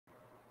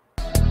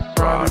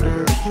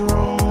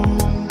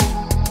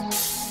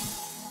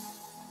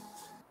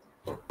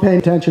Paying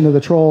attention to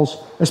the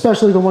trolls,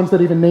 especially the ones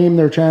that even name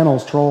their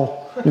channels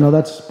troll. You know,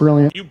 that's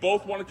brilliant. You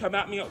both want to come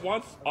at me at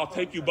once? I'll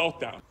take you both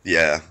down.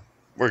 Yeah,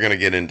 we're gonna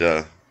get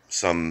into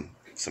some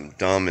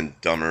dumb and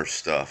dumber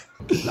stuff.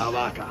 La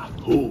vaca,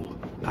 who?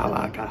 La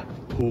vaca,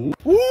 who?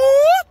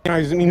 I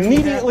was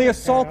immediately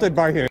assaulted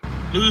by him.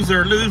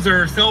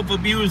 Loser,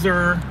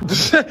 self-abuser.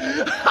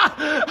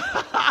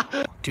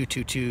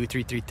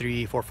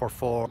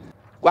 222-333-444.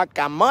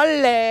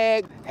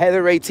 Guacamole!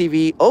 Heather Ray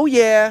TV, oh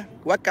yeah,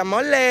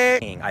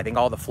 guacamole! I think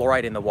all the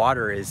fluoride in the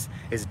water is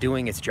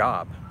doing its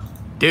job.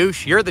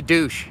 Douche, you're the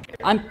douche.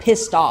 I'm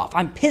pissed off.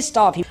 I'm pissed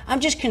off. I'm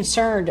just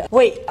concerned.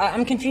 Wait,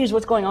 I'm confused.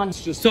 What's going on?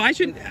 So I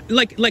should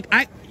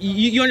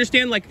you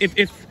understand, like, if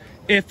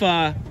Here.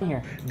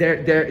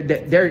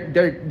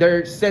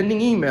 They're sending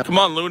emails. Come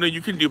on, Luna,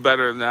 you can do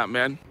better than that,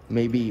 man.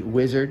 Maybe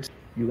wizards.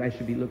 You guys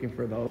should be looking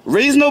for those.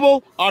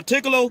 Reasonable,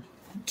 articulable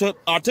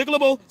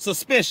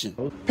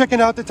suspicion. Picking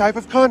out the type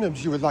of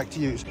condoms you would like to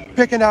use.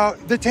 Picking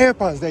out the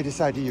tampons they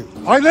decide to use.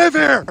 I live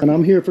here! And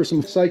I'm here for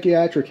some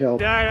psychiatric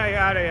help.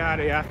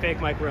 Yada, fake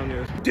Mike Real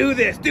News. Do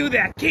this, do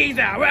that, keys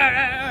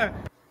out.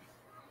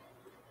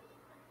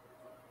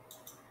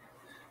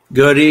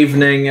 Good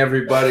evening,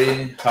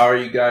 everybody. How are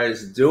you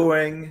guys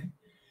doing?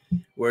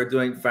 We're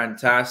doing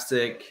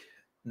fantastic.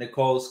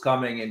 Nicole's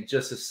coming in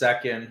just a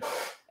second.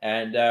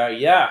 And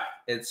yeah,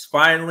 it's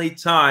finally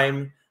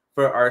time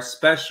for our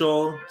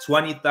special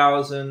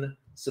 20,000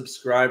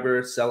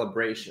 subscriber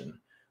celebration,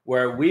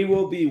 where we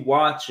will be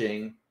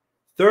watching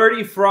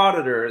 30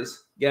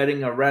 frauditors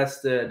getting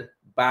arrested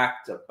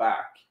back to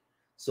back.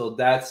 So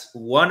that's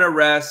one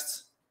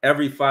arrest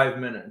every 5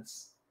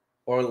 minutes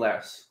or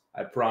less.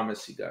 I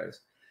promise you guys.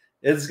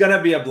 It's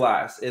gonna be a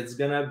blast. It's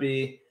gonna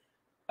be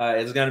a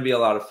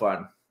lot of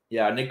fun.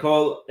 Yeah,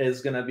 Nicole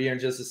is gonna be here in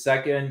just a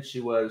second.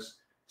 She was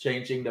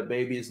changing the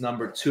baby's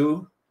number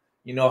 2.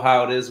 You know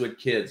how it is with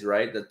kids,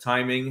 right? The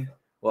timing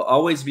will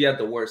always be at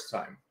the worst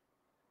time.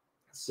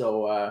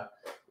 So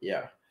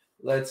yeah,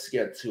 let's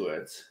get to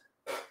it.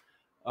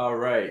 All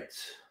right,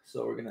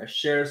 so we're gonna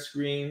share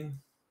screen.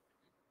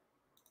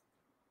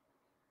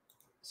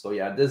 So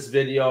yeah, this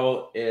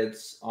video,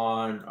 it's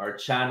on our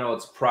channel.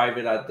 It's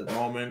private at the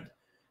moment.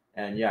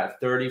 And yeah,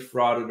 30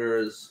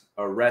 frauditors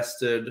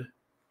arrested.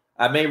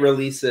 I may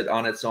release it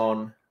on its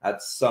own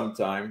at some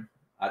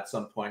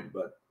point,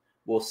 but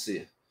we'll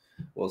see.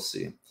 We'll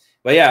see.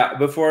 But yeah,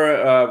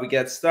 before we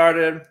get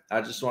started,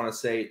 I just want to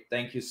say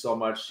thank you so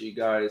much to you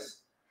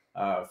guys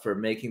for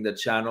making the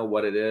channel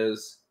what it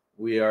is.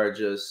 We are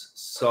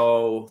just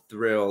so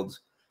thrilled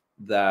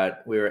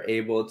that we were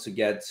able to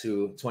get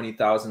to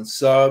 20,000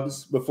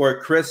 subs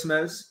before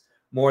Christmas,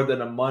 more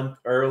than a month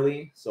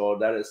early. So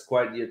that is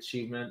quite the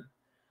achievement.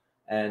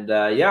 And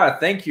yeah,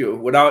 thank you.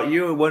 Without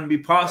you, it wouldn't be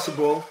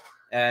possible.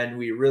 And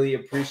we really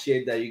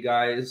appreciate that you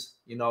guys,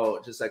 you know,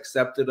 just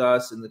accepted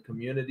us in the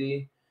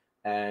community.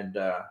 And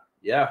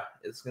yeah,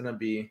 it's gonna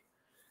be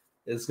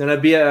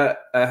a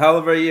hell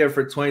of a year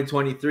for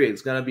 2023.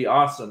 It's gonna be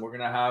awesome. We're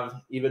gonna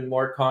have even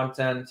more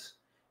content,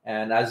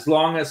 and as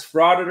long as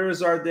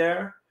frauditors are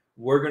there,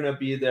 we're gonna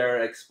be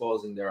there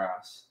exposing their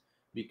ass,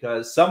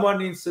 because someone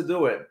needs to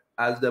do it.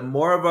 As the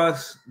more of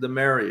us, the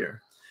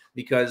merrier,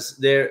 because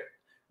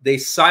they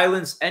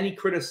silence any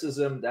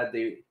criticism that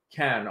they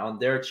can on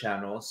their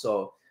channel.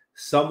 So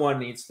someone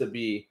needs to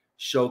be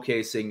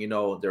showcasing, you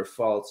know, their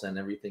faults and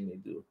everything they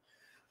do.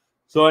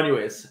 So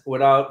anyways,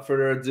 without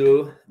further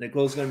ado,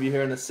 Nicole's going to be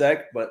here in a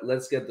sec, but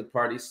let's get the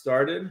party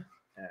started.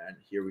 And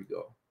here we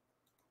go.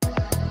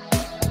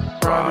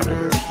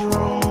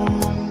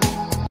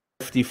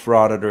 50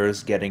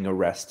 frauditors getting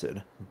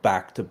arrested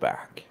back to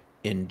back.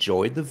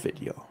 Enjoy the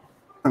video.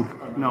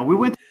 No, we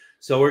went.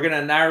 So we're going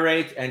to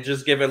narrate and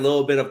just give a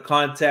little bit of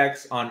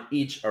context on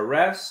each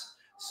arrest.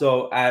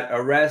 So at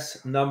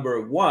arrest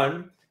number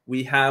 1,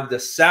 we have the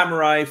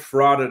samurai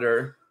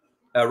frauditor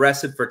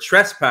arrested for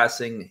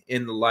trespassing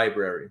in the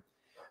library.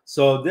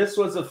 So this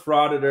was a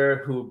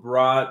frauditor who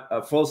brought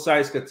a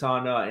full-size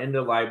katana in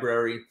the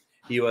library.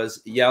 He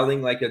was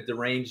yelling like a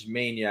deranged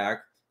maniac,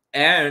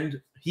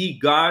 and he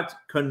got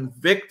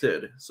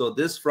convicted. So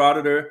this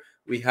frauditor,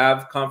 we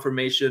have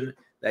confirmation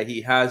that he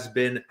has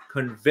been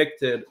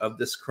convicted of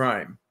this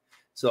crime.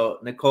 So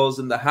Nicole's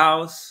in the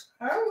house.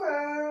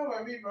 Hello,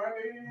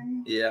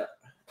 everybody. Yeah,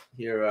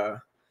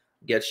 here,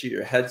 get you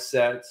your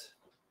headset.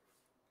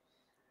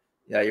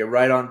 Yeah, you're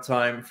right on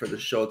time for the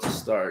show to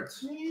start.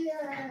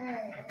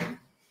 Yeah.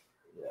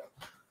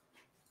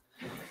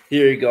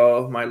 Here you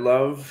go, my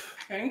love.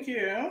 Thank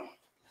you.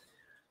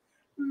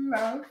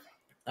 Love.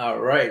 All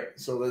right,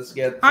 so let's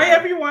get... Hi,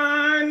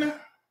 everyone.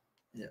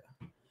 Yeah.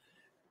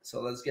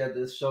 So let's get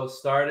this show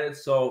started.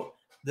 So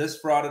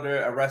this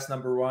frauditor, arrest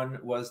number 1,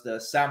 was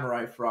the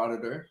samurai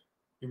frauditor.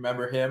 You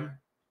remember him?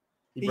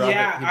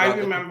 I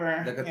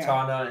remember. The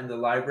katana in the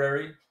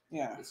library.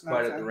 Yeah. It's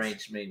quite a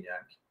deranged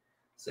maniac.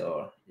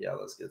 So yeah,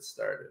 let's get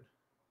started.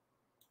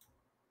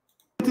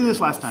 To through this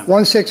last time.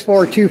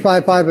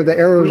 164255 of the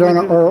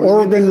Arizona or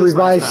Oregon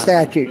Revised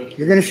Statute.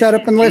 You're going to shut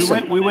up and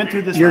listen. We went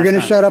through this You're last going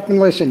to time. shut up and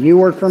listen. You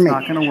work for me. It's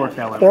not going to work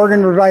that way.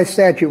 Oregon Revised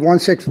Statute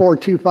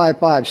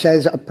 164255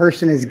 says a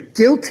person is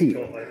guilty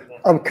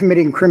of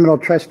committing criminal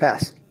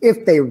trespass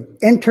if they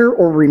enter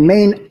or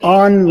remain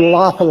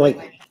unlawfully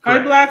Hi,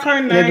 Black, hi,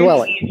 in a nice.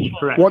 dwelling.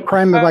 Correct. What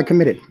crime have I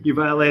committed? You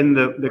violated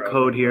the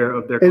code here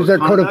of their Is there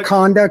code of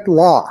conduct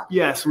law?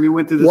 Yes, we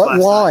went through this What last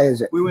law time.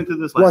 is it? We went through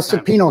this last What's the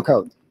time. penal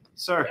code?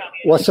 Sir.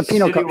 What's the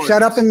penal City code?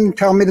 Shut up ordinance. and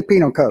tell me the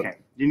penal code. Okay.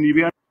 You need to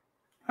be on.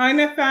 Hi,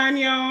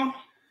 Nathaniel.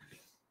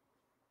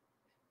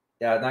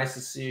 Yeah, nice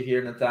to see you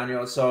here,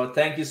 Nathaniel. So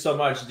thank you so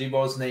much,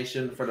 Debo's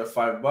Nation, for the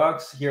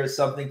 $5. Here's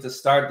something to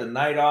start the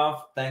night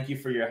off. Thank you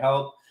for your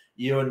help.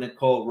 You and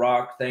Nicole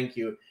rock. Thank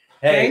you.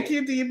 Hey, Thank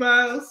you,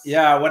 Debos.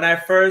 yeah, when I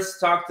first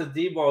talked to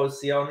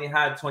Debo's, he only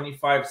had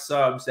 25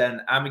 subs,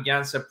 and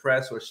Amiganza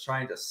Press was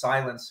trying to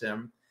silence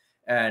him.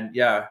 And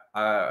yeah,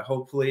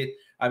 hopefully,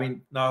 I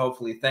mean, not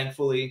hopefully,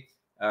 thankfully,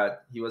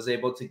 he was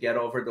able to get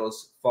over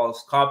those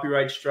false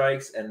copyright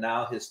strikes, and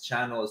now his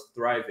channel is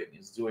thriving.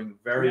 He's doing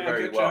very,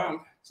 very good well. job.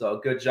 So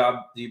good job,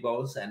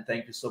 Debo's, and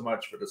thank you so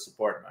much for the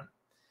support, man.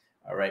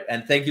 All right,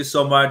 and thank you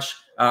so much.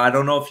 I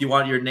don't know if you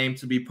want your name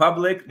to be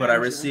public, but I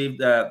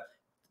received a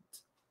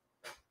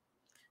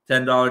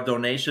 $10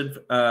 donation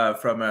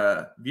from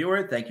a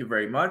viewer. Thank you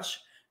very much.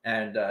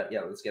 And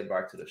yeah, let's get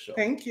back to the show.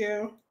 Thank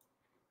you.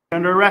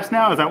 Under arrest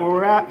now? Is that where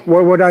we're at?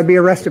 What would I be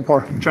arrested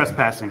for?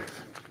 Trespassing.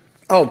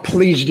 Oh,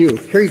 please do.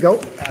 Here you go.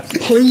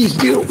 Please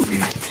do.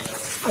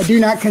 I do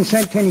not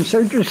consent to any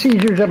search or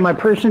seizures of my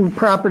person,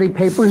 property,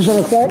 papers,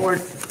 or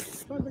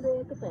effect.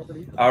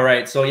 All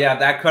right, so yeah,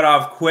 that cut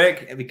off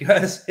quick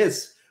because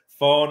his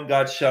phone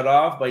got shut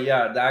off. But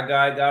yeah, that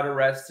guy got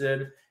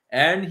arrested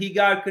and he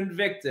got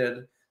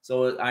convicted.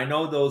 So I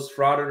know those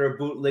frauditor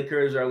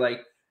bootlickers are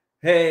like,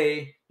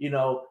 hey, you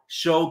know,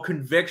 show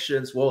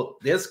convictions. Well,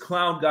 this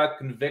clown got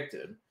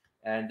convicted.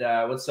 And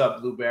what's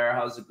up, Blue Bear?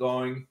 How's it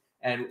going?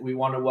 And we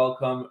want to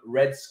welcome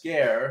Red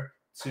Scare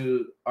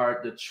to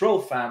the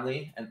Troll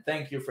family. And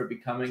thank you for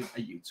becoming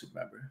a YouTube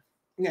member.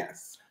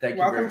 Yes. Thank you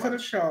Welcome very to the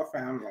much. show,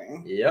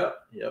 family. Yep.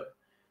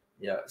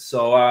 Yeah.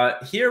 So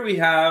here we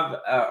have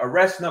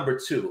arrest number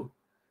 2.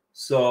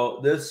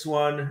 So this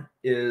one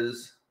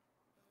is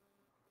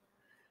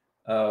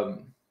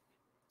the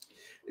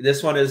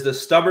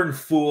stubborn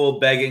fool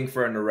begging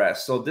for an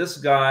arrest. So this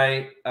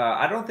guy,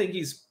 I don't think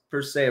he's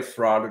per se a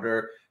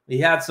frauditor. He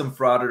had some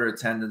frauditor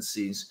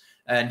tendencies,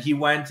 and he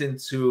went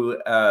into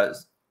I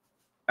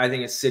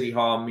think a city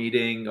hall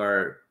meeting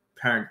or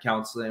parent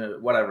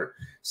counseling, whatever,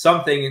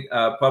 something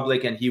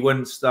public, and he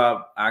wouldn't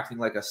stop acting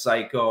like a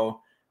psycho.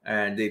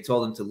 And they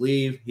told him to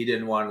leave. He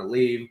didn't want to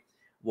leave.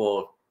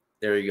 Well,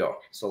 there you go.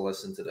 So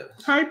listen to this.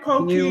 Hi,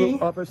 Pokey. Can you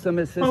offer some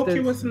assistance? Pokey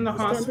was in the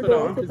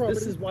hospital.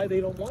 This is why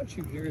they don't want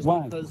you here. Is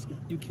Why? Because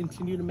you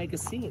continue to make a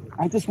scene.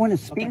 I just want to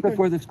speak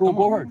before the school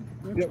board.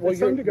 Yeah, well,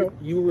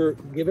 you were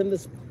given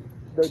this.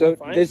 So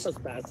defiance this,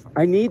 trespass.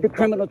 I need the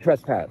criminal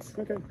trespass.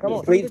 Okay, come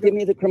on. Please give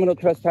me the criminal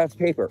trespass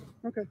paper.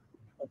 Okay.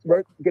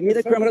 Give me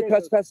the criminal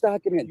trespass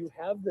document. You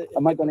have the.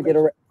 Am I going to get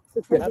arrested?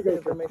 You have the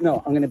information.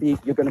 No, I'm going to be.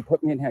 You're going to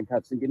put me in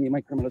handcuffs and give me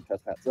my criminal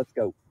trespass. Let's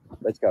go.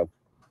 Let's go.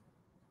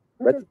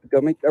 Let's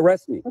go.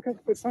 Arrest me. Okay,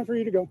 it's time for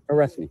you to go.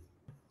 Arrest me.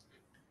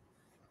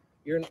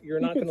 You're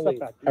not going to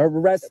leave.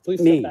 Arrest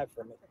Please me. step back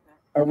from it.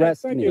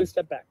 Arrest Thank me. you. Please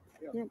step back.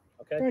 Yeah.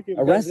 Okay. Thank you.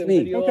 Arrest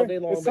me. Okay,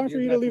 it's time for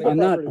you to leave the I'm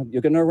not. property.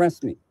 You're going to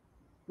arrest me.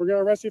 We're going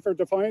to arrest you for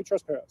defiant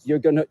trespass. You're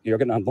gonna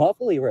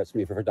unlawfully arrest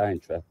me for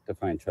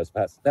defiant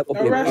trespass. That will be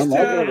an Arrest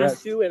unlawful him.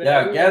 arrest.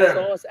 Yeah, get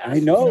him. I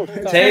know.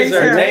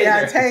 Taser,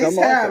 Yeah, taser. tase It's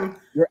unlawful. him.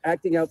 You're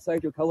acting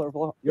outside your color of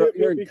law.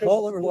 You're in because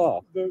color of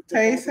law. the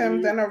Tase him,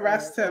 property, then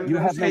arrest him, You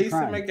then have no tase him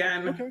crime.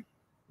 again. Okay.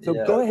 So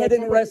Yeah. go ahead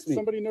and arrest me.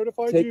 Somebody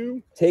notified Take,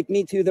 you take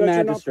me to the that you're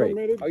not magistrate.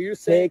 permitted? Are you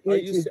saying? Take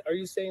me Are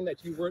you saying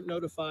that you weren't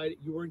notified?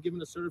 You weren't given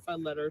a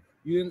certified letter.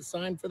 You didn't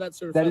sign for that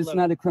certified That is letter.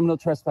 not a criminal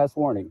trespass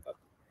warning.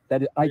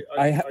 That is, Are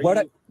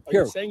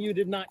here. you saying you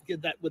did not get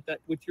that with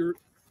your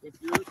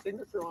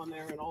signature on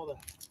there and all that?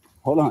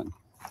 Hold on.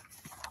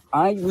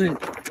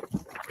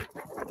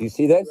 Do you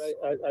see this?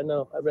 I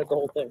know. I read the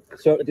whole thing.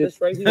 So But this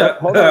this right here.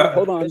 hold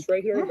on. This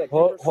right here.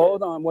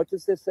 Hold on. What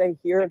does this say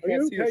here? Are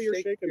you okay? You're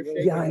shaking.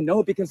 Yeah, I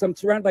know, because I'm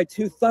surrounded by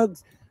 2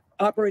 thugs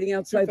operating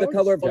outside the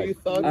color of Are you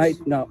thugs?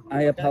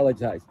 I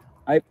apologize.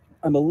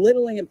 I'm a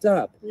little amped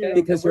up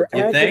because you're You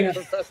acting.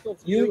 think?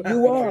 You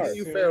are.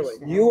 You fairly.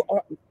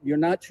 You're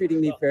not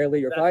treating me fairly.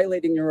 You're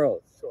violating your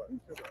oath. Sure.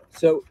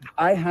 So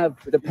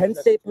the Penn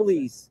State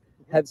Police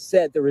have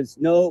said there is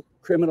no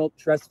criminal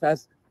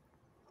trespass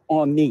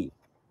on me.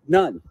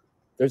 None.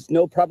 There's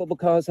no probable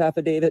cause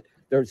affidavit.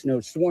 There's no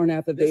sworn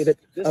affidavit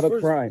of a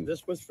crime.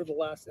 This was for the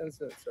last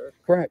incident, sir.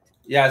 Correct.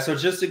 Yeah, so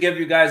just to give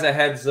you guys a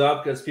heads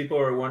up, because people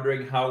are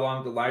wondering how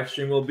long the live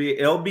stream will be,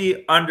 it'll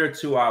be under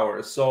 2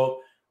 hours.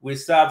 So we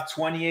still have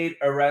 28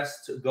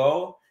 arrests to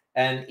go,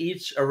 and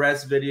each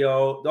arrest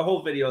video, the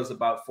whole video is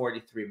about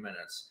 43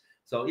 minutes.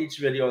 So each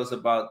video is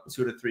about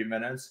 2 to 3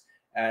 minutes.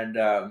 And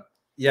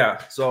Yeah,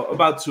 so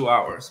about 2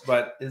 hours,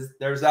 but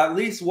there's at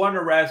least one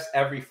arrest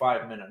every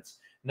 5 minutes.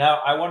 Now,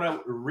 I want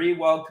to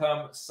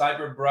re-welcome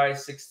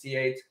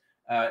CyberBry68,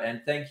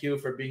 and thank you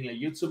for being a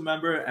YouTube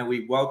member, and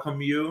we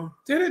welcome you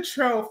to the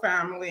Troll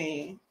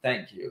family.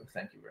 Thank you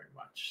very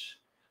much.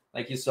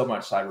 Thank you so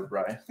much,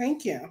 CyberBry.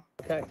 Thank you.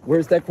 Okay.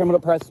 Where's that criminal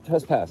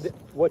trespass?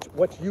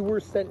 What you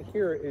were sent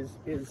here is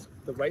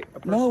the right a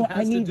person No, has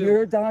I need to do.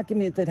 your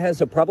document that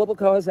has a probable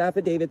cause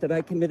affidavit that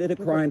I committed a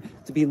crime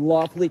to be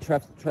lawfully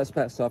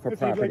trespassed off our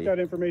If you'd like property. that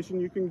information,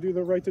 you can do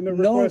the right to know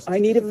No, request I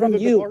need it through from the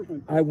you.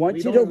 department. I want We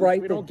you to don't-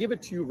 write We the. don't give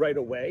it to you right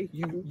away.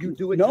 You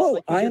do it. No, just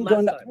like you I did am last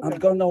gonna. time. I'm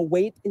gonna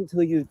wait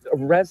until you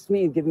arrest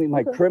me and give me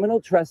my criminal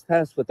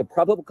trespass with the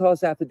probable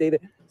cause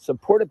affidavit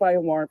supported by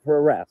a warrant for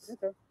arrest.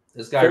 Okay.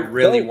 This guy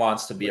really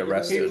wants to be He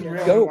arrested.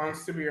 really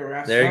wants to be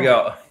arrested. There you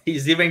go.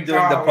 He's even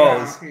doing the Oh,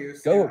 pose. yeah,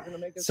 he's- Go.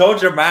 yeah. So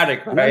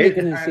dramatic, I'm not right?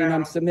 making a scene.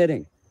 I'm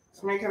submitting.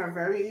 It's making it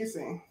very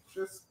easy.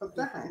 Just put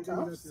the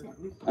handcuffs.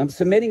 I'm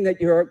submitting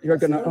that you're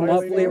gonna That's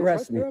unlawfully a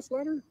arrest me. trespass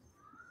letter?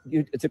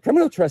 It's a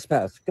criminal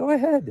trespass. Go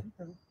ahead.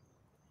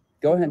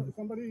 Go ahead.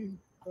 Somebody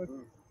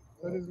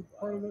that is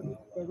part of that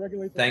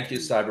regulates. Thank you,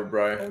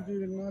 CyberBry. Told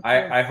you to not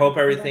I hope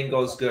everything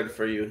goes good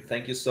for you.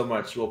 Thank you so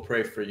much. We'll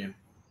pray for you.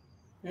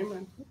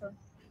 Amen.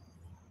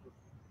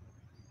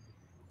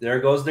 There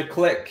goes the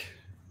click.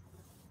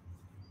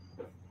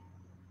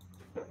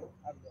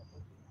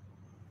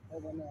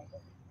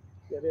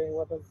 Get any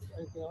weapons,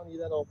 anything on you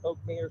that'll poke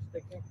me or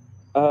stick me?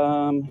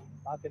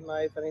 Pocket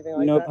knife, anything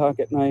like No that?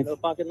 pocket knife. No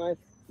pocket knife?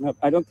 No,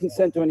 I don't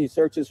consent to any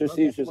searches or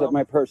seizures of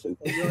my person.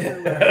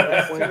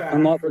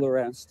 Unlawful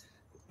arrest.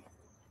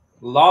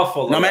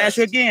 Lawful. Now, may I arrest. ask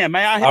you again?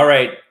 May I? All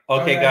right.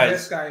 Oh, Okay, yeah, guys.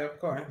 This guy, of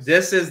course.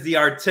 This is the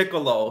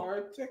articulo.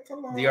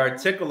 Articulo. The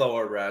articulo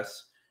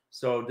arrest.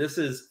 So this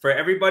is for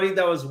everybody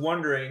that was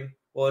wondering.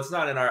 Well, it's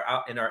not in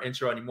our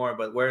intro anymore,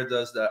 but where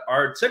does the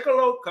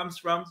articulo comes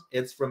from?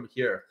 It's from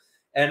here.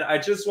 And I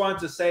just wanted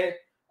to say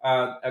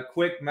a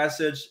quick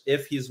message.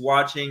 If he's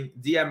watching,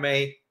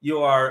 DMA, you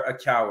are a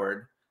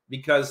coward,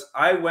 because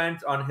I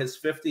went on his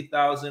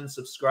 50,000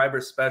 subscriber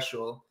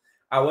special.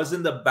 I was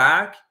in the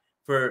back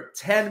for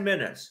 10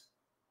 minutes.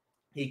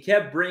 He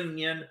kept bringing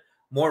in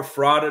more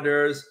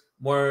frauditors,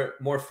 more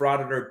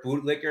frauditor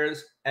bootlickers,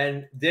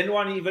 and didn't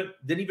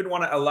even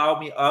want to allow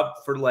me up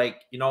for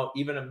like,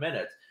 even a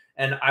minute.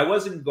 And I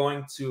wasn't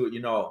going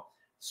to,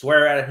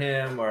 swear at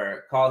him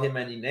or call him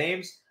any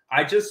names.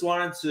 I just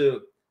wanted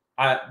to,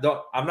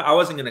 I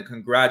wasn't going to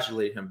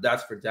congratulate him.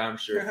 That's for damn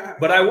sure.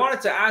 But I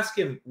wanted to ask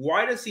him,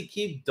 why does he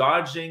keep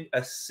dodging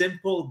a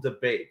simple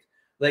debate?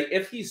 Like,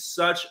 if he's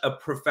such a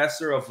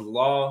professor of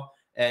law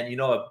and,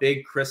 a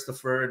big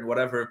Christopher and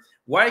whatever,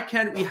 why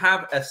can't we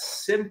have a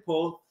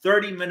simple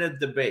 30-minute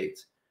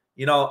debate?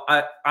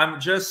 I'm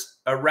just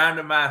a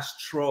random ass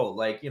troll.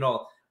 Like,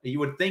 you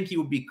would think he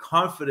would be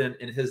confident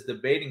in his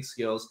debating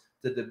skills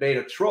to debate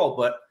a troll,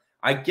 but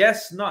I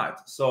guess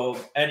not. So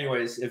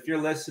anyways, if you're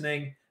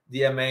listening,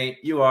 DMA,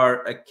 you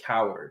are a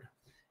coward.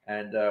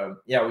 And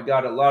yeah, we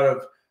got a lot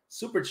of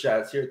super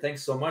chats here.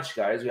 Thanks so much,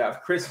 guys. We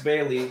have Chris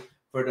Bailey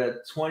for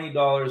the $20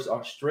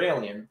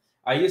 Australian.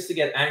 I used to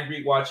get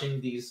angry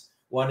watching these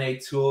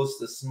 1A tools,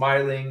 the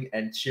smiling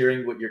and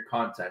cheering with your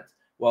content.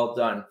 Well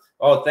done.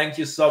 Oh, thank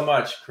you so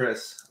much,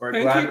 Chris.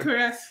 Thank you,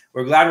 Chris.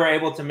 We're glad we're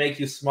able to make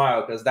you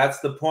smile, because that's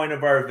the point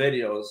of our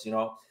videos.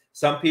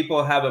 Some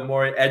people have a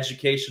more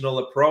educational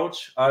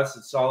approach. Us,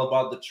 it's all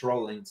about the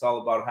trolling. It's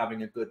all about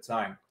having a good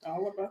time.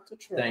 All about the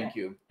troll. Thank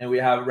you. And we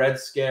have Red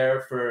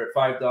Scare for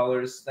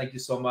 $5. Thank you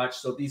so much.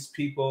 So these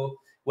people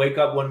wake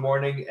up one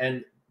morning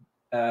and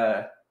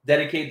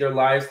dedicate their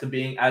lives to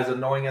being as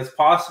annoying as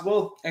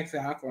possible.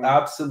 Exactly.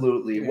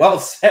 Absolutely. Yeah. Well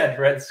said,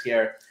 Red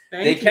Scare.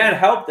 They You. can't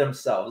help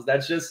themselves.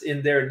 That's just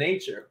in their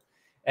nature.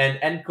 And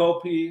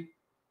NCOP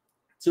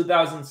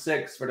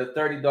 2006 for the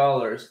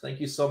 $30. Thank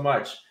you so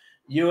much.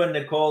 You and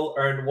Nicole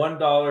earned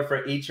 $1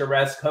 for each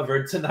arrest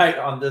covered tonight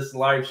on this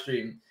live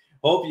stream.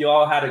 Hope you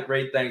all had a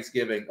great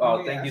Thanksgiving.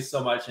 Oh, thank you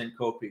so much,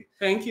 NCOP.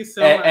 Thank you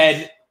so much.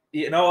 And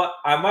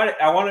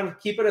I want to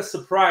keep it a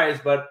surprise,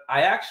 but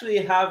I actually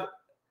have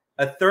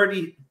a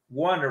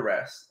 31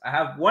 arrest. I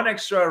have one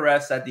extra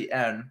arrest at the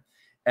end.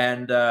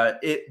 And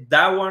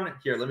that one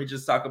here, let me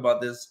just talk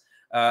about this.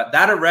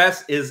 That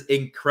arrest is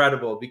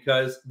incredible,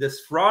 because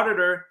this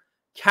frauditor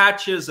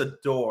catches a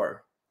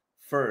door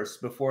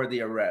first before the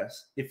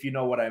arrest, if you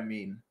know what I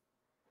mean.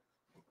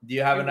 Do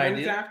you have an idea?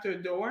 He runs after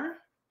a door?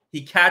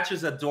 He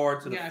catches a door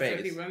to the So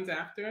face. he runs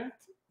after it?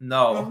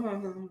 No.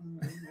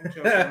 I'm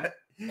joking.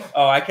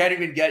 Oh, I can't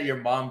even get your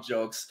mom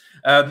jokes.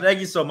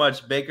 Thank you so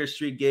much. Baker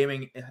Street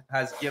Gaming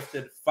has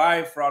gifted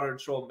 5 Frauditor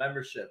Troll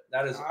membership.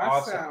 That is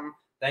awesome.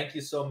 Thank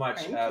you so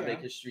much,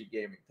 Baker Street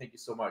Gaming. Thank you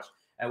so much.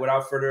 And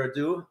without further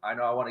ado, I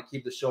know I want to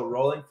keep the show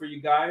rolling for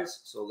you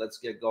guys, so let's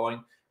get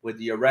going with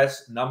the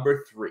arrest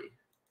number 3.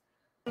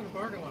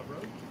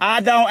 I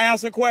don't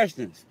answer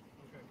questions.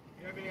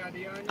 You have any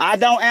idea on you? I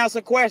don't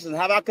answer questions.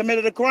 Have I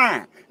committed a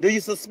crime? Do you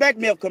suspect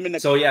me of committing a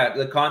So yeah,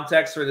 the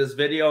context for this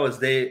video is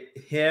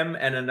him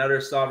and another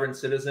sovereign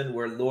citizen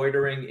were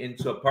loitering in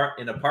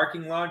a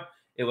parking lot.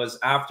 It was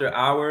after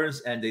hours,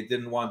 and they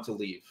didn't want to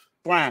leave.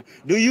 Crime.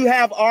 Do you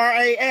have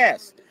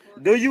RAS?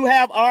 Do you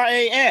have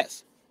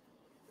RAS?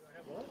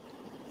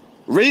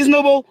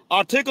 Reasonable,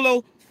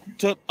 articulable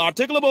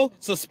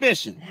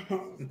suspicion.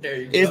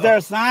 Is there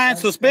a sign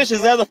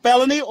suspicious as a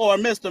felony or a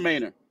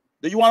misdemeanor?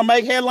 Do you want to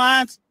make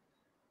headlines?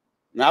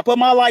 Now I put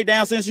my light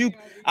down since you.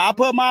 I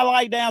put my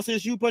light down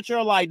since you put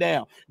your light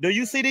down. Do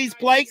you see these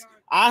plates?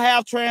 I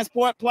have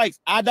transport plates.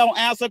 I don't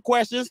answer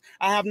questions.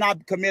 I have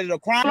not committed a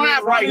crime.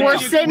 We're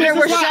sitting here.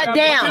 We're shut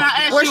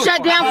down. We're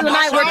shut down for the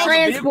night. We're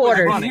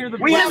transporters.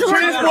 We have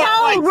transport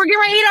plates. We're getting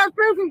ready to eat our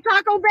food from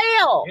Taco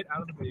Bell.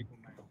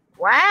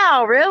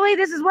 Wow, really?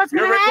 This is what's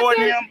going to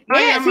happen?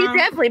 Yes, he's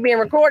definitely being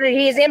recorded.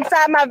 He is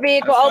inside my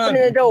vehicle,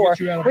 opening the door.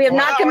 We have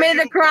not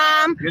committed a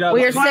crime.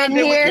 We are sitting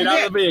here.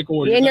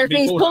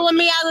 He's pulling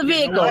me out of the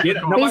vehicle.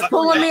 He's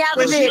pulling me out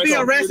of the vehicle. Will she be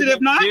arrested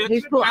if not?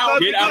 He's pulling.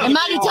 Am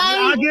I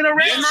detained?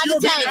 Am I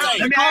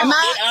detained?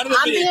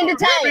 I'm being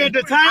detained.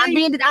 I'm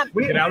being detained.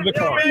 Get out of the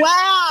car.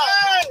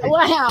 Wow.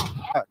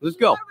 Wow. Let's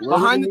go.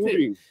 Behind the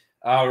tape.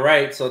 All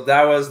right, so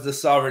that was the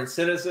Sovereign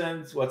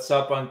Citizens. What's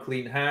up,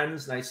 Unclean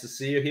Hands? Nice to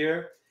see you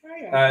here.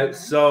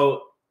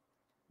 So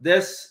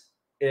this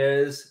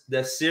is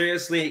the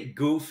seriously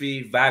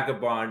goofy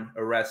vagabond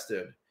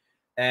arrested.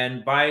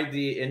 And by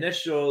the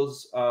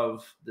initials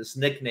of this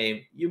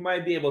nickname, you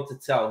might be able to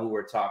tell who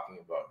we're talking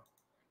about.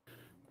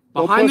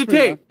 Behind the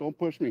tape. Don't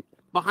push me.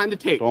 Behind the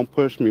tape. Don't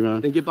push me,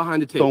 man. Then get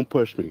behind the tape. Don't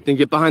push me. Then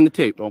get behind the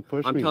tape. Don't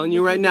push me. I'm telling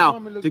you right now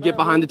to get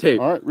behind the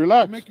tape. All right,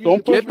 relax.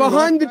 Don't push me. Get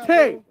behind the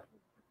tape.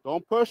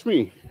 Don't push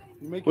me.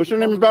 What's your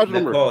name and badge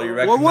number? Nicole,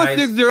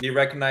 you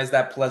recognize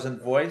that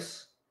pleasant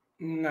voice?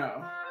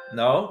 No.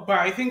 No? But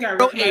I think I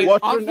What's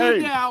your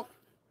name?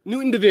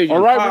 Newton Division.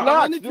 All right,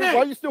 relax. Dude, why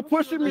are you still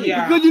pushing me?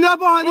 Yeah. Because you're not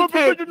behind the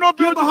tape. You're not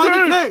You're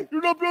behind the tape.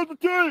 You're not behind the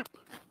tape.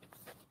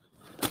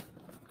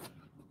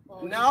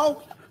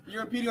 Now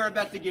you're impeding our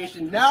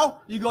investigation.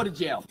 Now you go to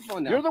jail. Come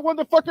on now. You're the one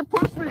that fucking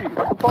pushed me.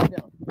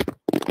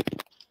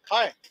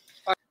 Hi.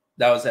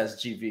 That was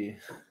SGV.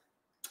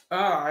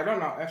 I don't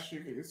know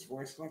SGV's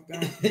voice like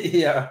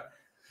that.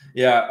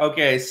 Yeah.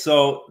 Okay,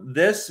 so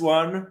this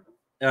one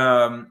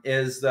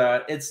is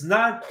it's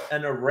not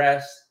an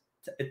arrest.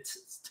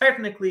 It's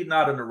technically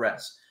not an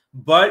arrest,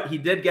 but he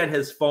did get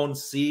his phone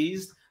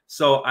seized.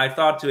 So I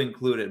thought to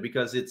include it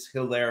because it's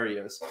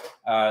hilarious.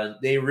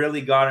 They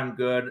really got him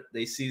good.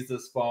 They seized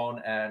his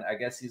phone, and I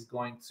guess he's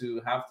going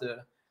to have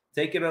to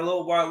take it a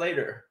little while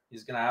later.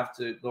 He's going to have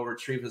to go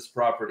retrieve his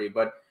property.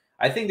 But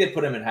I think they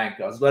put him in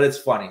handcuffs, but it's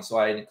funny, so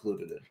I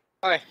included it.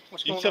 Hi,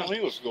 what's going on? You tell me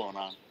what's going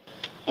on.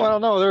 Well, I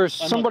don't know. There's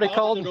somebody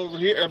called over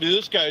here. I mean,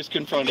 this guy's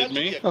confronted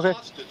me. Okay.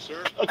 Accosted,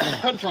 sir.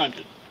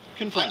 Confronted.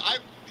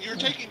 You're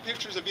taking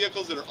pictures of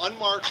vehicles that are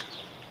unmarked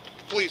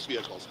police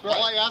vehicles. Right.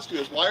 All I ask you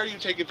is, why are you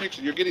taking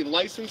pictures? You're getting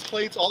license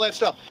plates, all that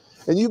stuff.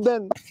 And you've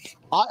been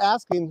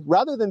asking,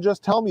 rather than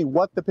just tell me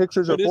what the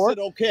pictures are for. Is it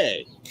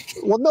okay?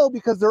 Well, no,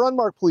 because they're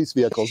unmarked police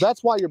vehicles.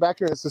 That's why you're back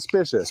here and it's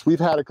suspicious. We've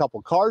had a couple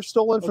cars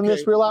stolen from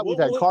this rear lot. We've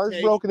had cars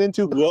broken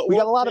into. We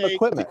got a lot of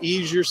equipment. To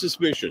ease your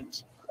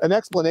suspicions. An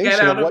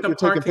explanation of what you're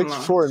taking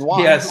pictures for and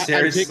why. Yes,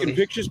 seriously. I'm taking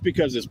pictures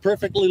because it's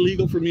perfectly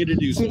legal for me to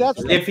do so.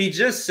 If he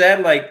just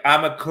said, like,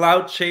 I'm a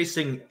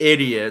clout-chasing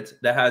idiot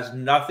that has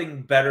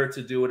nothing better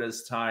to do with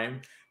his time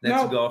than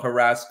to go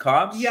harass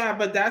cops. Yeah,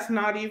 but that's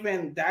not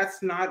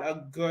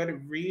a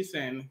good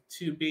reason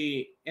to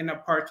be in a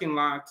parking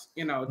lot,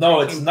 you know. No,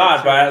 it's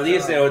not, but at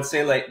least they would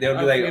say, like, they would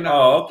be like,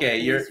 oh, okay,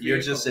 you're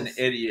just an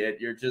idiot.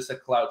 You're just a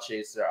clout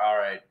chaser. All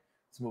right,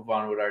 let's move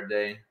on with our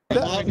day.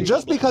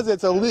 Just because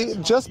it's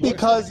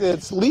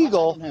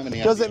legal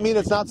doesn't mean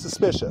it's not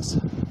suspicious.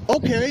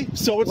 Okay,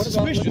 so it's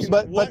suspicious.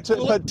 But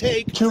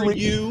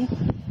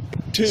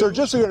Sir,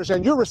 just so you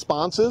understand, your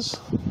responses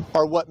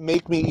are what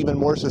make me even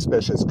more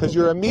suspicious because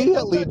you're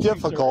immediately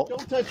difficult.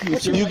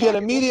 You get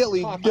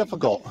immediately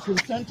difficult.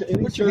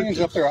 Put your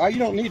hands up there. You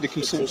don't need to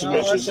consent to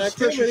this.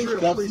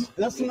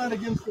 That's not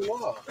against the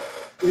law.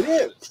 It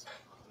is.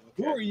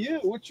 Who are you?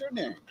 What's your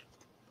name?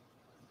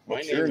 My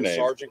name is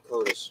Sergeant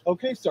Curtis.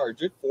 Okay,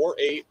 Sergeant.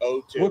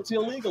 4802. What's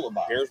illegal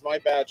about it? Here's my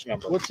badge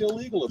number. What's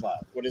illegal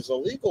about it? What is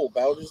illegal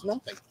about is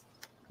nothing.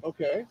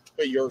 Okay.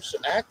 But you're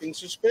acting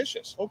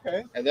suspicious.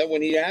 Okay. And then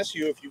when he asks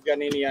you if you've got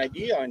any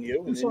ID on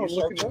you, and then you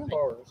start running.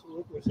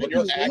 And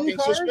you're acting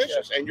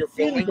suspicious, and you're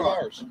filming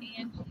cars.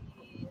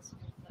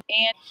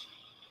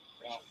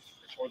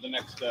 Or the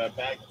next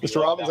bag.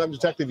 Mr. Robbins, I'm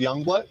Detective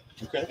Youngblood.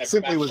 Okay.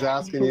 Simply was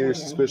asking you your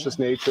suspicious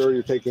nature.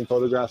 You're taking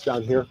photographs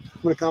down here.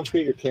 I'm going to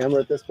confiscate your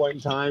camera at this point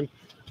in time.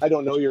 I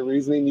don't know your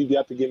reasoning. You'd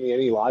have to give me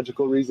any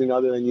logical reasoning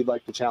other than you'd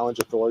like to challenge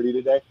authority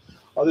today.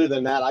 Other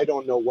than that, I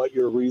don't know what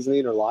your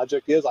reasoning or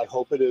logic is. I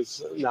hope it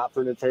is not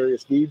for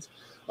nefarious deeds.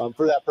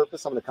 For that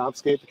purpose, I'm going to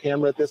confiscate the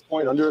camera at this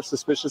point under a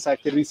suspicious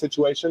activity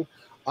situation.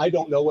 I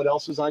don't know what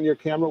else is on your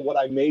camera. What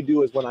I may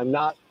do is when I'm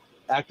not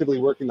actively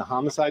working the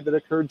homicide that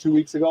occurred 2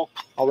 weeks ago,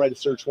 I'll write a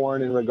search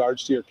warrant in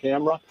regards to your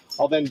camera.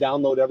 I'll then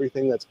download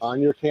everything that's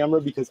on your camera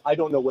because I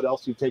don't know what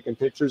else you've taken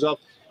pictures of.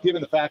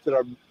 Given the fact that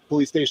our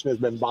police station has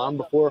been bombed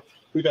before.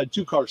 We've had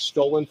 2 cars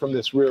stolen from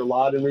this rear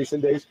lot in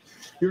recent days.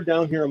 You're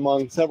down here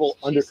among several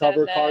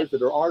undercover cars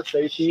that are our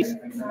safety.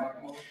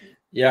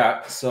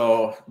 Yeah,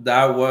 so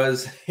that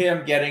was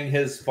him getting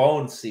his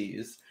phone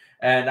seized.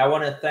 And I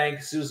want to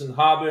thank Susan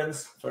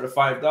Hobbins for the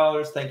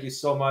 $5. Thank you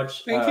so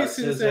much. Thank you,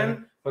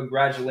 Susan.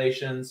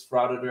 Congratulations,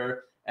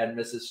 Frauditor and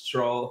Mrs.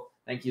 Troll.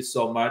 Thank you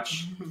so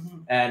much.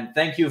 And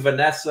thank you,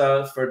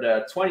 Vanessa, for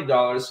the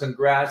 $20.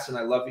 Congrats, and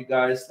I love you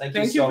guys. Thank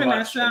you so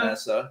much,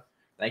 Vanessa.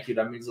 Thank you.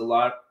 That means a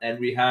lot. And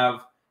we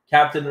have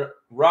Captain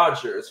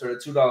Rogers for the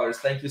 $2.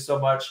 Thank you so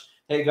much.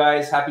 Hey,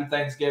 guys, happy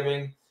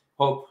Thanksgiving.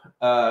 Hope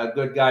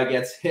Good Guy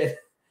gets hit.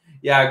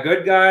 Yeah,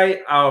 Good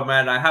Guy. Oh,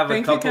 man, I have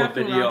a couple of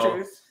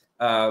videos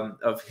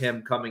of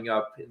him coming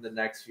up in the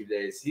next few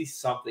days. He's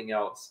something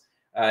else.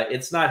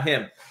 It's not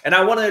him. And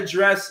I want to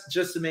address,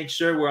 just to make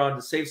sure we're on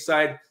the safe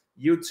side,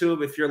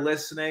 YouTube, if you're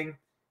listening,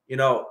 you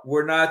know,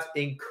 we're not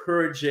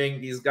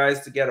encouraging these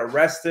guys to get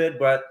arrested,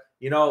 but,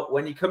 you know,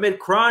 when you commit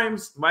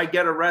crimes, you might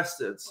get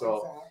arrested.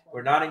 So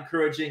we're not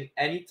encouraging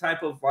any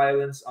type of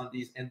violence on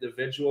these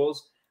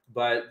individuals,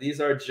 but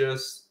these are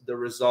just the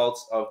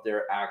results of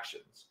their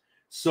actions.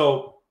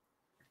 So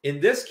in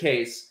this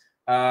case,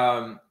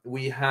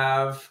 we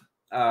have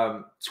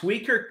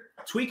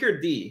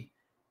Tweaker D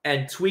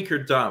and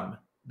Tweaker Dumb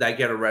that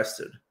get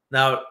arrested.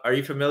 Now, are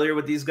you familiar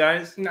with these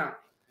guys? No.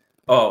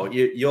 Oh,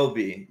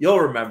 you'll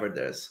remember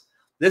this.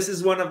 This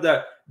is one of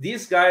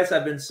these guys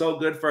have been so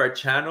good for our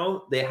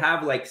channel. They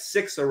have like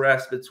 6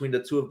 arrests between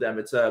the 2 of them.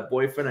 It's a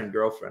boyfriend and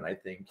girlfriend, I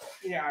think.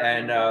 Yeah.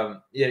 And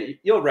yeah,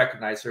 you'll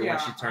recognize her when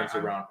she turns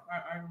around.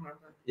 I remember.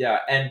 Yeah,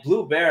 and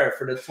Blue Bear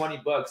for the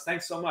 $20.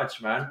 Thanks so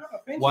much, man. Oh,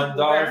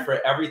 $1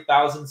 for every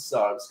 1,000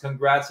 subs.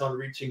 Congrats on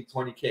reaching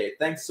 20K.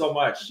 Thanks so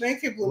much.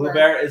 Thank you, Blue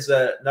Bear is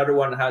another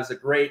one that has a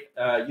great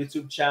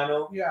YouTube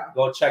channel. Yeah.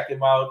 Go check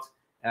him out.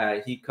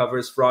 He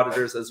covers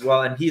frauditors as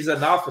well, and he's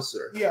an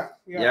officer.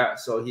 Yeah.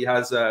 So he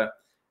has a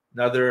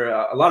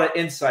lot of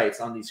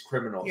insights on these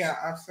criminals. Yeah,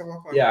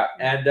 absolutely. Yeah,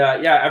 and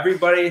yeah,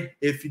 everybody,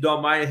 if you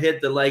don't mind,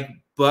 hit the like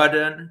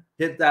button.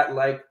 Hit that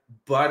like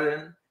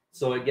button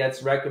so it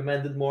gets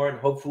recommended more, and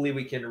hopefully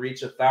we can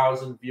reach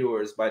 1,000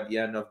 viewers by the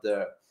end of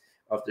the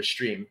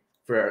stream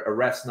for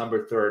arrest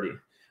number 30.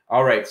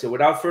 All right. So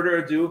without further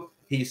ado,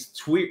 here's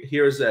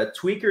a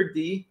Tweaker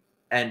D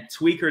and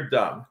Tweaker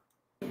Dumb.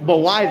 But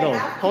why though?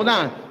 Hold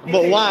on.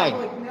 But why?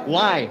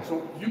 Why?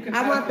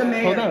 I want the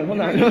mayor.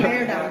 Hold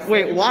on.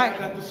 Wait, why?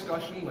 That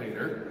discussion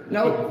later.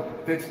 No.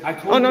 I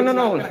told you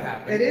no.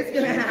 It is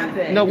gonna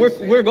happen. No,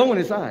 we're going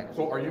inside.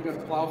 So are you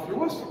gonna plow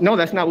through us? No,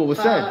 that's not what was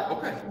said.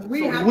 Okay.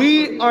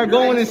 We are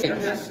going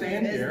inside. Just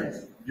stand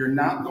here. You're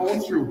not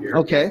going through here.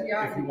 Okay.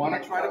 If you want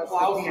to try to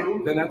plow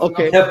through, then that's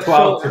okay.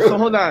 So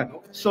hold on.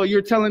 So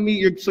you're telling me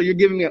you're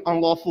giving me an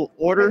unlawful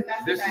order?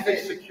 This is a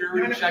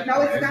security check.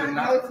 No, it's not.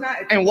 No, it's not.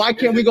 And why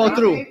can't we go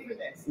through?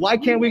 Why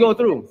can't we go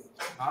through?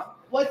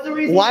 What's the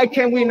reason? Why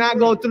can't we not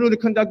go through to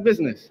conduct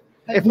business?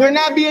 If we're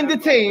not being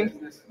detained.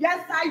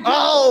 Yes, I do.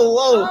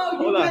 Oh,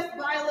 you just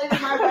violated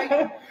my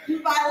right.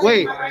 You violated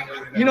wait. my right.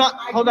 You know,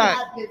 hold on.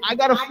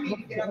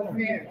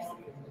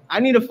 I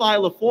need to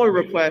file a FOIA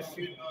request.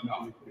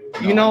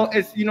 You know,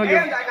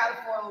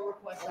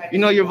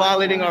 you're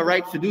violating our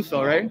rights to do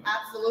so, right?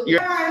 Absolutely. Do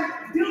it.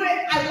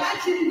 I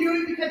want you to do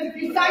it because if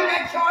you sign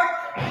that chart,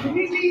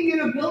 you being in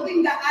a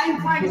building that I'm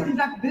trying to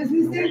conduct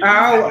business in.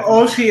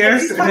 Oh, she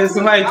is. His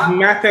like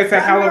meth is a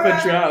hell of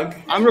a drug.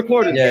 I'm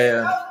recording.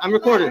 Yeah. I'm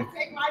recording.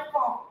 Take my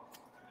phone.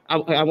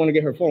 I want to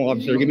get her phone,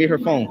 officer. Give me her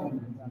phone.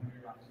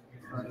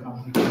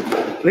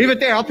 Leave it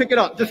there. I'll pick it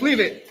up. Just leave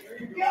it.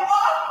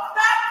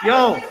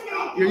 Yo,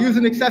 you're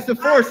using excessive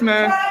force,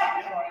 man.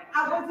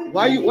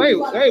 Why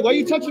are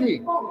you touching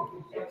me?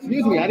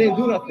 Excuse me, I didn't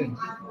do nothing.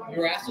 You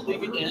were asked to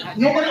leave again.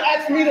 Nobody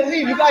asked me to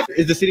leave. You guys.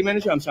 Is the city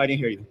manager? I'm sorry, I didn't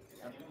hear you.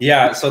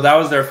 Yeah, so that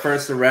was their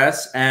first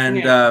arrest,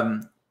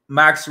 and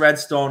Max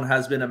Redstone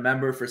has been a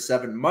member for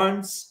 7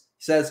 months.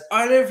 He says,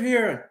 "I live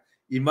here.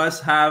 You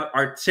must have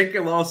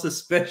articulable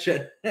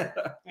suspicion."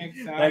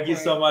 Exactly. Thank you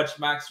so much,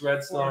 Max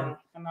Redstone,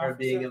 for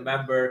being a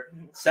member.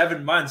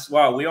 7 months.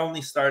 Wow, we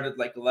only started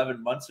like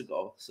 11 months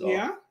ago. So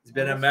he's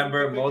been a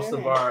member most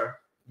of our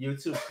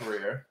YouTube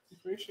career.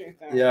 Appreciate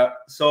that. Yeah.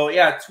 So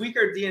yeah,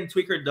 Tweaker D and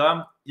Tweaker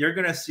Dumb, you're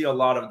gonna see a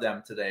lot of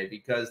them today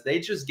because they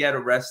just get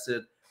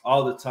arrested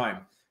all the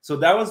time. So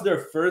that was their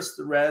first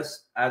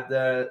arrest at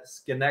the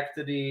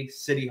Schenectady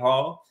City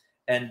Hall,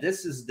 and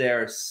this is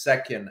their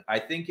second. I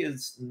think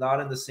it's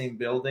not in the same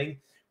building,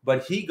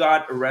 but he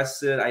got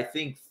arrested, I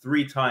think,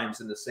 3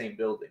 times in the same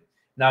building.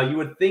 Now you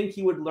would think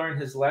he would learn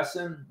his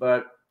lesson,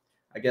 but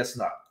I guess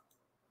not.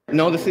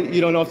 No,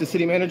 you don't know if the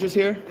city manager's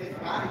here?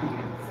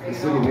 The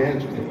city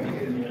manager.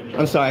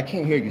 I'm sorry, I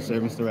can't hear you,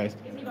 sir, Mr. Rice.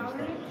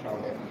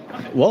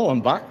 Whoa,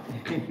 I'm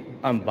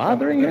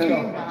bothering you.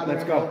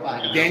 Let's go.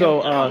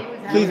 So,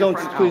 please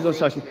don't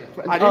touch me.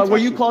 Were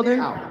you called in?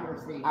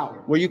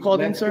 Out. Were you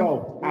called in, sir?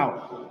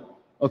 Out.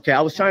 Okay,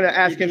 I was trying to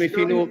ask him if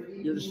he knew.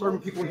 You're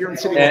disturbing people here in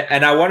City.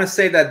 And I want to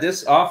say that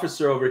this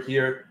officer over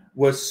here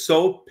was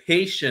so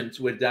patient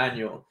with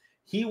Daniel.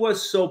 He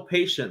was so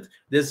patient.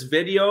 This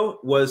video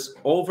was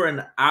over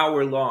an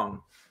hour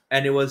long,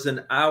 and it was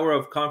an hour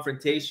of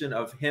confrontation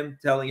of him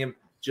telling him,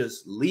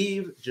 just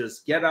leave,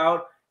 just get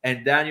out.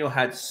 And Daniel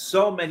had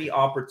so many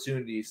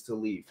opportunities to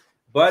leave,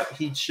 but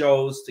he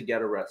chose to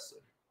get arrested.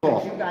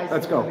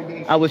 Let's go.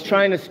 I was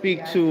trying to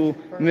speak to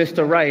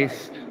Mr.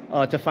 Rice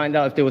to find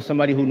out if there was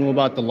somebody who knew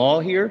about the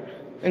law here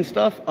and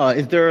stuff.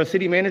 Is there a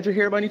city manager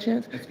here by any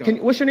chance? Let's go.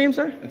 What's your name,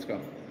 sir? Let's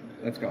go.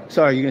 Let's go.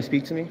 Sorry, are you going to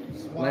speak to me?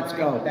 Let's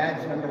go.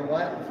 Badge number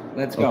what?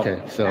 Let's go.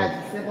 Okay, so.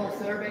 As a civil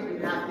servant, you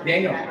have to.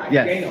 Daniel.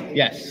 Yes. Daniel.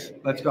 Yes.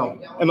 Let's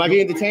go. Am I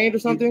being detained or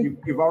something?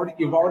 You've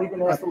already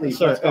been asked to leave.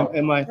 Sir, Let's go.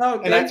 am I?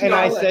 No, And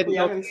I said, we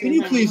no, haven't can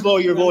you seen please him. lower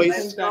your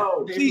voice?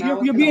 go. Please,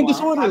 you're being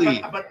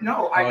disorderly. But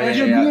no,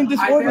 You're being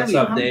disorderly. What's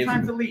up, Dave?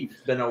 Time to leave.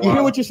 It's been a while. You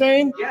hear what you're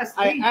saying? Yes,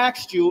 I leave.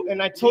 asked you,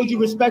 and I told you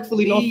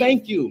respectfully, no,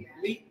 thank you.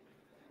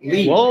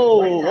 Leave.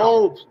 Whoa, Right now.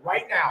 whoa.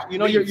 Right now. You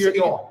know, Leave.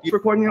 you're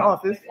recording your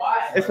office.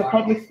 It's a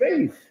public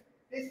space.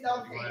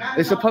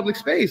 It's a public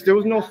space. There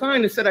was no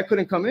sign that said I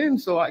couldn't come in,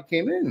 so I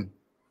came in.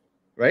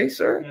 Right,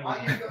 sir?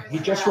 He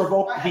just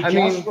revoked. He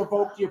just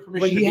revoked your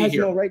permission But he to be has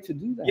here. no right to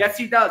do that. Yes,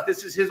 he does.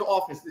 This is his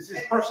office. This is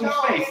his personal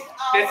space.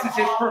 This is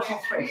his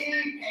personal space.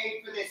 We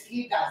paid for this,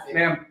 he does it.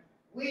 Ma'am,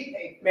 We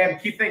paid for ma'am,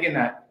 keep thinking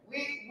that.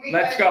 We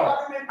Let's pay go.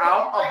 government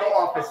Out of pay the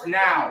office for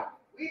now.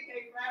 We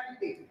pay for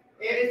everything.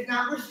 It is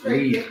not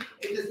restricted.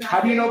 It does not.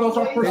 How do you know those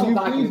are personal you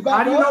documents? please back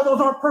How do you know up?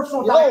 those are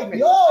personal Yo, documents?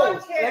 yo.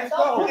 Let's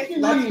go.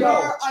 Let's You're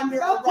go. under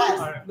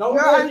arrest. No,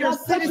 You're no, under you're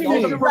citizenship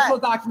those are arrest. personal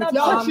documents.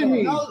 Stop touching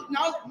me. No,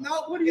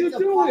 What are you it's a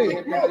doing?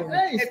 public building.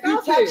 Hey, If stop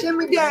you touch it. him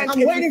again,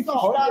 I'm waiting for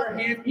Hold you. your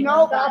hand.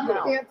 No, Stop you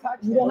now. can't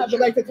touch me. You don't have the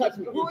right to touch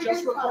me. You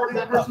just recorded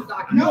the personal You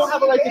documents. don't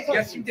have a right to touch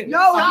Yes, me. you did.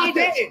 No, Stop he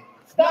it. didn't.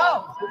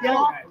 Stop.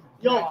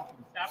 Yo,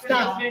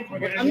 stop.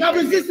 I'm not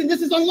resisting.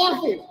 This is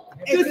unlawful.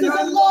 This is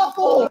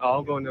unlawful.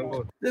 I'm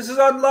going. This is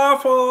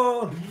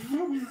unlawful.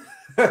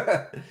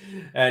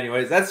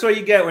 Anyways, that's what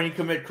you get when you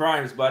commit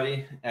crimes,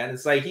 buddy. And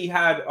it's like he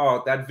had,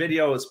 that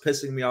video was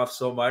pissing me off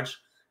so much.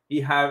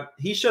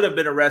 He should have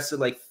been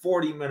arrested like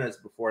 40 minutes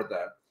before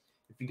that.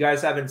 If you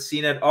guys haven't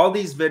seen it, all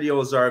these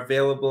videos are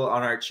available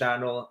on our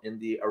channel in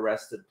the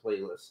arrested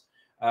playlist.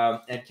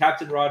 And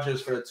Captain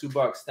Rogers for the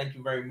 $2. Thank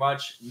you very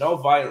much. No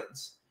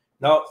violence.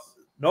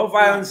 No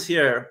violence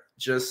here.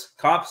 Just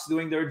cops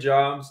doing their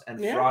jobs and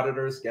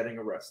frauditors getting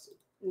arrested.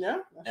 Yeah.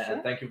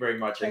 And thank you very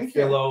much. Thank and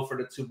you. Philo for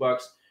the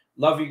 $2.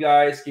 Love you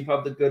guys. Keep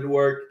up the good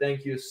work.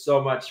 Thank you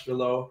so much,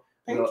 Philo.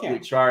 Thank you. We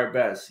try our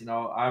best. You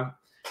know,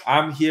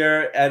 I'm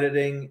here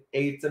editing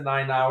 8 to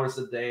 9 hours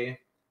a day,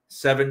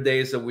 7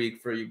 days a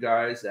week for you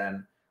guys,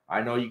 and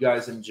I know you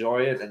guys enjoy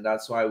it, and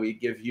that's why we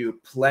give you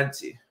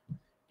plenty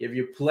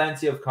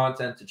of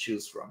content to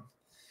choose from.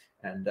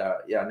 And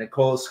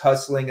Nicole's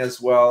hustling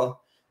as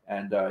well,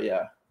 and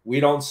we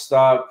don't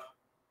stop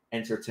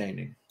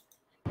entertaining.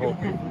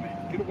 Okay.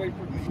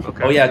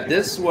 Oh yeah,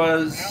 this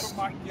was.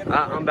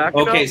 I'm back.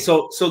 Okay,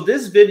 so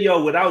this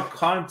video without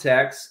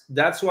context,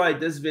 that's why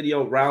this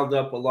video riled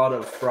up a lot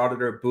of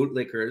Frauditor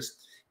bootlickers,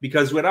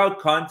 because without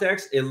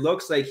context, it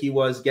looks like he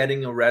was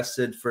getting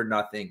arrested for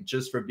nothing,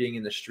 just for being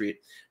in the street.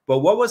 But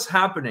what was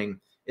happening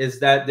is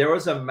that there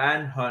was a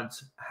manhunt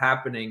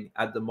happening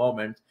at the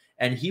moment,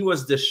 and he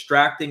was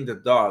distracting the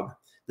dog.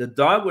 The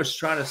dog was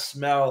trying to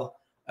smell,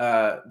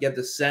 get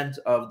the scent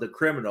of the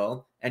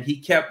criminal, and he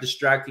kept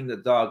distracting the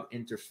dog,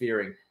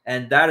 interfering,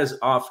 and that is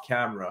off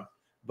camera.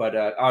 But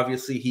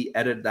obviously, he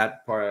edited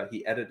that part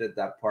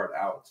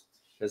out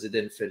because it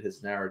didn't fit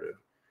his narrative.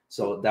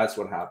 So that's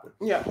what happened.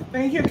 Yeah.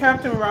 Thank you,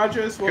 Captain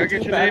Rogers. We'll Can I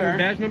get do your name better. and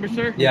badge number,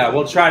 sir? Yeah,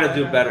 we'll try to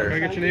do better. Can I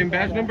get your name and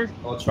badge number?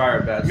 We'll try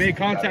our best. Make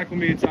contact with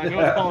me. I know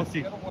it's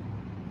policy.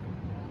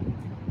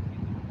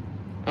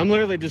 I'm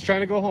literally just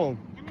trying to go home.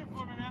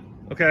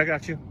 Okay, I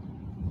got you.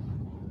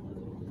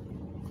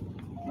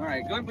 All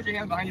right, go ahead and put your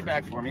hands behind your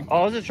back for me.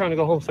 Oh, I was just trying to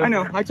go home, sir. I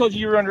know. I told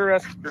you were under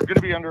arrest. You're going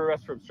to be under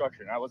arrest for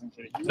obstruction. I wasn't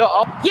kidding.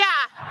 No. Yeah.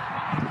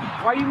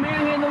 Why are you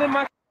manhandling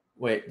my?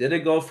 Wait, did it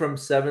go from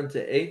 7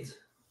 to 8?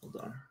 Hold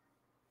on.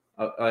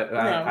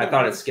 I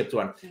thought it skipped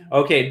one.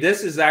 Okay,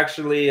 this is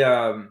actually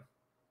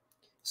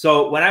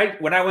so when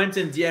I went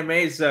in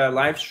DMA's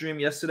live stream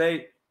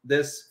yesterday,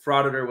 this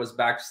Frauditor was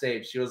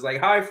backstage. She was like,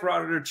 "Hi,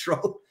 Frauditor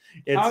troll."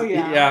 It's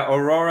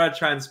Aurora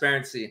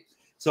Transparency.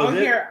 So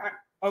okay.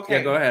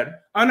 Yeah, go ahead.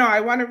 Oh no, I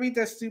want to read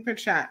the super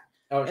chat.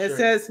 Oh, it sure.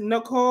 says,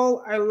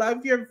 Nicole, I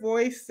love your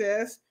voice,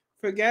 sis.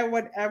 Forget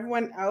what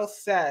everyone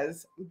else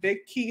says.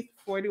 Big Keith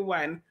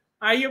 41.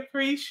 I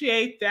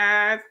appreciate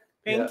that.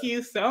 Thank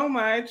you so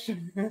much.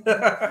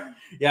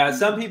 Yeah,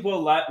 some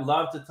people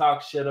love to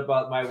talk shit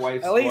about my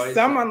wife's voice. At least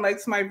someone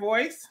likes my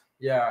voice.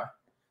 Yeah,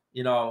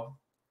 you know,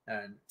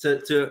 and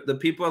to the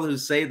people who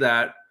say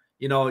that,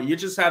 you know, you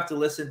just have to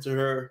listen to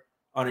her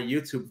on a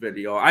YouTube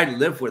video. I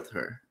live with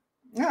her.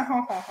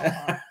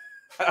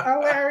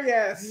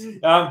 Hilarious.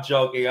 I'm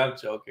joking.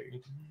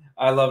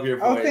 I love your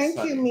voice. Oh, thank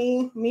honey.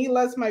 you, Me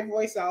loves my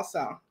voice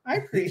also. I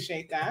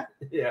appreciate that.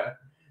 Yeah,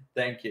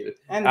 thank you.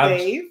 And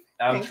Dave.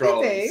 I'm Thank you,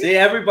 trolling. Dave. See,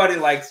 everybody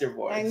likes your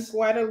voice. And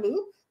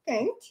Guadalupe.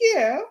 Thank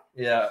you.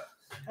 Yeah.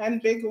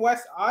 And Big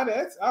West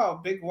audits. Oh,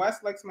 Big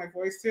West likes my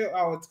voice too.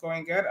 Oh, it's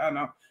going good. Oh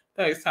no,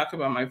 I was talking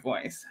about my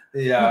voice.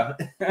 Yeah,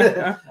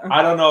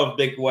 I don't know if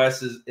Big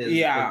West is if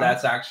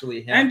that's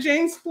actually him. And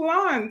James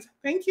Blonde.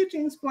 Thank you,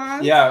 James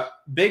Blonde. Yeah,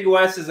 Big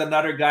West is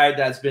another guy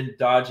that's been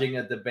dodging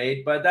a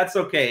debate, but that's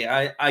okay.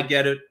 I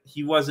get it.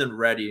 He wasn't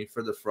ready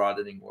for the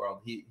frauditing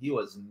world. He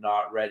was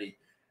not ready.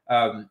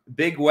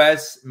 Big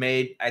West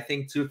made, I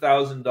think,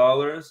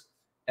 $2,000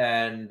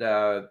 and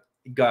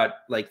got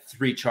like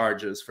 3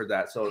 charges for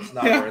that, so it's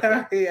not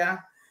worth it.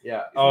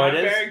 Yeah. Oh, it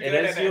is. It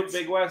is you,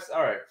 Big West.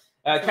 All right.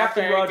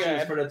 Captain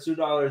Rogers for the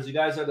 $2. You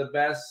guys are the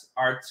best.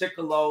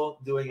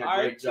 Articolo doing a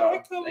great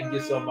job. Thank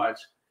you so much.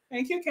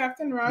 Thank you,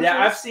 Captain Rogers.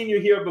 Yeah, I've seen you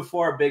here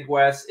before, Big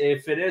West.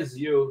 If it is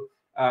you,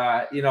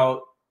 you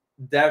know,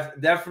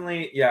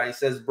 definitely. Yeah, he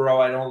says,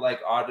 bro, I don't like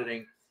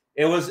auditing.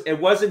 It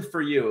wasn't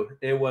for you.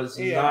 It was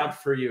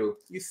not for you.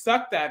 You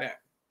sucked at it.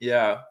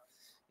 Yeah.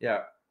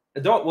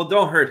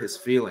 Don't hurt his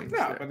feelings.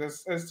 No, but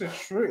it's the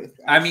truth.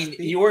 I mean,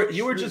 you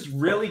were just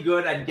really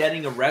good at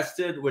getting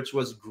arrested, which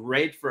was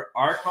great for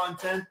our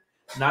content,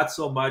 not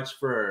so much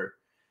for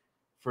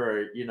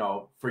you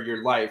know, for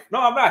your life. No,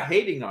 I'm not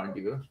hating on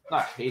you. I'm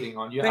not hating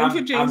on you. Thank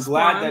you, James. I'm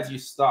glad that you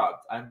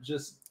stopped. I'm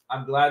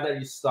glad that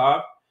you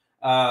stopped.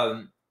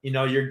 You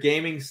know, your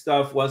gaming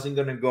stuff wasn't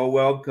going to go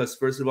well because,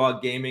 first of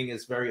all, gaming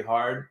is very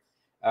hard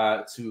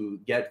to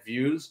get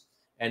views.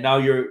 And now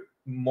you're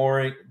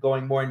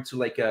going more into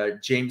like a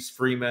James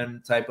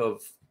Freeman type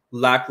of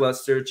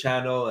lackluster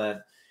channel.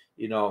 And,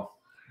 you know,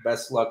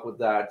 best luck with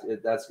that.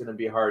 That's going to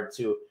be hard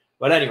too.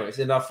 But anyways,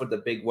 enough with the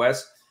Big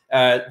West.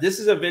 This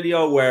is a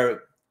video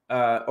where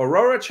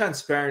Aurora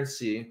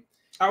Transparency.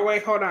 Oh,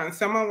 wait, hold on.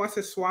 Someone wants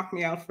to swap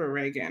me out for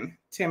Reagan.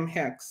 Tim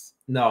Hicks.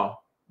 No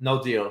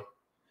deal.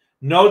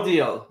 No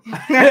deal.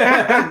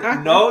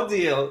 No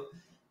deal.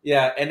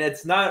 Yeah, and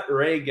it's not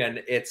Reagan,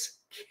 it's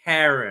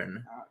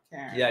Karen. Oh,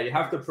 Karen. Yeah, you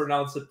have to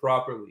pronounce it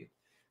properly.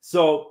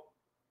 So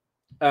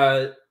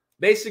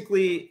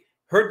basically,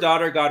 her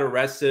daughter got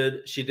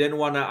arrested. She didn't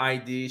want to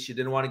ID. She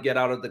didn't want to get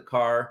out of the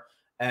car.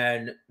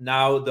 And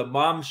now the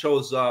mom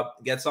shows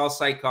up, gets all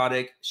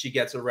psychotic. She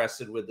gets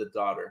arrested with the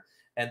daughter.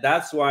 And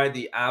that's why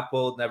the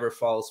apple never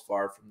falls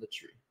far from the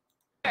tree.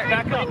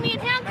 Putting me in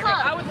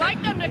handcuffs. I would like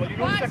them to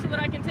comply so that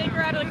I can take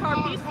her out of the car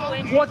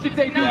peacefully. What did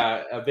they do?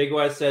 Yeah, Big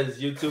West says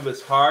YouTube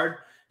is hard.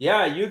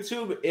 Yeah,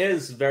 YouTube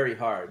is very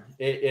hard.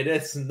 It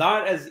is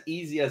not as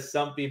easy as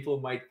some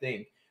people might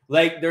think.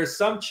 Like, there's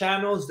some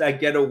channels that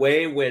get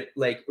away with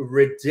like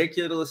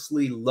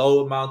ridiculously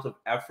low amount of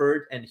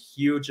effort and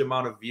huge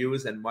amount of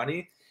views and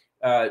money.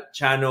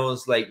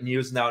 Channels like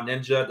News Now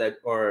Ninja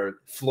or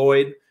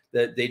Floyd,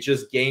 that they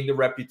just gain the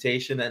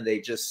reputation and they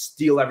just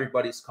steal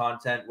everybody's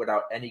content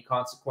without any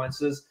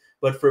consequences.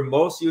 But for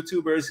most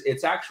YouTubers,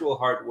 it's actual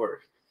hard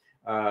work.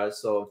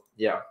 So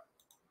yeah.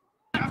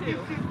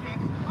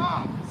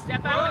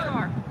 Step out of the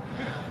car.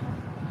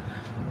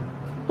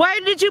 Why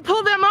did you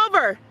pull them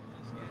over?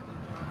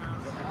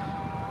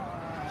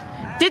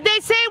 Did they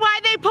say why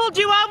they pulled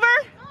you over?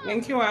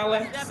 Thank you,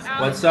 Alex.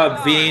 What's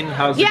up, Veen?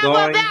 How's it going?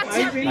 Well,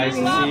 that's nice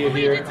to see you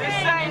here.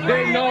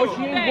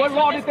 What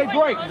law did they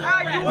break? What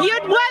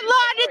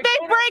law did they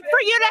break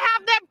for you to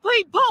have them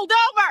pulled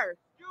over?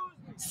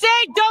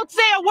 Don't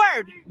say a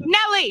word.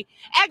 Nelly,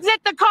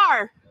 exit the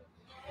car.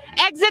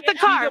 Exit the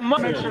car. And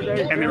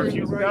they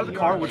refused to get out of the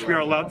car, which we are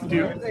allowed to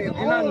do.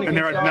 And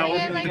they are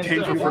now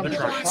detained for further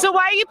charges. So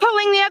why are you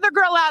pulling the other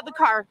girl out of the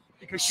car?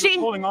 Because she was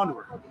holding on to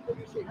her.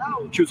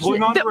 She was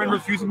holding on to her and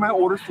refusing my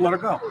orders to let her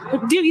go.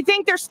 Do you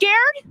think they're scared?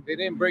 They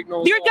didn't break no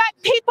law. You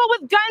got people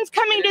with guns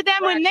coming to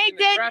them when they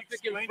did.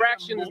 Traffic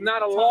infraction is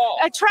not a law.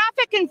 A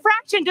traffic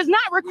infraction does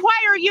not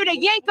require you to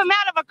yank them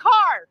out of a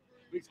car.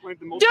 Do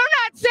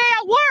not say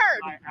a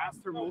word. I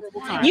asked her multiple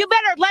times. You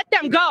better let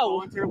them go.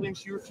 Voluntarily, and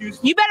she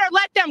refused. You better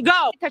let them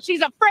go because she's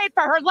afraid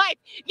for her life.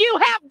 You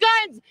have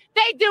guns.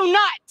 They do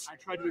not. I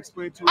tried to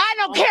explain to her. I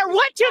don't care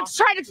what you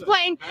try to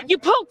explain. You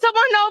pulled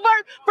someone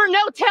over for no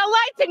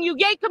taillights and you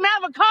yank them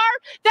out of a car.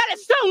 That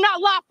is so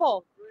not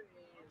lawful.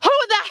 Who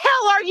the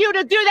hell are you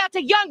to do that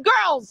to young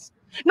girls?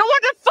 No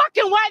wonder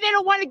fucking why they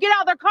don't want to get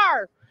out of their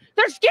car.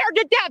 They're scared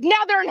to death.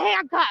 Now they're in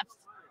handcuffs.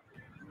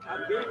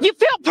 You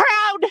feel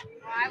proud?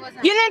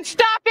 You didn't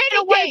stop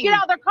anything to get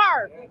out of their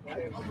car.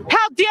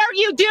 How dare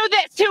you do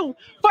this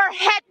for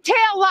head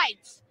tail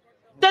lights?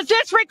 Does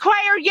this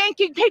require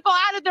yanking people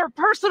out of their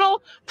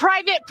personal,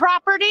 private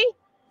property?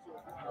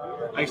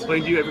 I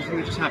explained to you everything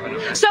that just happened.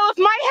 So if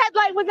my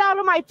headlight was out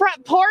on my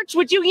front porch,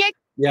 would you yank?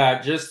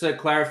 Yeah, just to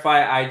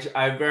clarify,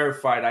 I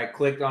verified. I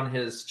clicked on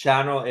his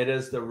channel. It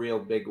is the real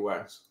Big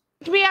West.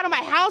 Me out of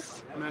my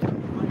house?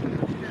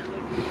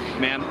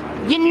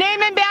 Ma'am. Your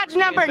name and badge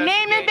number.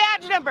 Name and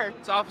badge number.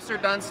 It's Officer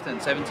Dunstan,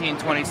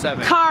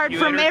 1727. Card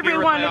from every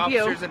one of you.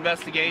 Officer's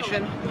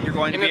investigation. You're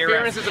going to be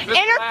arrested.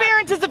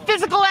 Interference is a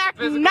physical act,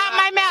 not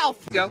my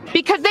mouth.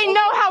 Because they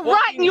know how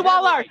rotten you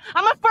all are.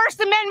 I'm a First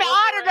Amendment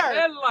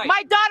auditor.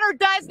 My daughter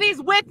does these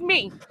with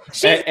me.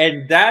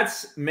 And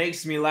that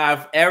makes me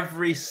laugh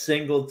every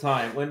single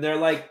time when they're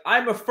like,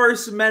 I'm a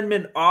First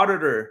Amendment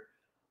auditor.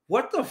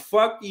 What the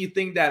fuck do you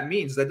think that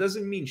means? That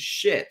doesn't mean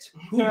shit.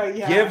 Who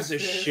gives a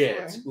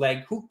shit?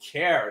 Like, who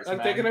cares, Like,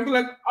 man? they're gonna be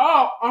like,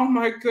 oh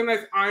my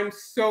goodness, I'm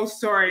so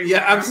sorry.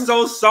 Yeah, I'm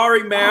so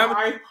sorry, ma'am.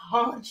 I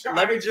apologize.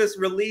 Let me just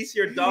release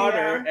your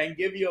daughter and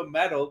give you a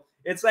medal.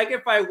 It's like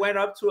if I went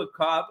up to a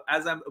cop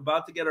as I'm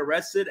about to get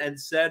arrested and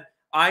said,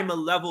 I'm a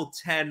level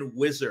 10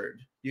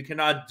 wizard. You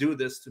cannot do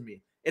this to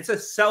me. It's a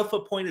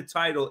self-appointed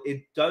title.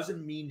 It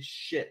doesn't mean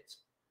shit.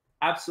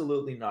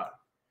 Absolutely not.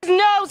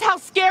 Knows how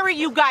scary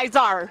you guys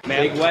are.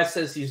 Big West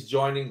says he's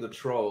joining the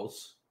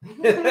trolls.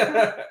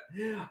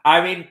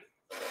 I mean,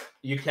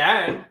 you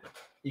can.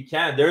 You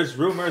can. There's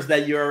rumors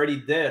that you already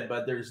did,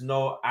 but there's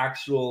no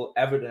actual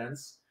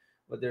evidence.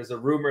 But there's a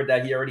rumor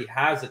that he already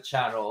has a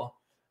channel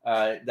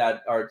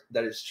that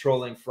is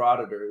trolling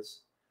frauditors.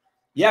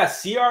 Yeah,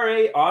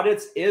 CRA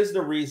audits is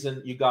the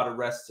reason you got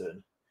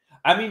arrested.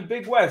 I mean,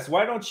 Big West,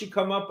 why don't you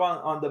come up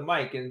on the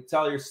mic and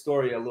tell your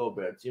story a little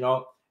bit? You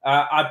know,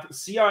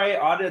 CRA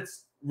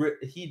audits,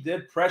 he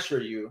did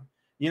pressure you.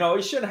 You know,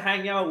 you shouldn't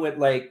hang out with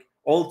like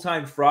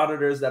old-time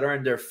frauditors that are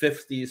in their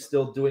 50s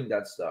still doing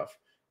that stuff,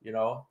 you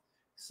know?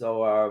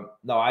 So,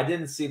 no, I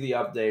didn't see the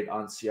update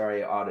on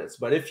CRA audits.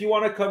 But if you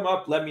want to come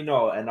up, let me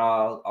know, and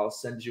I'll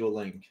send you a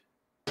link.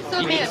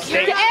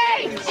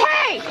 Hey!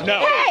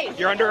 No,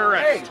 you're under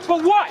arrest.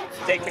 For what?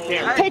 Take the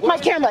camera. Take my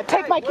camera.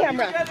 Take my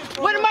camera.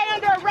 What am I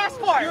under arrest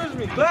for? Excuse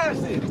me,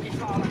 glasses.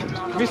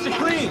 Mr.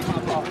 Clean.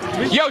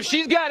 Yo,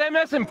 she's got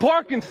MS and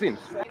Parkinson's.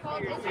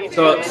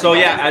 So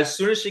yeah, as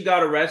soon as she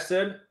got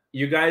arrested,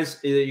 you guys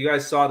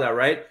saw that,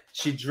 right?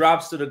 She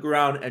drops to the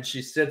ground and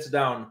she sits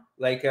down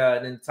like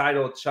an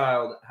entitled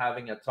child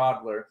having a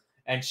toddler,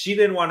 and she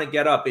didn't want to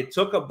get up. It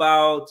took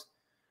about,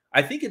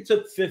 I think it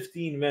took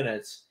 15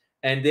 minutes.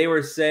 And they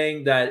were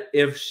saying that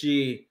if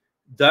she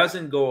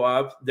doesn't go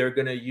up, they're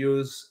going to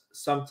use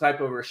some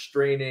type of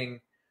restraining,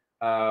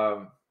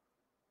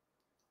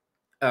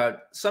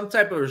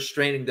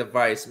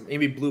 device.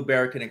 Maybe Blue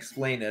Bear can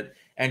explain it.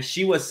 And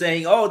she was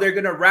saying, oh, they're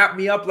going to wrap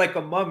me up like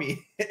a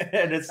mummy.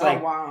 And it's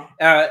like,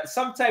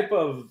 some type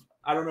of,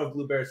 I don't know if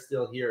Blue Bear's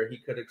still here. He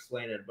could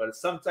explain it, but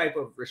it's some type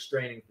of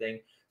restraining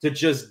thing to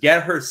just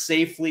get her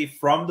safely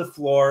from the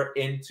floor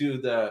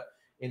into the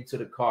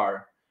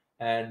car.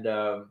 And,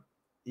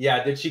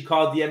 yeah, did she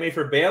call DMA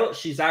for bail?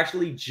 She's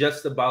actually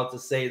just about to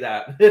say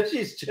that.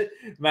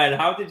 Man,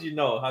 how did you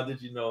know? How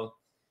did you know?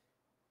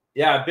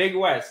 Yeah, Big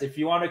West, if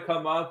you want to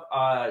come up,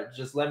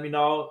 just let me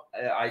know.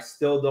 I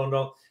still don't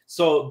know.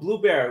 So,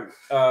 Blue Bear,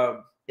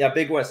 yeah,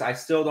 Big West, I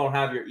still don't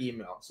have your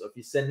email. So, if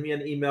you send me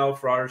an email,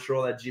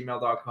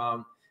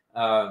 frauditortroll@gmail.com,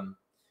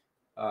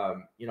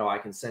 you know, I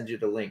can send you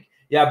the link.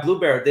 Yeah, Blue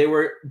Bear, they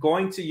were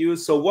going to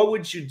use, so what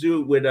would you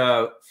do with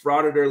a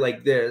frauditor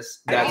like this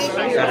that is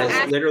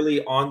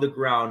literally on the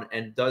ground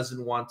and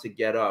doesn't want to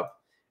get up?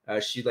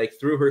 She like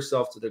threw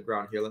herself to the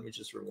ground. Here, let me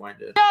just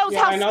rewind it. Knows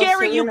how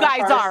scary you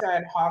guys are.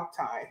 Said hog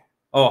tie.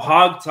 Oh,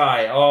 hog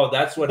tie. Oh,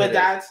 that's what it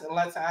is.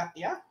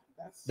 Yeah.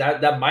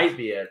 That might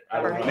be it.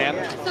 I don't know. Hey!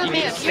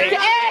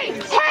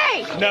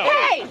 No,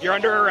 you're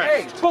under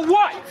arrest. For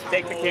what?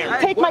 Take the camera.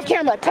 Take my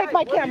camera. Take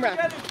my camera.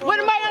 What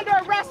am I under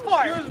arrest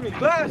for? Excuse me,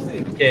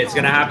 glasses. Okay, it's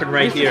gonna happen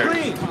right here.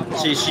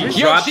 She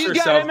drops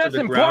herself to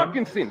the ground.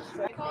 Parkinson's.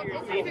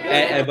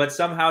 But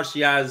somehow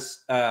she has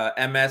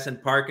MS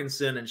and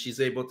Parkinson, and she's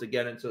able to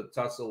get into a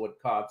tussle with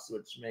cops,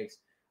 which makes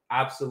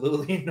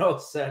absolutely no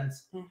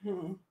sense.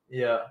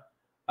 Yeah.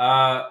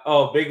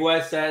 Oh, Big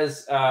West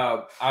says,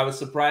 I was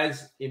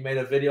surprised he made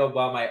a video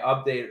about my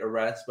updated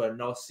arrest, but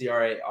no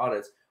CRA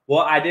audits.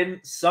 Well, I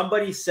didn't.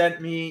 Somebody sent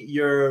me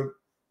your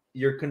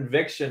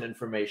conviction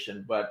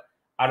information, but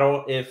I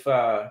don't. If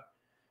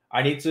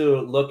I need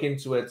to look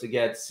into it to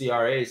get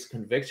CRA's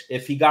conviction.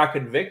 If he got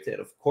convicted,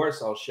 of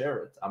course I'll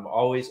share it. I'm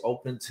always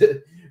open to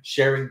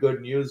sharing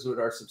good news with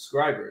our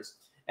subscribers.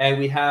 And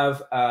we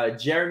have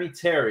Jeremy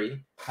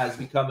Terry has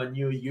become a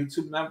new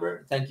YouTube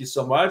member. Thank you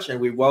so much. And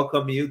we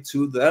welcome you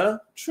to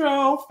the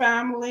Troll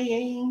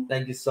family.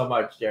 Thank you so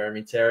much,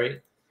 Jeremy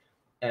Terry.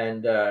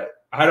 And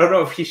I don't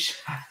know if he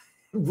shot.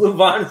 Blue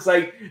Vaughn is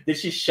like, did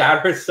she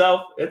shot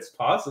herself? It's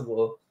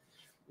possible.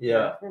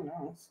 Yeah. Who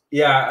knows?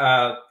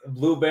 Yeah.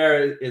 Blue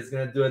Bear is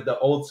going to do it the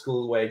old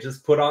school way.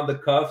 Just put on the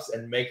cuffs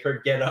and make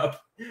her get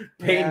up.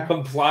 Pain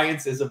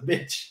compliance is a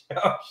bitch.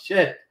 Oh,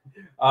 shit.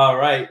 All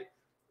right.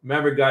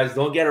 Remember, guys,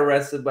 don't get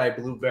arrested by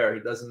Blue Bear.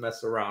 He doesn't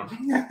mess around.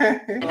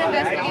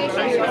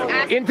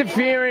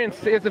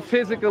 Interference is a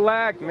physical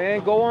act,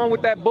 man. Go on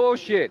with that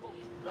bullshit. Go.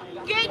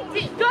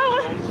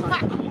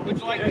 Would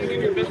you like to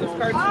give your business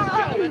card?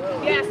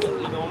 Yes.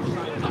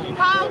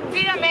 Call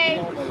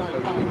DMA.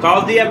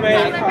 Call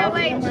DMA.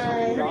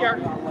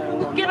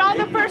 Get all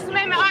the First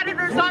Amendment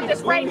auditors on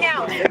this right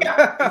now.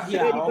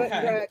 Yeah,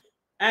 okay.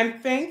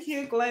 And thank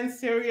you, Glenn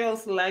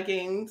Cereal's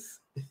leggings.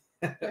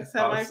 Is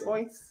that my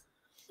voice?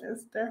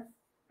 Is their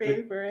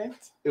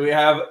favorite. We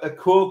have a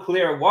Cool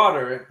Clear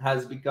Water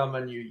has become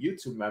a new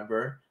YouTube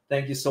member.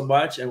 Thank you so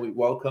much, and we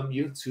welcome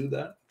you to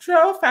the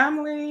Troll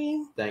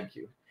family. Thank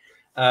you.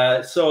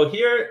 So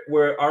here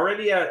we're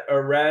already at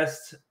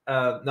arrest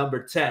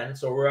number 10.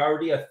 So we're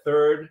already a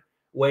third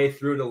way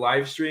through the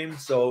live stream.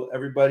 So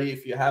everybody,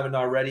 if you haven't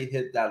already,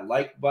 hit that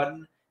like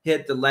button.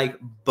 Hit the like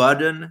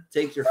button.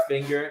 Take your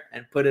finger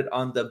and put it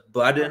on the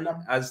button,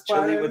 as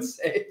Chili would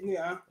say.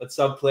 Yeah. What's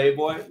up,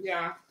 Playboy?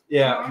 Yeah.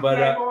 Yeah, but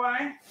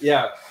Playboy.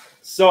 yeah.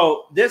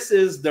 So this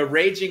is the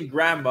raging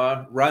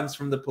grandma runs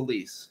from the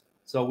police.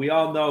 So we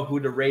all know who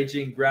the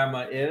raging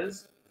grandma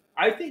is.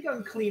 I think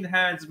Unclean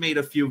Hands made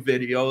a few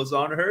videos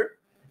on her,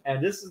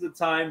 and this is the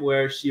time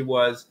where she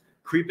was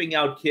creeping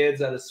out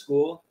kids at a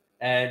school,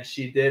 and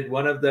she did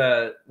one of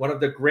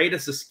the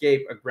greatest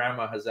escape a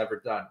grandma has ever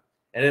done.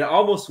 And it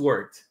almost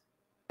worked.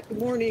 Good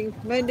morning,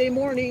 Monday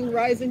morning,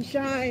 rise and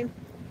shine.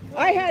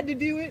 I had to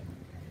do it.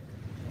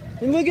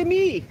 And look at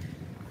me.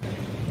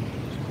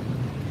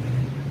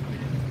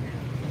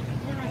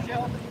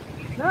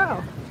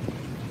 No.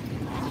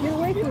 Get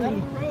away from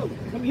me.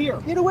 Come here.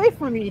 Get away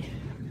from me.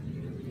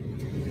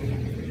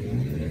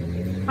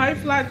 Hi,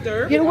 Flat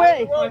Dirt. Get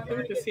away. Flat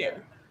Dirt is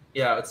here.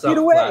 Yeah, it's Get up,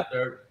 away. Flat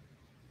Dirt.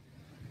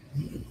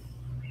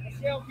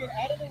 Michelle, get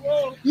out of the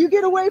road. You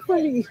get away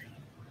from me.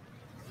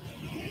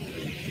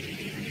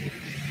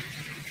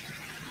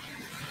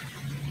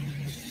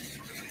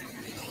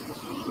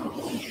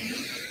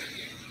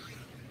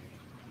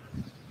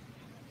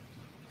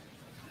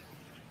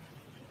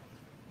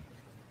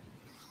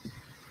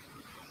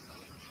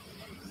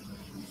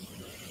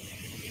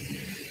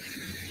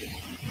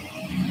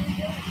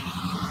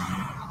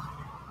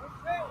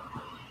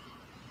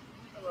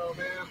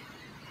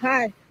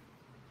 Hi.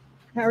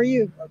 How are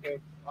you? Okay,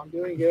 I'm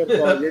doing good.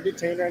 Well, you're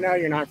detained right now.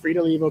 You're not free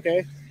to leave,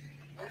 okay?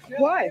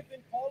 Why? I've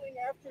been calling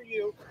after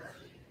you.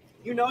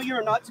 You know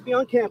you're not to be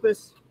on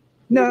campus.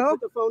 No.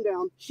 Put the phone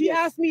down. She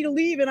asked me to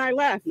leave and I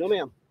left. No,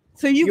 ma'am.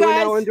 So you are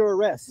guys now under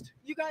arrest.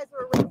 You guys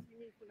are arresting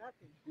me for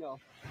nothing. No.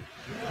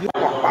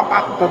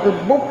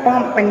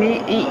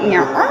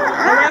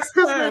 Arrest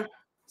her.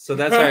 So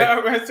that's our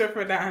Arrest her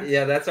for that.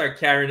 yeah, that's our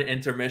Karen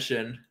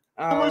intermission.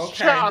 Oh,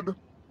 okay.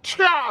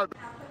 Chad.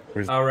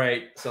 All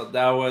right, so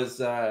that was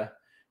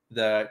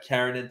the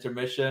Karen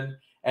intermission,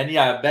 and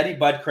yeah, Betty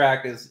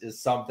Buttcrack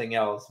is something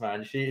else,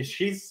 man.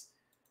 She's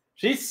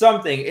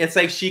something. It's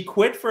like she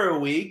quit for a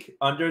week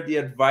under the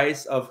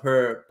advice of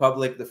her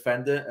public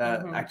defender.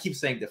 I keep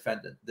saying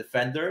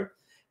defender,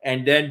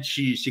 and then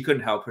she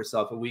couldn't help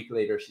herself. A week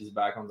later, she's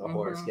back on the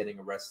horse getting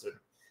arrested.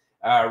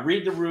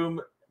 Read the room,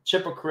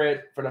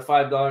 Chipocrit for the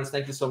 $5.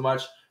 Thank you so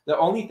much. The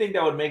only thing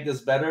that would make this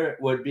better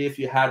would be if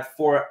you had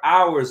 4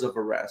 hours of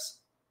arrest.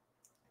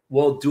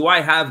 Well, do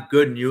I have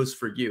good news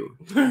for you?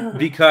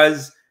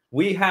 Because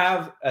we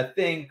have a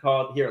thing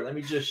called, here, let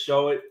me just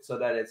show it so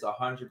that it's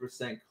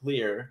 100%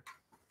 clear.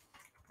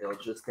 It'll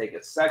just take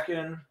a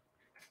second.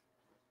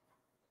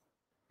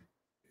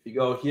 If you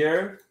go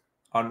here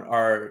on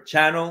our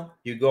channel,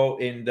 you go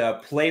in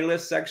the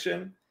playlist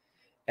section.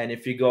 And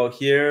if you go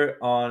here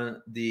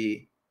on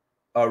the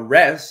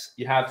arrests,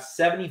 you have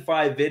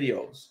 75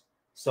 videos.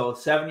 So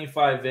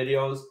 75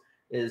 videos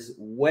is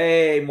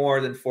way more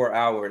than 4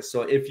 hours.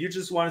 So if you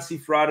just want to see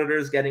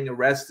frauditors getting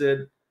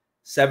arrested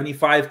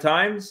 75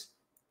 times,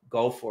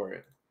 go for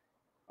it.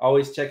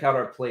 Always check out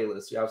our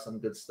playlist. You have some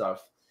good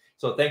stuff.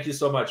 So thank you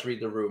so much, Read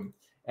the Room.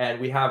 And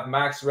we have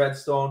Max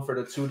Redstone for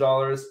the $2.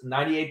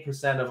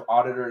 98% of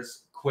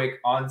auditors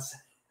quick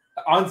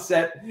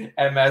onset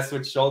MS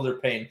with shoulder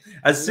pain.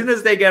 As soon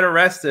as they get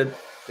arrested,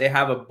 they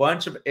have a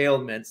bunch of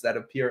ailments that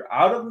appear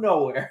out of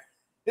nowhere.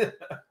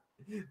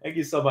 Thank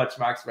you so much,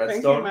 Max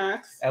Redstone. Thank you,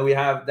 Max. And we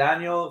have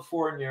Daniel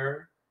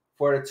Fournier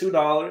for the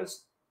 $2.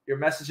 Your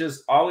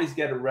messages always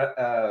get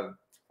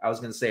I was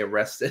going to say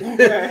arrested.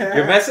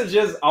 Your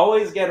messages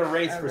always get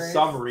erased for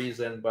some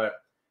reason, but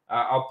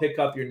I'll pick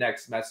up your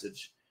next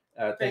message.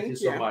 Thank you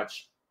so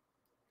much.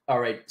 All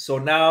right, so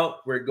now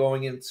we're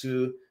going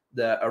into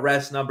the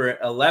arrest number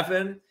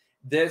 11.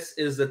 This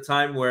is the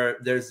time where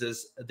there's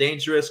this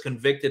dangerous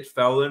convicted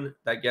felon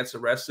that gets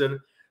arrested.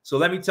 So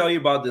let me tell you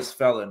about this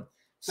felon.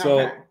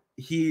 So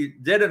he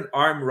did an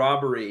armed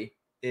robbery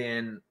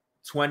in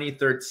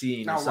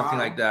 2013 or something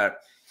like that.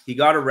 He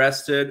got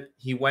arrested.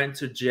 He went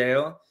to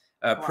jail,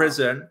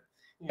 prison,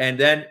 and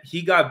then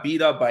he got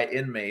beat up by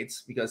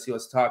inmates because he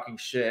was talking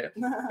shit.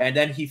 And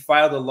then he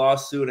filed a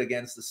lawsuit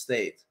against the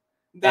state.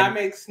 That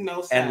makes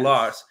no sense. And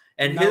lost.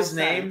 And his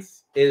name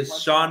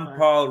is Sean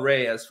Paul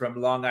Reyes from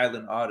Long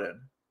Island Audit.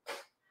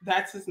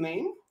 That's his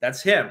name?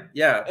 That's him.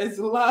 Yeah. It's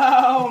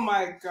oh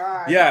my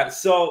God. Yeah.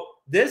 So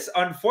this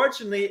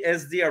unfortunately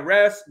is the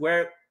arrest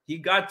where he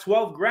got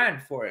 12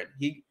 grand for it.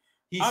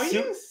 Are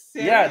you serious?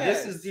 Yeah,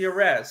 this is the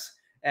arrest.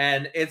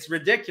 And it's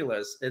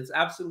ridiculous. It's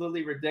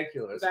absolutely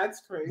ridiculous. That's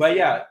crazy. But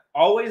yeah,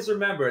 always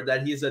remember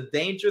that he's a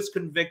dangerous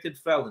convicted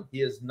felon.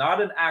 He is not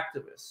an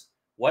activist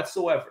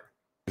whatsoever.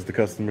 Is the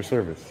customer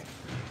service.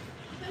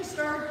 Hey,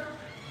 sir.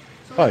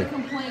 So Hi. a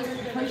complaint.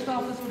 The post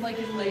office would like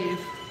you to leave.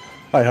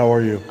 Hi, how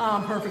are you?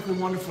 I'm perfectly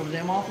wonderful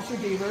today. I'm Officer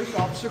Devers.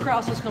 Officer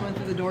Krause is coming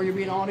through the door. You're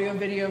being audio and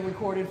video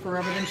recorded for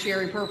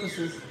evidentiary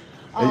purposes.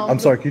 I'm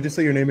sorry, can you just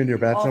say your name and your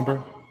badge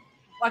number?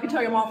 I can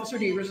tell you I'm Officer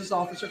Devers. This is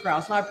Officer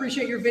Krause. And I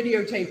appreciate your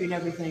videotaping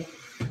everything.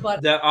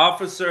 But the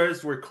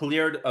officers were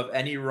cleared of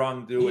any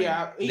wrongdoing.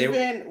 Yeah,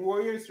 even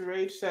Warriors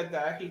Rage said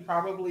that he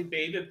probably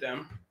baited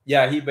them.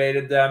 Yeah, he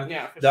baited them.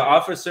 Yeah, the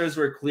officers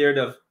were cleared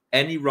of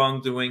any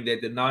wrongdoing. They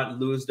did not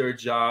lose their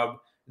job.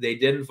 They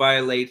didn't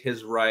violate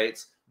his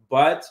rights.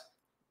 But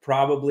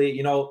probably,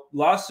 you know,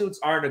 lawsuits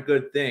aren't a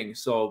good thing.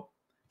 So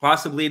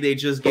possibly they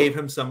just gave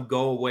him some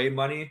go away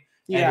money.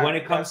 Yeah, and when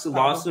it comes to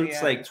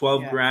lawsuits, like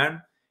 12 yeah. grand,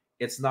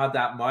 it's not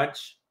that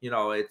much. You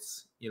know,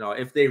 it's, you know,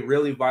 if they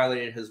really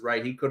violated his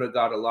right, he could have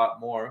got a lot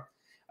more.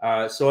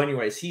 So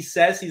anyways, he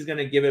says he's going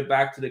to give it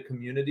back to the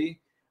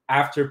community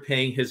after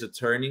paying his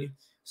attorney.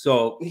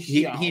 So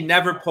he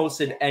never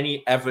posted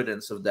any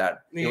evidence of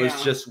that. It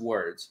was just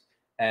words.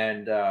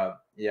 And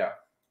yeah.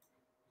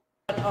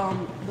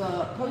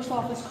 The post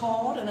office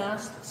called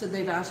and said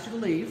they've asked you to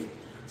leave.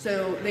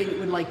 So they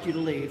would like you to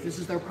leave. This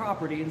is their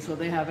property, and so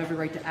they have every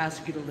right to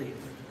ask you to leave.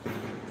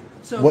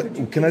 So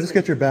what? Can I just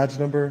get your badge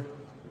number?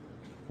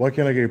 Why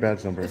can't I get your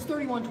badge number? It's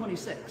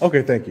 3126.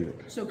 Okay, thank you.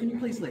 So can you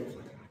please leave?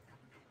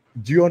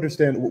 Do you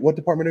understand what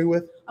department are you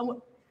with?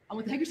 I'm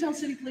with Hagerstown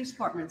City Police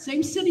Department.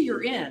 Same city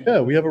you're in. Yeah,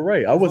 we have a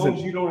right. I wasn't. As long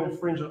as you don't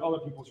infringe on other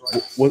people's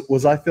rights.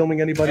 Was I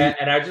filming anybody?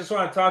 And I just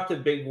want to talk to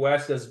Big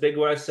West, because Big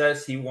West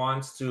says he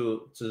wants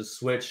to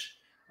switch,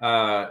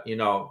 you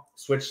know,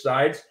 switch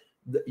sides.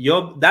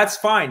 That's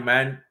fine,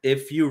 man.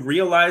 If you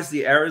realize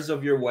the errors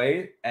of your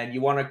way and you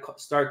want to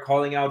start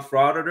calling out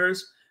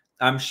frauditors,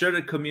 I'm sure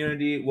the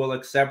community will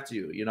accept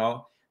you. You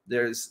know,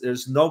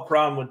 there's no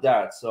problem with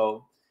that.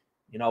 So,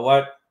 you know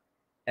what?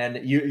 And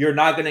you're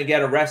not going to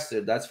get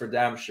arrested. That's for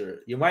damn sure.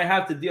 You might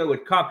have to deal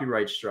with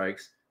copyright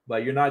strikes,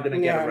 but you're not going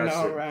to get arrested.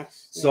 No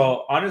arrest.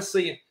 So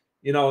honestly,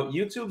 you know,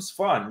 YouTube's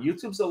fun.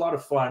 YouTube's a lot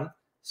of fun.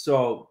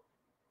 So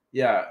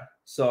yeah.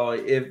 So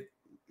if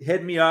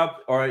hit me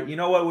up, or you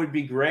know what would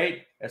be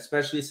great,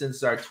 especially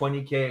since our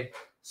 20K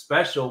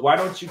special, why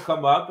don't you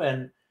come up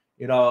and,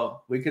 you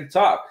know, we could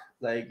talk.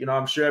 Like, you know,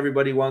 I'm sure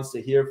everybody wants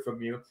to hear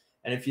from you.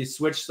 And if you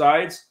switch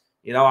sides,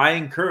 you know, I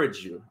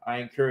encourage you.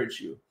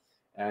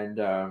 And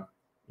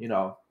you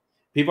know,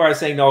 people are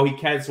saying, no, he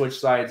can't switch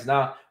sides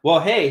now. Well,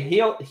 hey,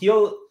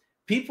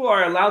 people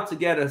are allowed to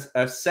get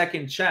a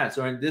second chance,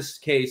 or in this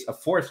case, a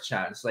fourth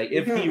chance. Like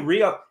if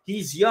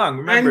he's young.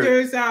 Remember, and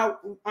there's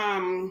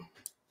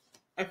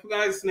I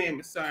forgot his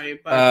name. Sorry,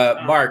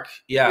 but Mark.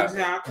 Yeah,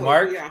 exactly.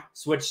 Mark Yeah.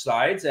 switched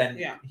sides, and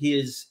he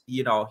is,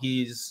 you know,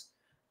 he's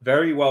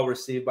very well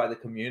received by the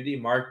community.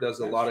 Mark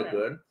does a lot of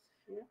good.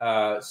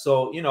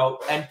 So you know,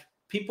 and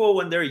people,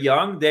 when they're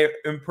young, they're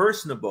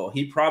impersonable.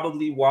 He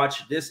probably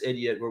watched this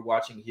idiot we're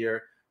watching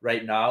here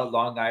right now,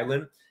 Long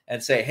Island,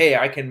 and say, hey,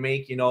 I can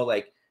make, you know,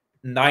 like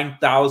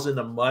 9,000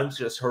 a month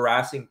just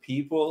harassing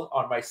people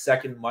on my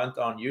second month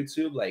on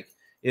YouTube. Like,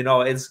 you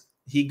know,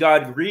 he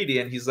got greedy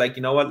and he's like,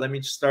 you know what, let me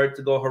just start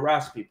to go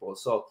harass people.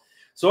 So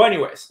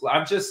anyways,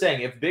 I'm just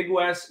saying, if Big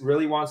West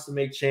really wants to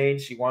make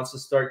change, he wants to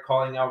start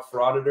calling out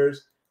frauditors,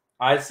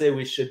 I'd say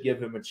we should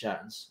give him a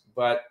chance.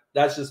 But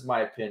that's just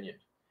my opinion.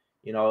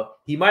 You know,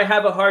 he might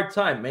have a hard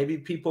time. Maybe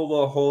people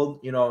will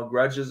hold, you know,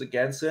 grudges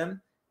against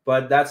him,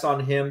 but that's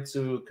on him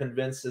to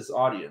convince his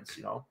audience,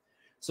 you know.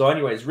 So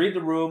anyways, read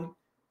the room.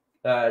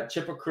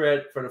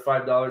 Chipocrit for the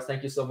 $5.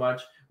 Thank you so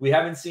much. We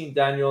haven't seen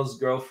Daniel's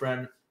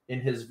girlfriend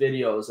in his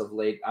videos of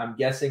late. I'm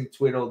guessing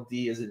Twiddle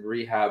D is in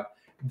rehab.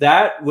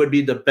 That would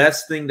be the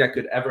best thing that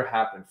could ever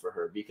happen for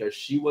her, because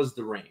she was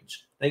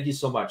deranged. Thank you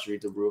so much,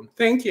 Read the Room.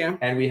 Thank you.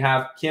 And we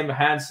have Kim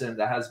Hansen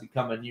that has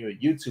become a new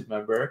YouTube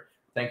member.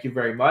 Thank you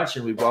very much,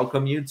 and we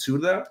welcome you to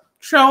the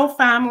Troll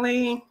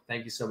family.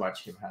 Thank you so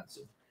much, Kim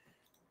Hansen.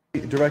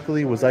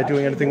 Directly, was I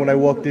doing anything when I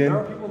walked in? There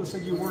are people that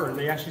said you were, and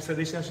they asked you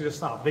to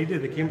stop. They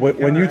did. They came.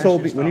 When you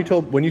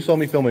saw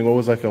me filming, what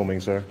was I filming,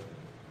 sir?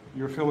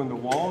 You were filming the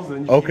walls,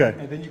 and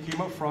then you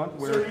came up front.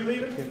 Where, Sir, are you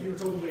leaving? You were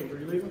told to leave. Are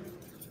you leaving?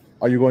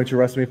 Are you going to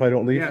arrest me if I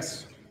don't leave?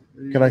 Yes.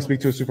 Can I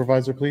speak to a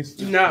supervisor, please?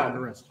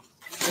 No.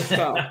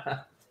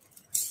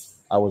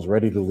 I was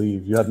ready to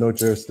leave. You had no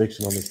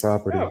jurisdiction on this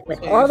property.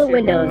 With all the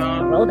windows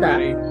rolled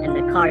up and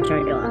the car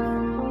turned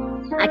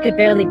off, I could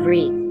barely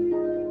breathe.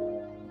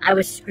 I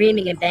was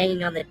screaming and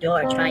banging on the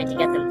door trying to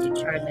get them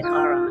to turn the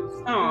car on.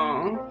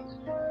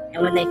 Aww.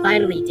 And when they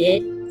finally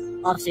did,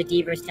 Officer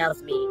Devers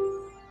tells me,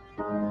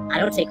 I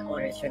don't take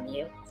orders from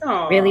you.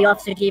 Aww. Really,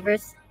 Officer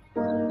Devers?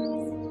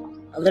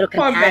 A little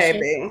compassion?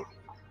 Baby.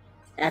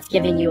 That's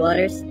giving you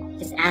orders?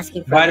 Just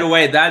asking for... By the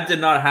way, that did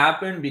not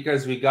happen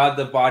because we got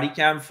the body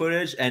cam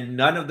footage and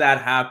none of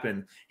that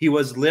happened. He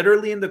was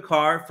literally in the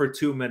car for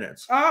 2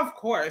 minutes. Of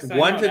course.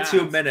 1 to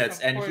 2 minutes.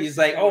 And he's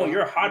like, oh,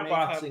 you're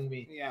hotboxing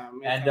me. Yeah.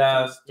 And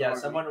yeah,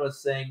 someone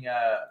was saying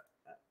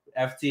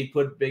FT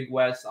put Big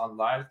West on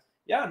live.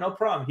 Yeah, no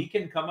problem. He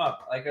can come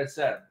up. Like I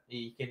said,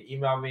 he can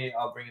email me.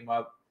 I'll bring him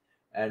up.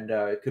 And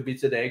it could be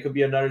today. It could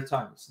be another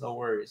time. It's no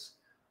worries.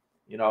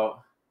 You know,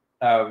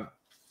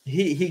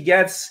 he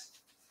gets...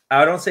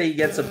 I don't say he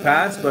gets a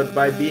pass, but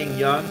by being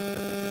young,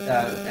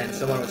 and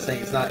someone was saying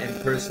he's not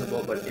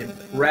impersonable, but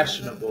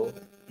impressionable.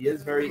 He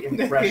is very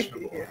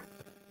impressionable. You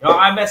know,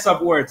 I mess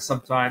up words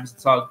sometimes.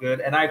 It's all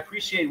good. And I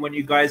appreciate when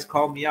you guys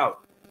call me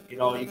out. You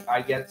know,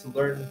 I get to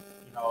learn,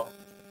 you know,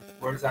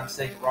 words I'm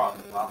saying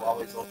wrong. I'm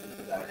always open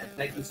to that. And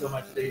thank you so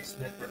much, Dave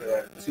Smith, for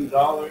the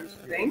 $2.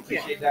 Thank you.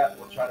 Appreciate that.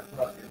 We'll try to put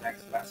up your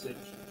next message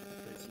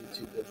because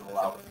YouTube doesn't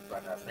allow it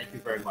right now. Thank you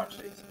very much,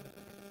 Dave Smith.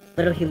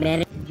 Little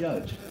humanity.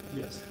 Judge,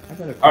 yes.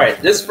 All right,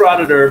 this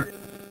frauditor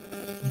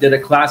did a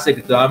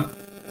classic dumb.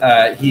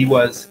 He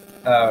was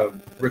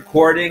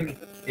recording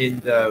in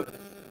the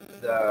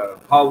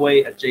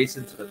hallway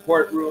adjacent to the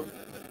courtroom.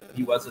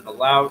 He wasn't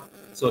allowed,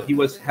 so he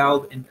was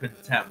held in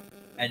contempt,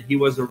 and he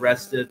was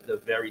arrested the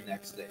very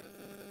next day.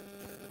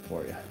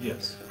 For you.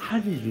 Yes. How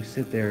did you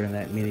sit there in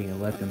that meeting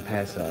and let them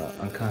pass an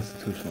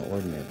unconstitutional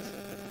ordinance?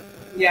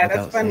 Yeah,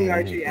 that's without funny,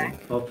 saying RGA. anything?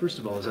 Well, first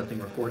of all, is that thing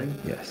recording?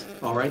 Yes.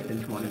 All right,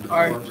 then come on into the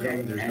RGA.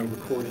 courtroom. There's no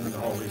recording in the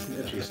hallways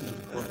adjacent to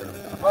the courtroom.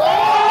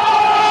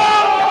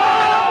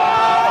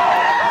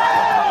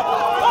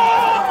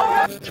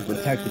 To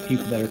protect the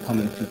people that are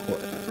coming to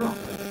court.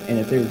 And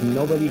if there's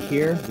nobody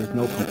here, there's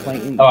no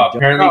complainant. Oh,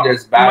 apparently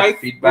there's bad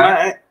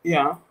feedback.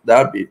 Yeah.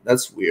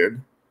 That's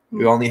weird.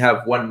 We only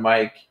have one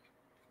mic,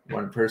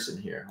 one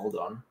person here. Hold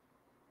on.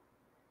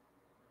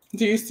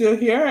 Do you still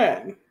hear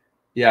it?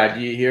 Yeah, do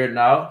you hear it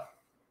now?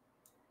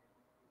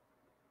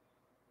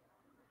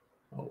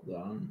 Hold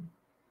on.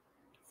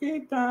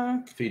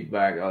 Feedback.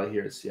 All I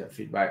hear is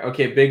feedback.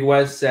 Okay, Big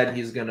West said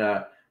he's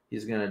gonna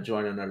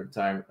join another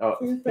time. Oh,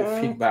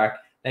 feedback.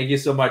 Thank you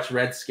so much,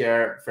 Red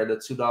Scare, for the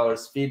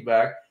 $2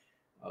 feedback.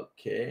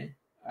 Okay.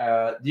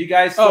 Do you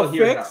guys still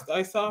hear fixed? now?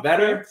 I saw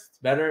better.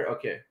 fixed. Better.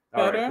 Okay.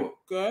 All Better. right. Cool.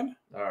 Good.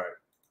 All right.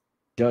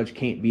 Judge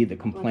can't be the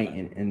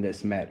complainant in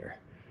this matter.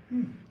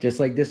 Just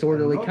like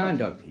disorderly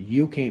conduct,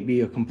 you can't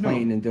be a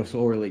complainant in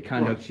disorderly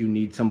conduct. You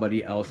need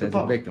somebody else as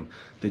a victim.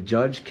 The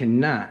judge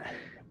cannot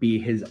be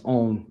his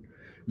own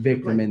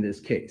victim in this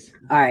case.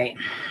 All right.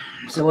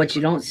 So what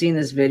you don't see in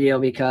this video,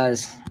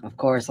 because of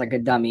course, like a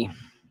dummy,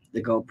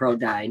 the GoPro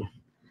died.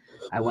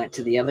 I went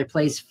to the other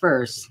place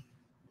first,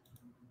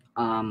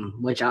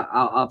 which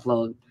I'll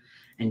upload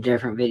in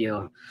different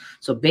video.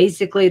 So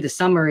basically, the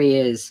summary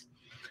is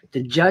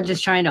the judge is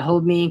trying to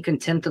hold me in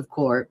contempt of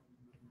court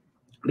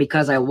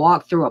because I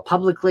walked through a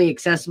publicly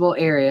accessible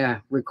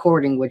area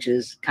recording, which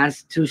is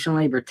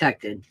constitutionally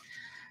protected.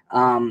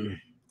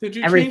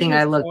 Everything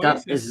I looked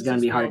up, this is going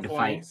to be hard to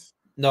fight.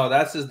 No,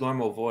 that's his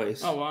normal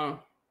voice. Oh, wow.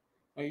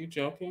 Are you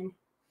joking?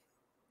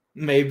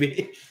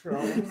 Maybe.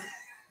 Trolling?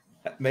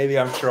 Maybe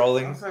I'm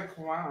trolling. I was like,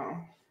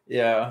 wow.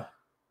 Yeah.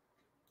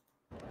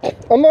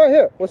 I'm right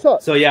here. What's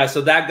up? So yeah,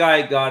 so that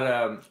guy got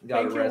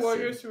Thank arrested. you,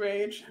 Warriors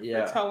Rage,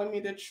 for telling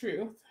me the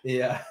truth.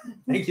 Yeah.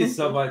 Thank you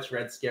so much,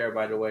 Red Scare,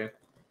 by the way.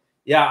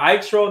 Yeah, I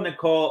troll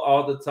Nicole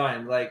all the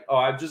time. Like, oh,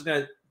 I'm just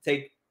gonna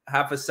take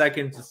half a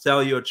second to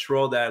tell you a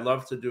troll that I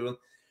love to do.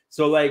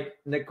 So like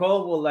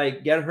Nicole will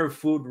like get her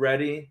food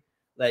ready,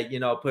 like, you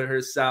know, put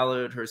her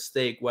salad, her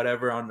steak,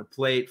 whatever on the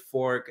plate,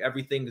 fork,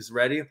 everything is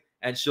ready,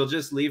 and she'll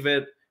just leave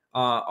it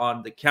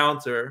on the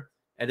counter,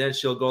 and then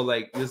she'll go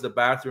like use the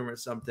bathroom or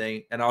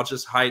something, and I'll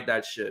just hide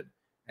that shit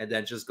and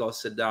then just go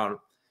sit down,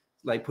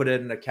 like put it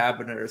in a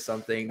cabinet or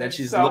something. Then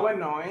she's so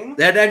annoying.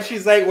 Then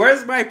she's like,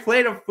 "Where's my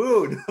plate of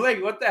food?"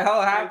 Like, what the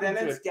hell happened? And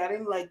then to it's it?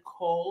 getting like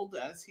cold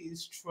as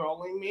he's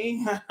trolling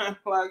me.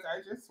 Like, I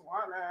just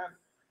want to.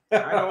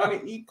 I don't want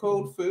to eat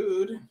cold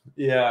food.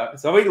 Yeah,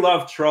 so we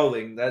love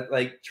trolling. That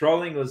like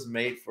trolling was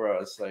made for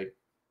us. Like,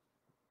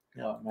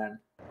 oh man,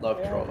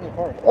 love trolling.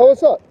 Oh,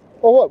 what's up?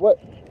 Oh, what?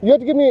 You have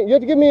to give me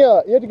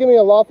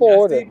a lawful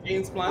order. I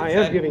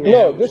am giving you.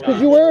 No, just because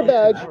you wear a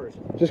badge.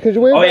 Just because you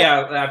wear a badge.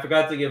 Yeah, I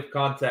forgot to give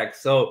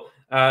context. So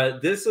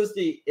this was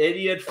the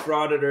idiot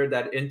frauditor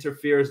that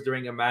interferes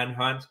during a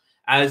manhunt.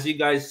 As you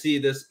guys see,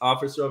 this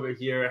officer over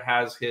here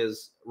has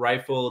his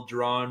rifle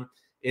drawn.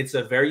 It's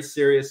a very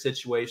serious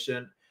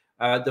situation.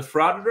 The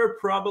frauditor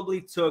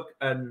probably took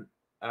an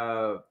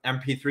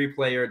MP3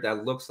 player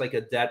that looks like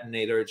a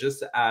detonator just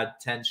to add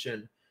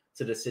tension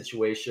to the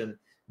situation.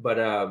 But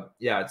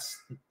yeah,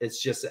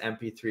 it's just an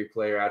MP3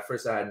 player. At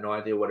first, I had no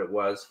idea what it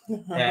was.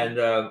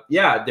 And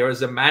yeah, there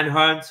was a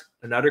manhunt,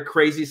 another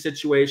crazy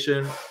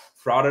situation.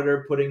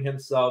 Frauditor putting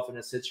himself in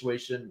a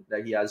situation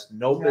that he has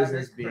no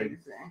business being.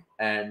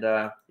 And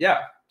yeah.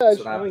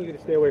 I'm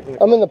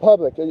in the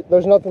public.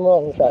 There's nothing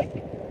wrong with that.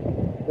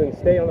 Then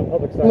stay on the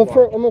public side. I'm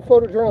a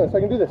photojournalist. I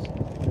can do this.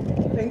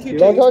 Thank you.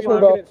 Don't touch me,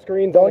 bro.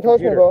 Don't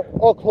touch me, bro.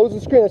 Oh, close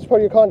the screen. That's part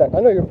of your conduct.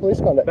 I know your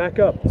police conduct. Back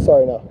up.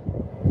 Sorry, no.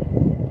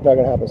 Not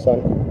gonna happen,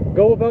 son.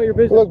 Go about your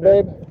business. Look,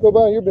 babe. Go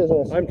about your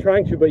business. I'm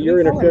trying to, but you're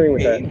interfering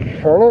with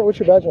that. Turner, what's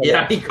your badge number?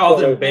 Yeah, he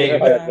called him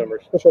babe.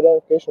 What's your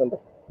identification number?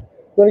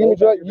 You wanna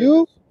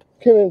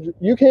give me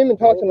you came and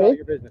talked to me?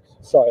 Your business.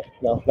 Sorry,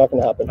 no, not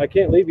gonna happen. I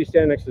can't leave you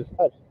standing next to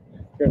the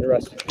You're under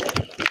arrest.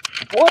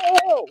 Whoa!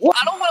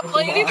 I don't want to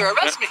play it either.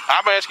 Arrest me.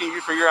 I'm asking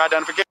you for your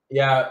identification.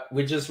 Yeah,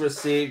 we just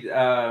received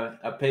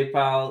a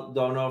PayPal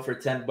dono for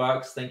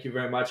 $10. Thank you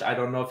very much. I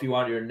don't know if you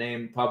want your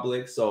name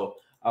public, so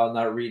I'll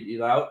not read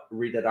it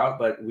out,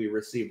 but we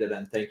received it,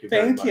 and thank you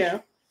very much. Thank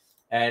you.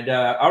 And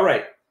all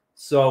right,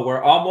 so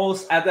we're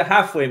almost at the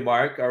halfway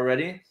mark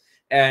already,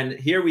 and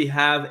here we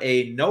have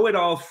a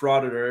know-it-all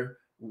frauditor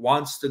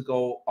wants to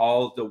go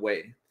all the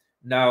way.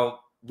 Now,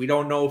 we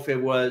don't know if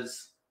it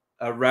was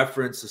a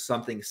reference to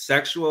something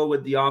sexual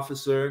with the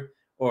officer,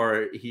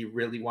 or he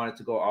really wanted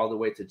to go all the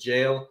way to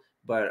jail.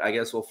 But I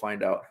guess we'll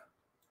find out.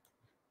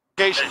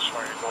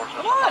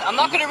 What? I'm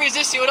not going to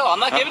resist you at all. I'm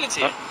not giving it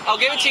to you. I'll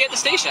give it to you at the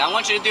station. I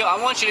want you to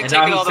And take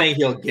now it he's all saying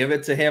he'll give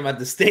it to him at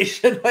the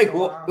station. Like,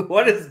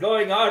 what is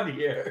going on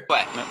here? the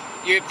way.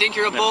 You think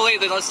you're a bully?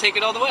 Then let's take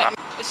it all the way.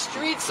 The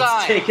street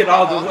signs. take it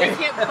all the way. They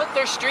can't put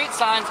their street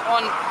signs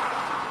on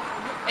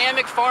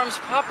Amick Farms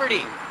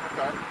property.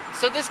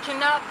 So this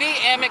cannot be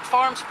Amick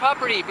Farms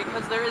property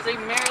because there is a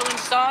Maryland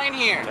sign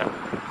here.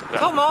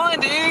 Come on,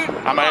 dude.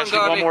 I'm gonna ask you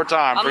one more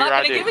time I'm for not your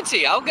gonna ID. give it to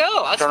you. I'll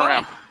go. That's Turn fine.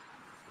 around.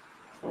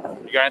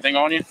 You got anything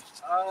on you?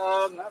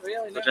 Not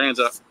really. Put your hands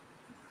up.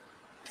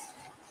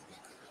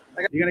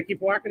 You're gonna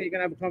keep walking, or you're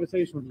gonna have a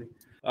conversation with me.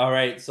 All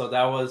right, so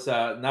that was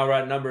now we're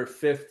at number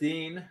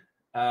 15.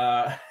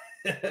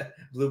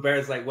 Blue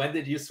Bear's like, when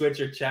did you switch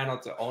your channel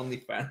to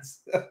OnlyFans?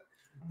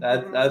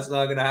 That's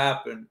not gonna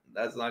happen.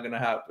 That's not gonna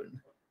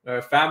happen.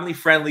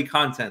 Family-friendly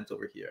content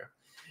over here.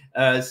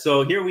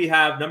 So here we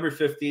have number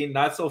 15.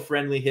 Not so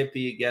friendly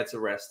hippie gets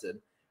arrested.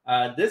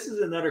 This is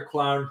another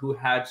clown who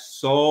had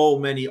so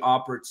many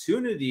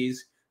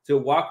opportunities to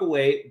walk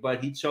away,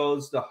 but he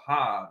chose the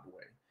hard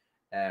way,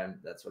 and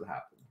that's what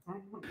happened.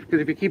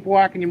 Because if you keep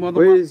walking, you're more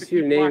What than is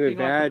your name and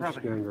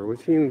badge number?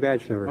 What's your name and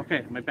badge number?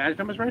 Okay, my badge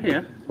number's right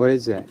here. What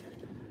is that?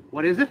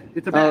 What is it?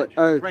 It's a badge.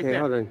 Oh, okay, right there.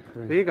 hold on.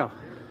 There you go.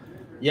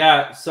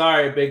 Yeah,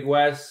 sorry, Big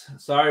Wes.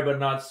 Sorry, but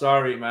not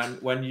sorry, man.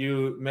 When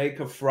you make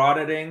a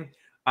frauditing,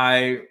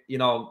 I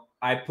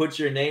put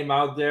your name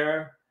out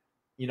there.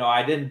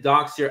 I didn't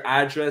dox your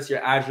address.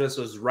 Your address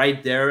was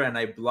right there, and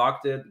I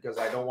blocked it because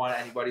I don't want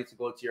anybody to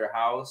go to your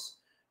house.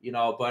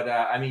 But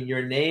I mean,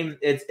 your name,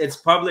 it's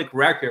public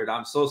record.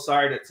 I'm so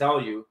sorry to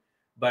tell you,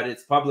 but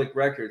it's public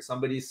record.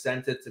 Somebody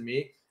sent it to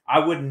me. I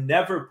would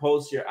never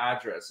post your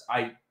address.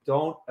 I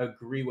don't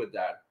agree with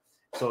that.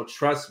 So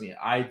trust me,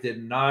 I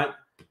did not.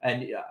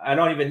 And I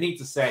don't even need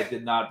to say I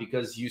did not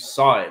because you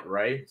saw it,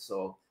 right?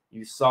 So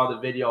you saw the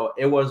video.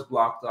 It was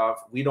blocked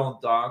off. We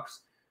don't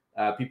dox.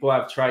 People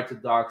have tried to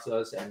dox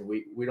us, and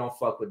we don't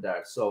fuck with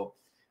that. So,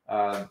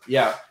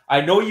 yeah,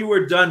 I know you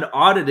were done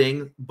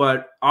auditing,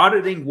 but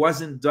auditing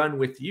wasn't done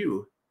with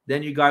you.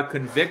 Then you got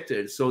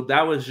convicted. So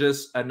that was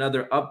just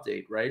another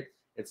update, right?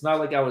 It's not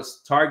like I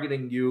was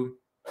targeting you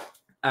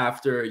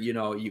after,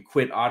 you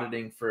quit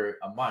auditing for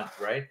a month,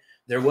 right?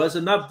 There was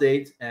an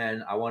update,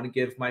 and I want to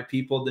give my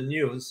people the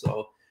news.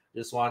 So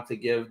just want to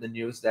give the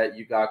news that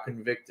you got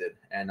convicted,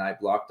 and I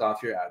blocked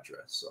off your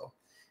address. So,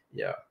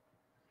 yeah.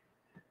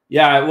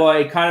 Yeah, well,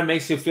 it kind of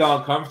makes you feel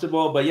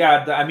uncomfortable. But,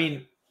 yeah, I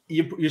mean,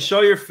 you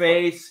show your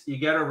face, you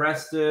get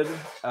arrested.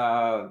 These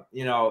are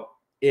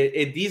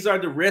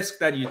the risks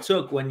that you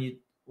took when you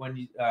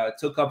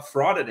took up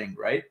frauditing,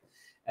 right?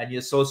 And you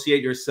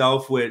associate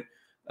yourself with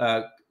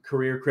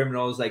career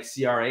criminals like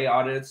CRA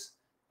audits.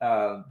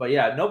 But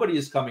yeah, nobody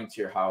is coming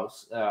to your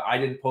house. I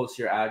didn't post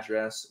your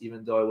address,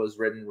 even though it was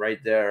written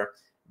right there.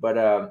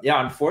 But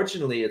yeah,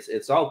 unfortunately,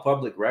 it's all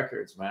public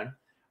records, man.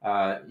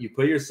 You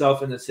put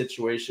yourself in a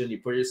situation, you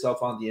put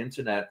yourself on the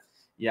internet,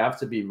 you have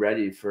to be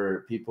ready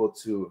for people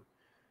to,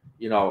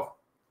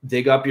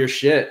 dig up your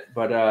shit.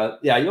 But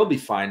yeah, you'll be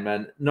fine,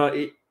 man.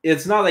 No,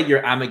 it's not like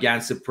you're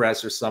Amagansett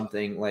Press or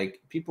something.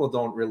 Like, people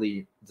don't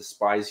really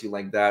despise you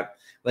like that.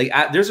 Like,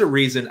 there's a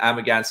reason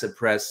Amagansett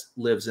Press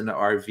lives in an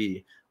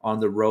RV on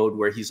the road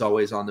where he's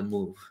always on the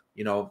move.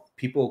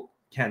 People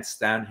can't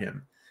stand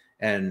him.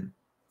 And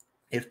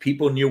if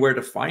people knew where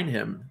to find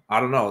him, I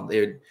don't know,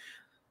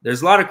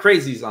 there's a lot of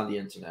crazies on the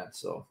internet.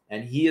 So,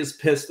 and he has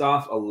pissed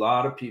off a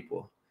lot of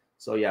people.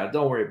 So yeah,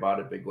 don't worry about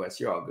it, Big West.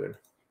 You're all good.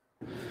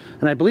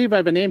 And I believe I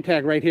have a name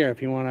tag right here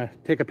if you want to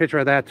take a picture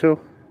of that too.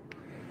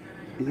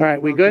 All right,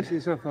 we good?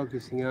 It's not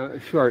focusing out.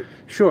 Short.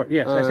 Short,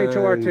 yes.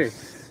 SHORT.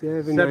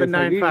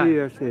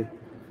 795.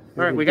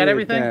 All right, we got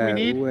everything we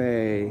need?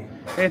 Way.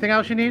 Anything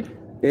else you need?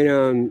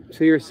 And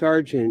so you're a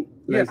sergeant.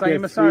 Yes, like, I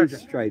am a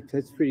sergeant. Stripes.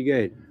 That's pretty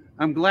good.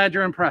 I'm glad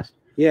you're impressed.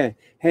 Yeah.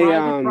 Hey,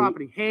 private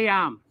property. Hey,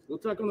 we'll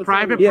talk on the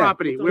private yeah.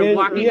 property. We're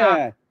walking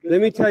up.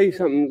 Let me tell you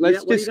something.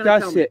 Let's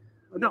discuss it.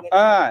 No.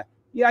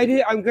 Yeah, I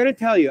did. I'm going to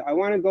tell you. I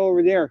want to go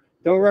over there.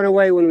 Don't run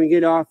away when we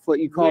get off what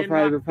you call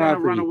private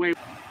property. Run away.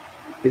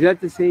 Is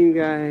that the same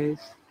guys?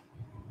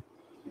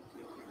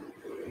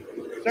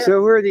 Sir,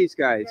 so who are these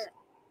guys? Sir,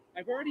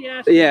 I've already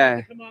asked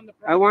to come on the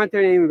property. I want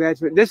their name and badge.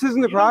 This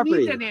isn't the property. You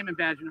don't need their name and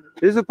badge.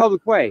 This is a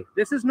public way.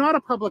 This is not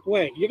a public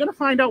way. You're going to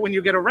find out when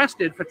you get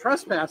arrested for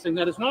trespassing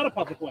that it's not a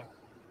public way.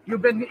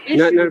 You've been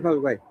issued not a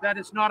public way. That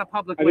is not a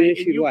public I've way. been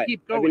issued and you what?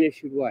 keep going. I've been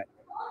issued what?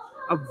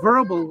 A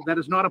verbal that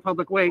is not a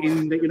public way,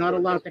 and that you're not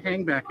allowed to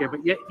hang back here.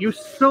 But yet you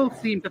still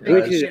seem to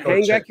think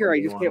hang back here.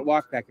 I just can't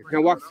walk back here. Can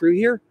I walk through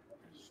here?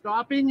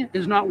 Stopping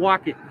is not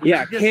walking.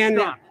 Yeah, can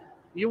stop.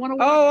 You want to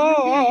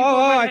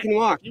walk? I can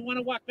walk. You want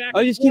to walk back?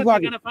 I'll just keep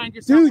walking. You're gonna find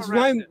yourself Dudes,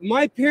 arrested.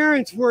 my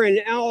parents were in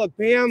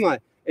Alabama,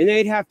 and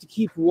they'd have to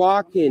keep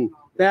walking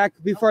back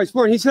before I was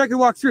born. He said I could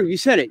walk through. You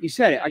said it.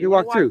 I could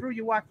walk through.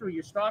 You walk through.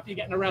 You stop. You're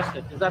getting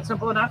arrested. Is that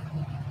simple enough?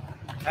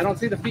 I don't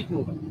see the feet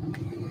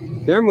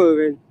moving. They're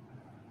moving.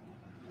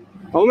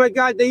 Oh my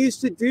God, they used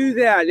to do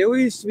that. There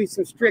used to be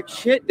some strict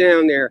shit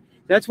down there.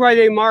 That's why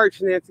they march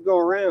and they have to go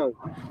around.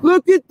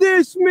 Look at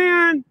this,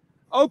 man.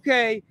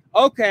 Okay.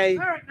 All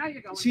right, now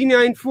you're going.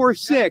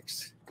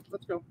 C946.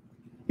 Let's go.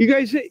 You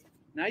guys.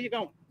 Now you're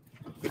going.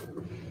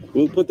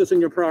 We'll put this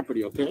in your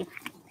property, okay?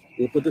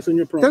 We'll put this in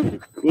your property.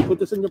 We'll put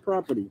this in your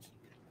property.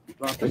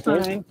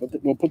 Okay?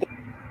 We'll put.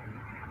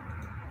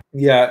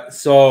 Yeah,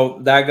 so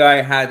that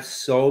guy had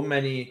so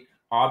many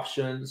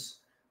options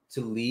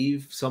to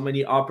leave, so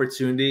many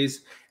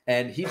opportunities,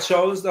 and he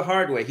chose the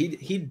hard way. He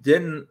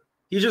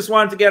just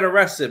wanted to get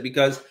arrested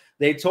because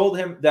they told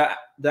him that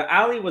the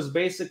alley was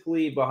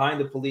basically behind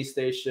the police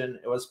station.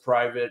 It was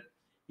private.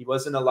 He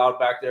wasn't allowed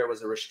back there. It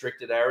was a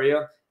restricted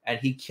area, and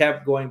he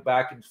kept going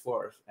back and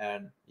forth.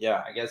 And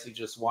yeah, I guess he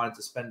just wanted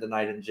to spend the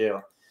night in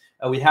jail.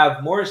 And we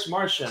have Morris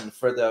Martian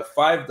for the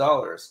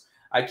 $5.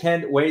 I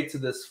can't wait to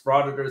this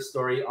Frauditors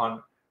story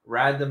on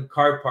random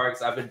car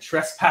parks I've been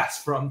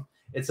trespassed from.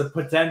 It's a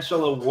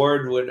potential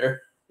award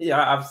winner.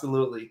 Yeah,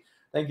 absolutely.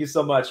 Thank you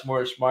so much,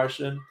 Morris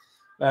Martian.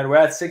 Man, we're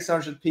at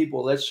 600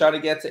 people. Let's try to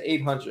get to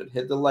 800.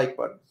 Hit the like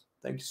button.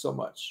 Thank you so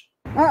much.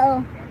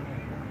 Uh-oh.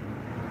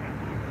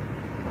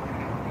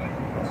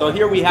 So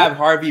here we have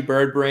Harvey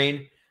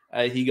Birdbrain.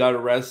 He got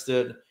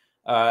arrested.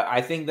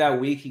 I think that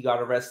week he got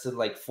arrested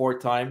like 4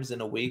 times in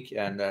a week,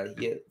 and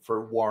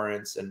for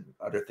warrants and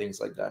other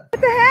things like that.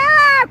 What the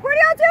heck? What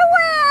are y'all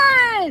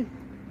doing?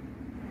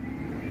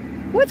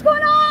 What's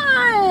going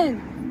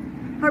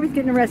on? Harvey's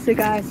getting arrested,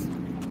 guys.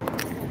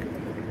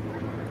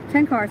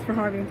 10 cars for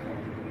Harvey.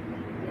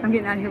 I'm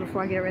getting out of here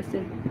before I get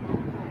arrested.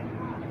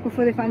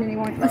 Before they find any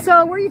warrants.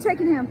 So where are you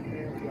taking him?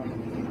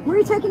 Where are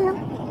you taking him?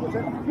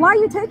 Why are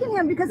you taking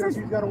him? Because there's.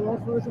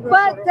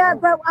 But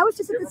I was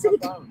just at the city.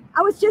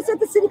 I was just at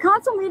the city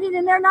council meeting,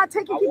 and they're not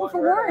taking people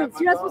for warrants.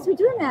 You're not supposed to be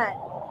doing that.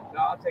 No,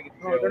 I'll take it.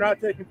 No, they're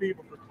not taking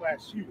people for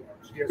Class C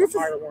warrants. She has This a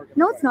is higher warrant.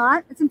 no, it's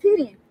not. It's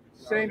impeding.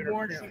 Same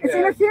warrant. It's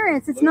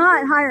interference. It's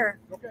not higher.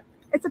 Okay.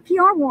 It's a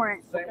PR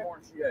warrant. Same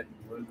warrant she had.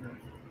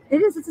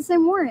 It is. It's the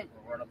same warrant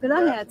that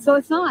I had. So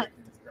it's not.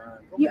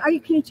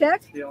 Can you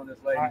check?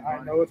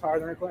 I know it's higher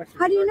than her Class C.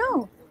 How do you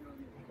know?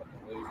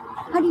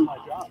 How do you?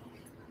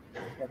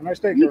 Have a nice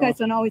day, You girl. guys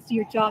don't always do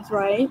your jobs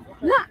right.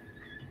 Nah.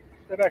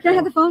 Stay back Can I here.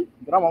 have the phone?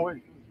 But I'm on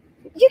way.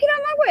 You get out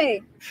of my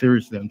way.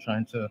 Seriously, I'm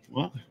trying to.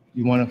 What?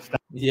 You want to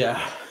stop?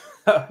 Yeah,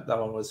 that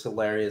one was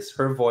hilarious.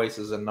 Her voice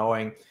is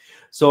annoying.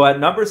 So at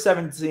number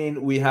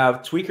 17, we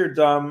have Tweaker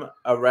Dumb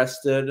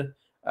arrested.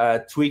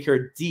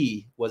 Tweaker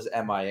D was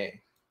MIA.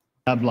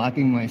 Stop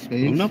blocking my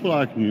space. I'm not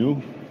blocking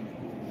you.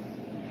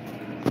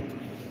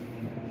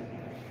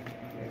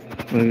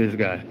 Look at this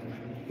guy.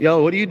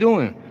 Yo, what are you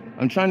doing?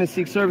 I'm trying to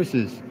seek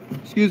services.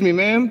 Excuse me,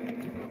 ma'am.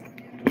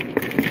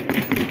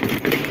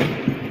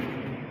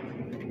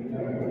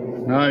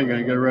 No, you're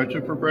gonna get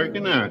arrested for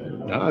breaking that.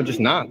 No, just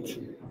knocked.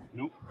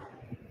 Nope.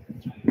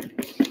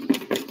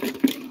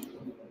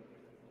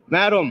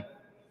 Madam.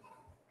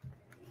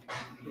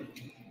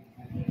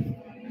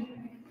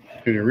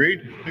 Can you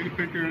read? Take a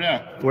picture of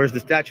that. Where's the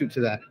statute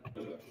to that?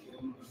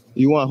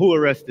 You want who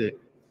arrested?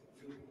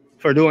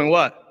 For doing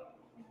what?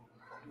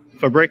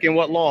 For breaking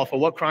what law? For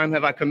what crime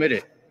have I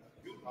committed?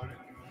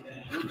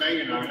 You're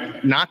banging on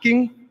it.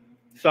 Knocking?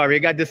 Sorry, it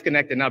got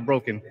disconnected, not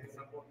broken.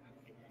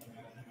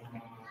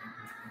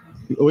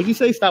 What did you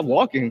say? Stop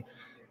walking?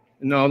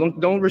 No,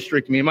 don't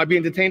restrict me. Am I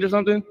being detained or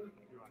something?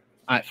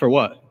 All right, for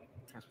what?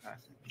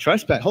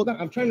 Trespass. Hold on.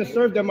 I'm trying to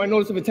serve them my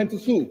notice of intent to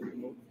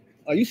sue.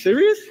 Are you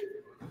serious?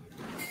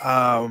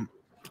 So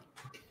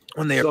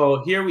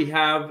here we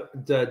have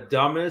the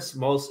dumbest,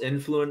 most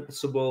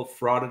influenceable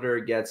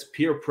frauditor gets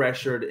peer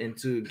pressured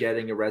into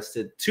getting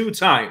arrested 2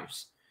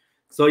 times.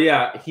 So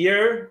yeah,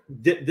 here,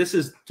 this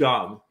is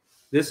dumb.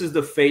 This is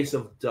the face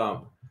of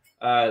dumb.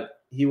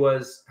 He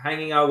was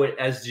hanging out with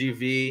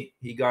SGV.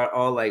 He got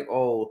all like,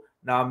 oh,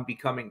 now I'm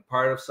becoming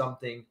part of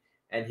something.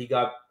 And he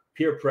got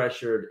peer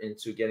pressured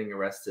into getting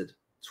arrested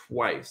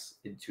twice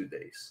in 2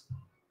 days.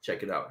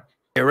 Check it out.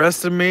 They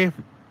arrested me.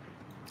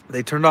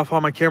 They turned off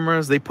all my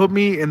cameras. They put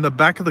me in the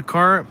back of the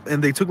car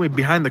and they took me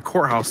behind the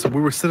courthouse. So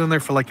we were sitting there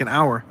for like an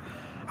hour.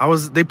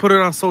 They put it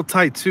on so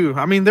tight too.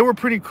 I mean, they were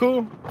pretty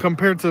cool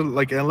compared to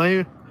like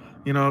LA,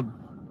 you know,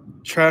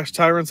 trash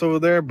tyrants over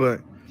there,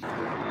 but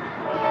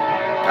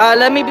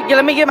let me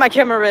get my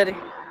camera ready.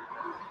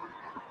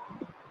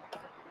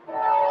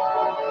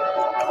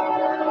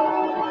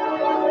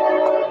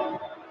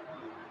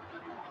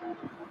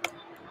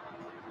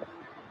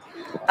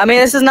 I mean,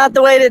 this is not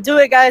the way to do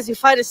it, guys. You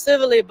fight it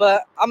civilly,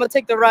 but I'm gonna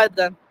take the ride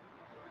then.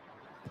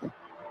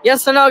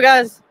 Yes or no,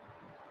 guys?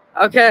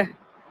 Okay.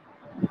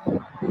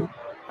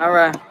 All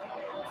right.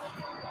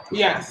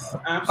 Yes,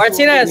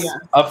 absolutely. Martinez. Yes.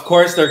 Of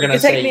course they're gonna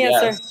say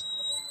yes.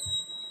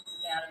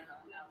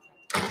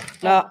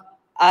 No,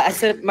 I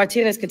said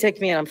Martinez can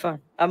take me in. I'm fine.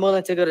 I'm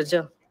willing to go to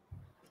jail.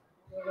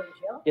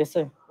 Yes,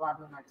 sir.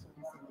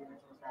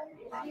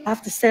 I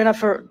have to stand up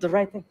for the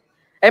right thing.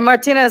 Hey,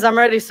 Martinez, I'm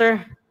ready,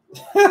 sir.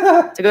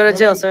 To go to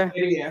jail, sir.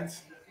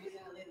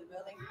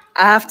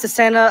 I have to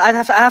stand up. I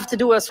have to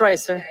do what's right,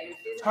 sir.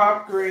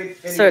 Top grade.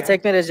 Sir,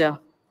 take me to jail.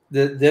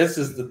 This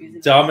is the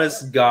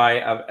dumbest guy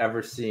I've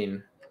ever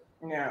seen.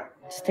 Yeah.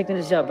 Just take me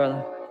to jail,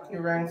 brother. He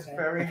ranks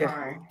very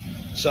high.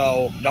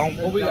 So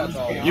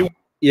don't.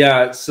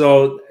 Yeah.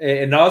 So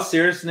in all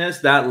seriousness,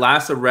 that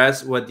last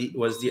arrest was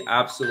the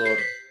absolute.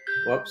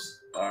 Whoops.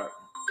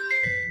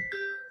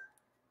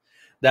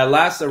 That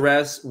last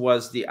arrest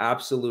was the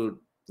absolute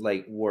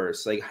like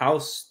worst. Like, how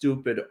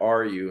stupid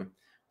are you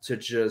to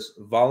just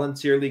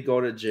voluntarily go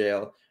to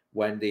jail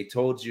when they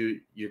told you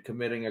you're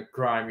committing a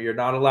crime? You're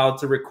not allowed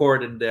to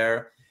record in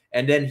there.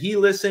 And then he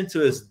listened to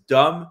his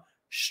dumb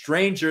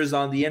strangers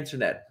on the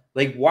internet.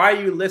 Like, why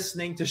are you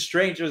listening to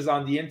strangers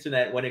on the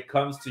internet when it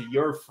comes to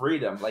your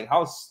freedom? Like,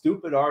 how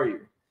stupid are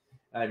you?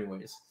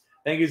 Anyways,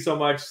 thank you so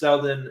much,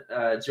 Selden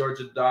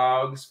Georgia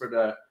Dogs, for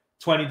the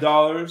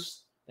 $20.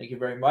 Thank you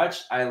very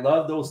much. I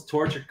love those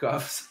torture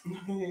cuffs.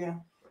 Yeah.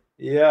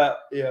 Yeah,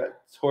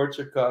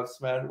 torture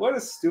cuffs, man. What a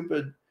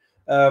stupid.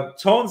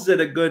 Tones did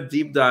a good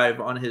deep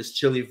dive on his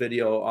Chile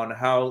video on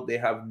how they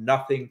have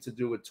nothing to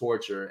do with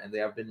torture and they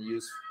have been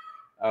used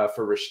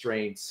for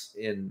restraints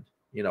in,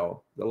 you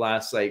know, the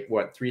last, like,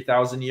 what,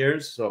 3,000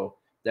 years? So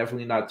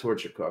definitely not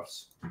torture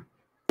cuffs.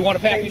 You want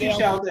to pack me down?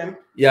 Sheldon.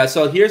 Yeah,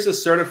 so here's a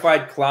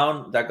certified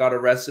clown that got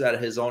arrested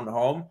at his own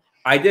home.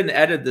 I didn't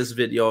edit this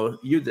video.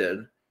 You did.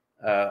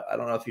 I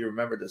don't know if you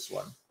remember this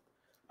one.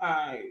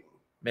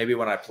 Maybe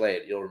when I play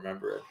it, you'll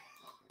remember it.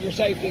 Your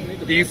safety.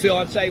 Do you feel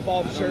unsafe,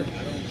 officer?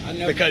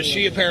 Because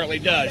she apparently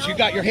does. You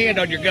got your hand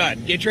on your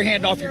gun. Get your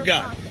hand off your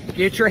gun.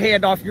 Get your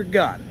hand off your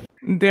gun.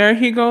 There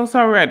he goes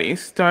already,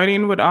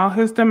 starting with all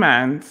his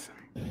demands.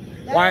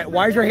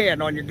 Why's your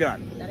hand on your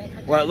gun?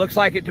 Well, it looks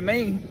like it to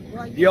me.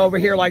 You over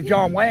here like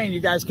John Wayne, you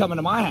guys coming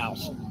to my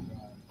house.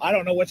 I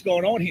don't know what's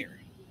going on here.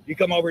 You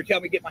come over and tell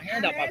me get my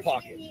hand out my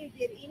pocket.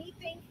 Did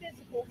anything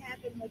physical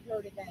happen with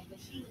her today? Was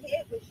she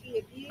hit? Was she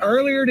abused?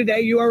 Earlier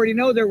today, you already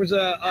know there was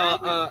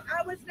I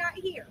was not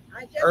here.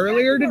 I just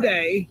earlier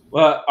today.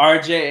 Well,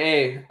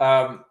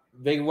 RJA,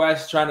 Big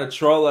West trying to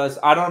troll us.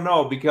 I don't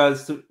know,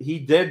 because he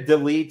did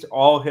delete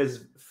all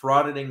his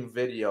frauditing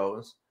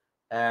videos,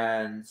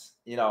 and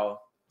you know,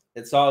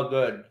 it's all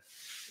good.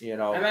 You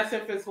know, Unless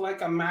if it's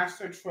like a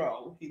master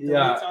troll. He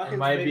deletes all yeah, his it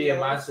might be a videos,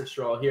 master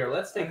troll. Here,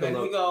 let's take and a then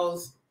look. he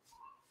goes,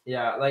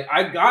 Yeah, like,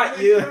 I got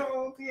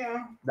you.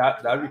 Yeah.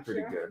 That'd be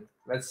pretty good.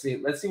 Let's see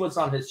what's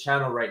on his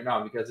channel right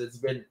now, because it's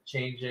been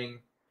changing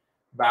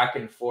back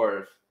and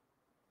forth.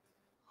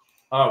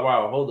 Oh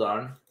wow, hold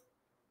on.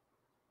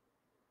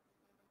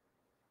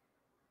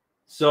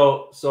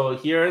 So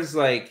here's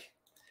like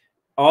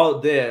all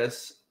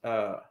this.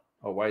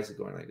 Why is it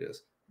going like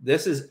this?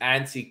 This is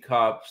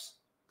anti-cops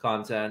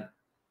content,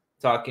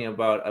 talking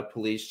about a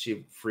police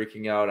chief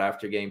freaking out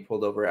after getting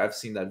pulled over. I've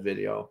seen that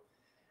video.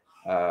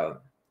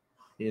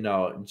 You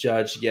know,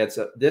 judge gets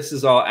up. This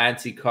is all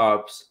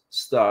anti-cops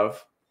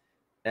stuff,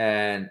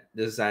 and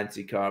this is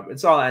anti-cop.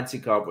 It's all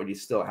anti-cop what you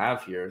still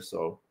have here.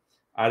 So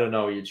I don't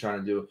know what you're trying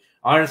to do.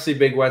 Honestly,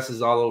 Big West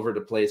is all over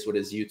the place with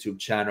his YouTube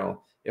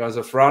channel. It was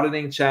a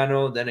frauditing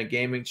channel, then a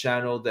gaming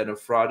channel, then a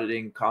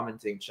frauditing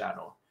commenting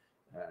channel,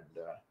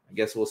 and I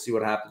guess we'll see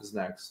what happens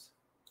next.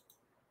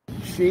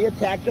 She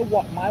attacked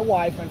my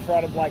wife in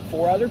front of like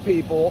 4 other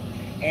people,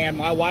 and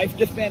my wife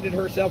defended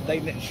herself.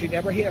 She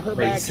never hit her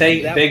back.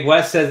 Big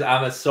West says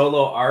I'm a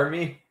solo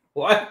army.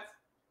 What?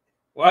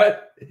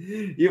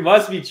 You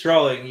must be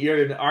trolling.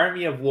 You're an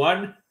army of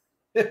one.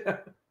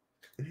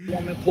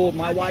 Woman pulled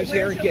my wife's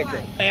hair and kicked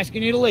her.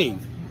 Asking you to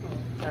leave.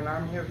 And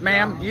I'm here.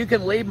 Ma'am, you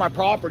can leave my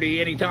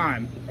property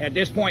anytime. At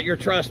this point, you're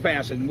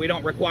trespassing. We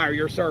don't require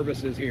your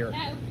services here.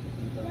 No,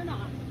 we're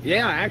not.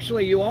 Yeah,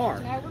 actually, you are.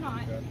 No, we're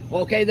not.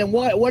 Okay, then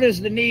what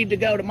is the need to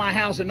go to my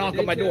house and knock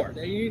on my door?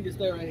 You need to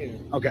stay right here.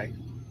 Okay.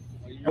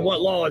 And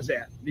what law is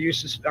that?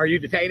 Are you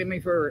detaining me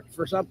for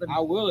something?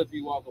 I will if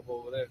you walk up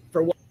over there.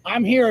 For what?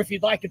 I'm here if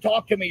you'd like to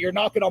talk to me. You're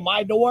knocking on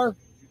my door?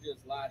 You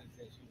just lied and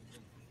said she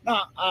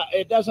was. No,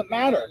 it doesn't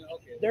matter.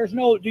 There's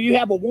no, do you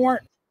have a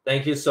warrant?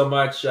 Thank you so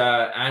much,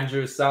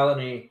 Andrew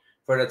Salini,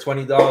 for the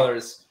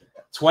 $20.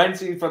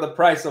 20 for the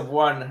price of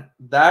 1.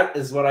 That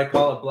is what I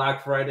call a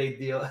Black Friday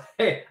deal.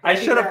 Hey, I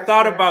should have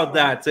thought about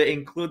that to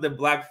include the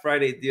Black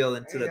Friday deal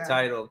into the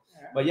title.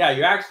 But yeah,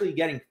 you're actually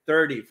getting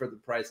 30 for the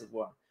price of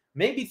 1.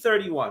 Maybe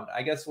 31.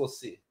 I guess we'll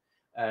see.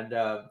 And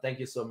thank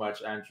you so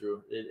much,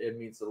 Andrew. It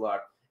means a lot.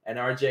 And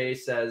RJ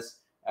says,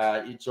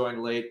 you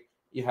joined late.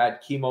 You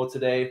had chemo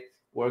today.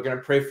 We're going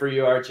to pray for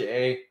you,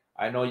 RJA.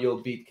 I know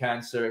you'll beat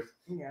cancer.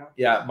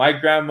 Yeah, my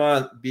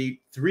grandma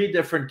beat 3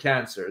 different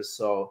cancers.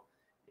 So,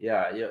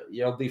 yeah,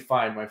 you'll be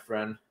fine, my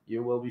friend.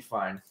 You will be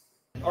fine.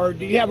 Or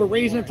do you have a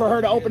reason for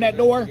her to open that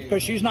door?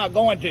 Because she's not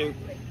going to.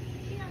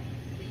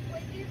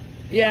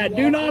 Yeah,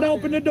 do not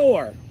open the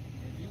door.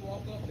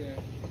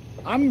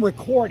 I'm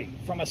recording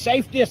from a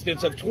safe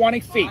distance of 20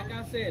 feet. Like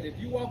I said, if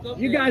you walk up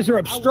You there, guys are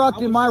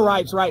obstructing my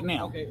rights right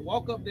now. Okay,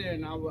 walk up there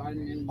and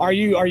Are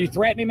you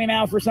threatening me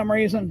now for some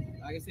reason?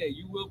 Like I said,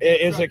 you will be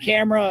Is the obstructed.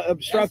 camera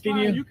obstructing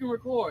That's fine. you? You can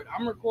record.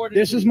 I'm recording.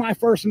 This is my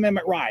First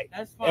Amendment right.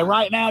 That's fine. And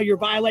right now you're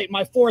violating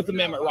my Fourth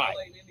Amendment right.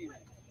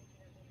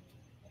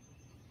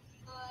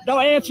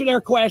 Don't answer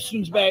their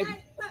questions, babe.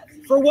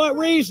 For what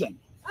reason?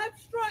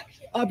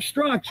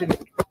 obstruction.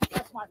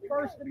 That's my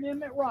First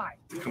Amendment right.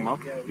 Come up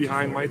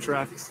behind my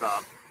traffic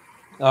stop.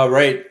 All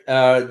right.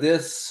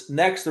 This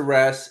next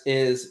arrest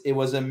it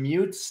was a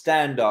mute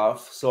standoff.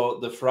 So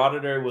the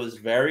frauditor was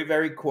very,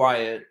 very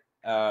quiet,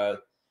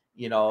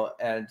 you know,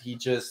 and he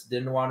just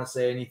didn't want to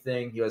say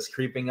anything. He was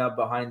creeping up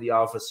behind the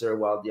officer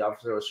while the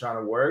officer was trying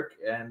to work.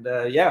 And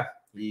yeah,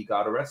 he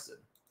got arrested.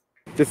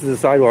 This is a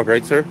sidewalk,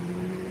 right, sir?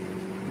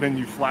 Then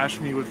you flash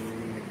me with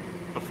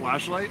a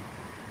flashlight?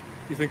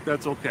 You think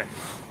that's okay?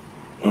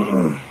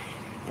 I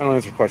don't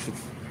answer questions.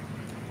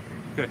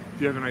 Okay.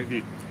 Do you have an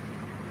ID?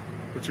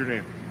 What's your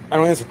name? I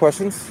don't answer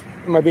questions.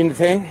 Am I being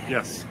detained?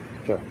 Yes.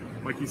 Okay.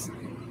 Like he's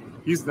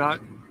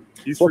not.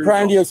 He's What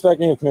crime do you expect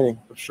me of committing?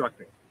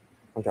 Obstructing.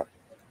 Okay.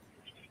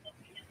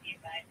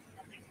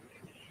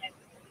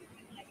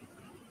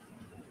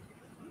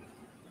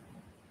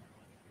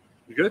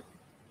 You good?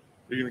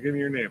 Are you gonna give me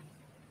your name?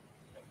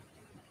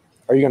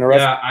 Are you gonna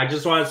arrest? Yeah, I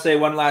just want to say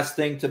one last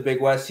thing to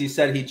Big West. He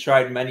said he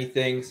tried many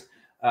things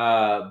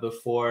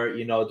before,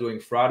 you know, doing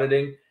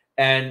frauditing,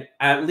 and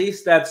at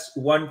least that's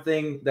one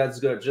thing that's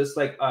good. Just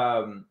like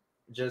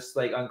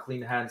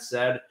Unclean Hands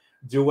said,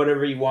 do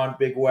whatever you want,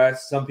 Big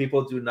West. Some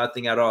people do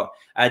nothing at all.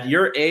 At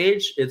your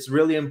age, it's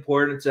really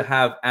important to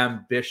have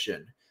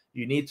ambition.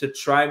 You need to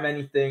try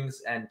many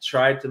things and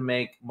try to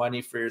make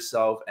money for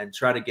yourself and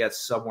try to get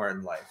somewhere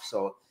in life.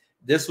 So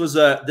this was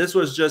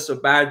just a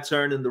bad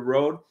turn in the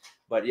road.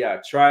 But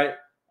yeah,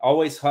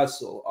 always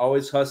hustle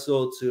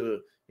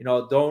to, you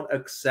know, don't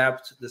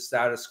accept the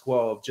status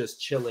quo of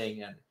just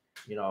chilling and,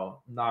 you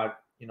know, not,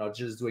 you know,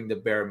 just doing the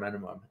bare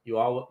minimum. You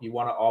want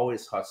to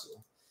always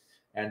hustle.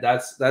 And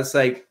that's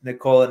like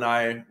Nicole and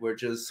I, we're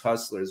just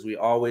hustlers. We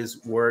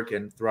always work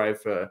and thrive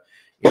for,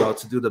 you know,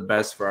 to do the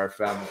best for our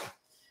family.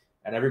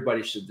 And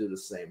everybody should do the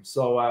same.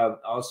 So I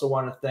also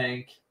want to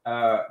thank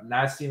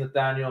Nasty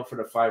Nathaniel for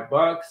the $5.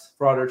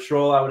 Frauder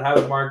Troll, I would have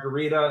a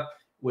margarita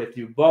with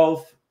you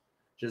both.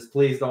 Just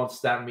please don't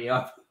stamp me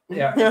up.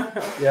 Yeah.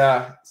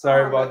 Yeah.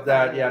 Sorry about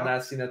that. Yeah,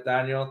 Nasty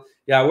Nathaniel.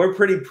 Yeah, we're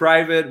pretty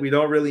private. We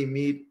don't really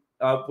meet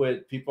up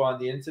with people on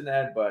the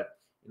internet, but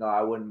you know,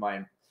 I wouldn't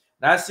mind.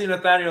 Nasty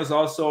Nathaniel is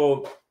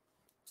also,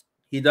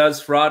 he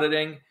does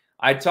frauditing.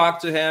 I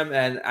talked to him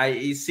and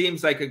he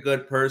seems like a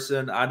good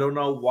person. I don't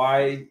know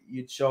why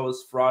you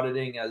chose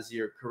frauditing as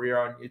your career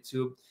on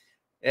YouTube.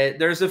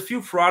 There's a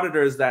few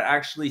frauditors that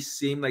actually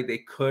seem like they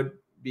could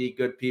be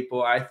good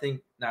people. I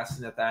think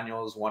Nasty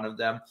Nathaniel is one of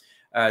them.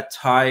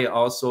 Ty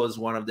also is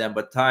one of them,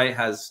 but Ty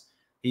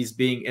he's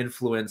being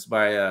influenced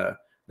by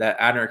that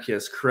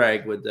anarchist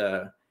Craig with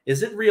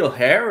is it real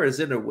hair or is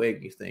it a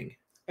wig, you think?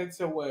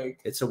 It's a wig.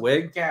 It's a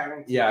wig?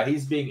 Guaranteed. Yeah,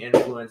 he's being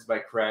influenced by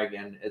Craig,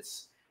 and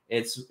it's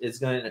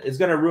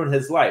gonna ruin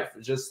his life.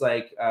 Just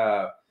like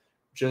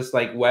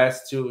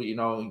West too, you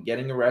know,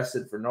 getting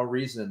arrested for no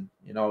reason.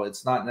 You know,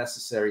 it's not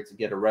necessary to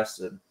get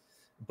arrested.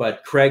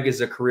 But Craig is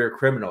a career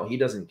criminal. He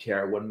doesn't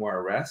care one more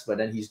arrest, but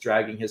then he's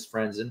dragging his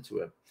friends into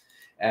it.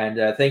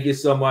 And thank you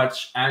so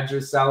much, Andrew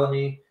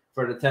Salami,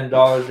 for the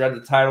 $10. Read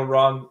the title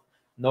wrong.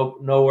 No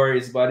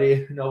worries,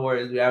 buddy. No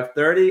worries. We have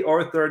 30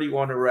 or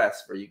 31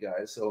 arrests for you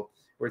guys. So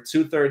we're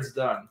 2/3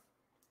 done.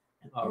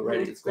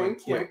 Already, it's going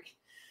quick.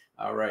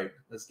 All right,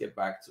 let's get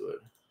back to it.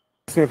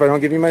 Ask me if I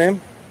don't give you my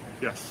name?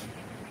 Yes.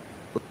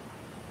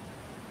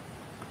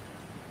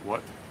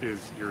 What is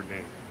your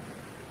name?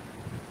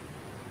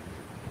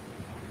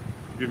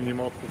 I'm giving you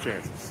multiple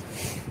chances.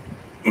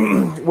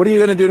 What are you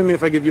gonna do to me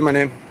if I give you my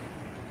name?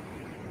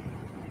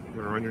 I'm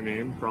gonna run your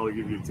name, probably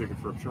give you a ticket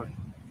for obstruction.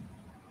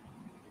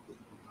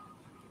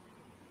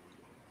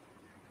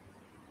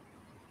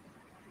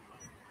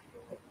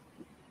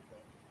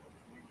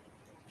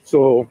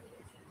 So,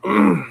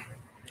 all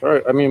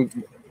right. I mean,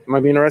 am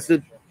I being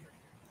arrested?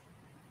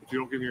 If you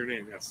don't give me your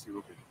name, yes, you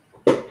will be.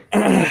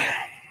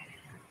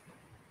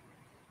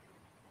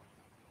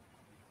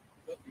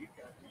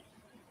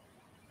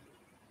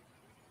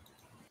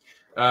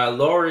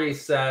 Lori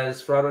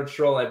says, Frauder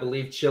Troll, I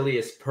believe Chili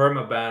is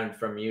permabanned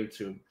from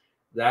YouTube.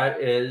 That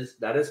is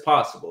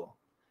possible.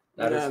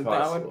 That is possible.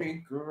 That would be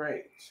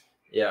great.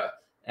 Yeah.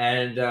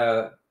 And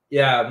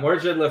yeah,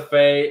 Morjid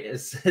LaFay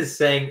is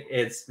saying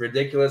it's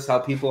ridiculous how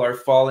people are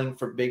falling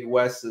for Big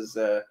West's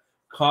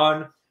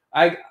con.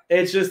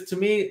 It's just, to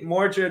me,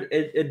 Morjid,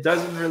 it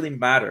doesn't really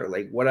matter.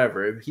 Like,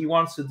 whatever. If he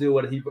wants to do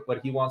what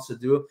he wants to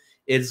do,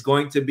 it's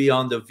going to be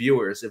on the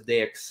viewers if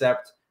they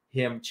accept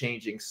him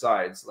changing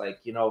sides. Like,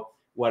 you know,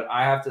 what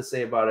I have to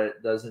say about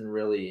it doesn't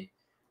really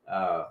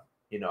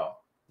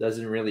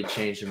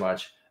change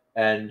much.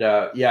 And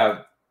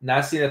yeah,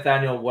 Nasty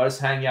Nathaniel was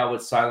hanging out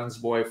with Silence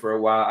Boy for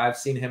a while. I've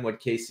seen him with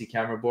Casey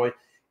Camera Boy.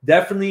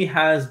 Definitely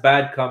has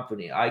bad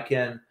company. I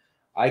can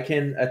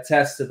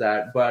attest to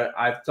that. But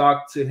I've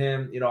talked to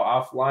him, you know,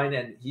 offline,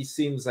 and he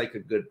seems like a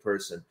good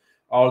person.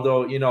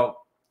 Although, you know,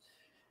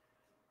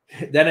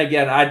 then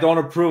again, I don't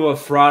approve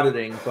of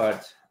frauditing,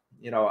 but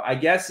you know, I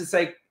guess it's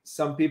like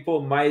some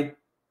people might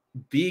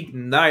be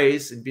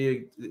nice and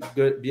be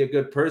a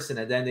good person,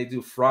 and then they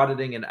do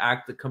frauditing and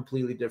act a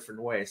completely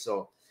different way.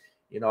 So,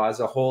 you know,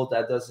 as a whole,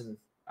 that doesn't,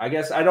 I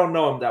guess I don't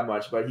know him that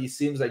much, but he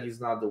seems like he's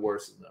not the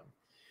worst of them.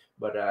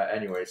 But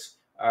anyways,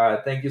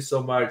 thank you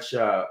so much,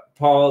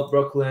 Paul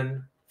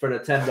Brooklyn, for the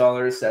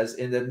 $10. Says,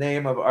 in the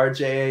name of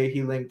RJA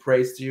Healing,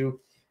 praise to you.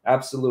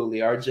 Absolutely,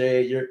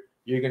 RJA,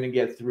 you're gonna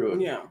get through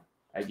it. Yeah,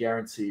 I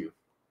guarantee you.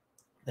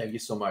 Thank you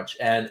so much.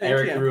 And Thank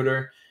Eric you.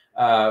 Reuter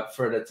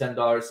for the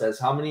 $10 says,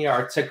 how many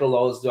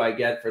articulos do I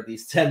get for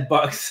these $10?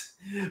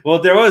 Well,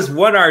 there was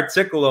one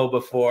articulo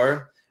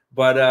before,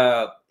 but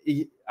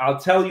I'll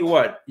tell you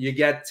what, you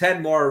get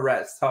 10 more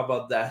arrests. How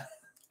about that?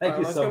 Thank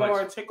you let's so get much.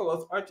 more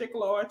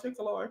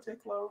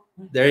articulo.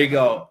 There you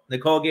go.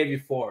 Nicole gave you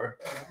 4.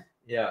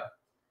 Yeah.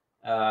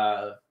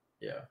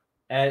 Yeah.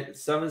 And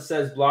someone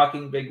says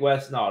blocking Big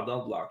West. No,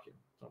 don't block him.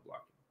 Don't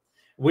block him.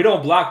 We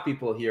don't block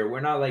people here. We're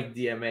not like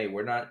DMA.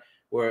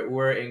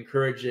 We're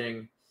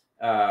encouraging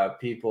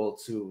people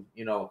to,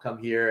 you know, come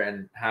here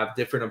and have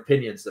different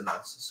opinions than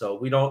us. So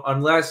we don't,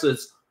 unless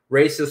it's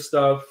racist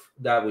stuff,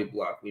 that we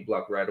block. We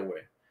block right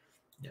away.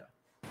 Yeah.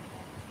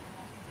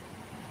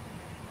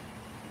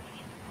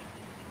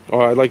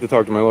 Oh, I'd like to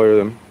talk to my lawyer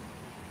then.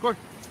 Of course.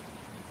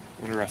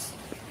 Arrest.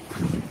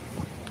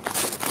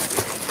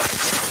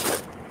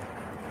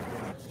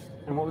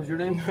 And what was your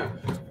name?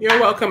 You're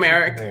welcome,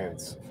 Eric.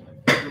 Mans.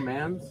 Your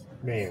man's?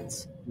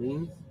 Mans.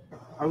 Means?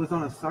 I was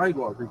on a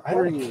sidewalk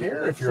recording you. I don't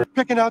care if you're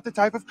picking out the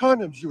type of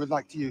condoms you would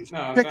like to use,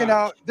 No, picking no.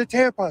 out the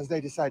tampons they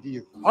decide to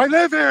use. I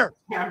live here.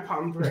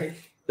 Tampon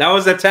break. That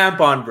was a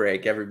tampon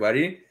break,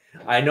 everybody.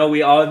 I know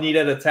we all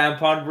needed a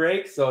tampon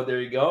break, so there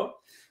you go.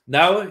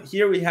 Now,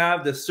 here we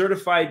have the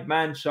certified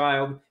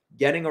man-child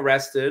getting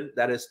arrested.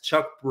 That is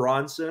Chuck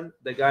Bronson,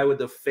 the guy with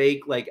the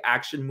fake, like,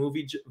 action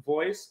movie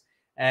voice.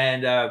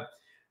 And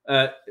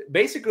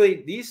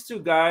basically, these two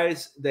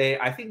guys,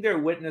 I think they're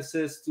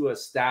witnesses to a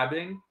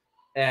stabbing.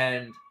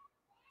 And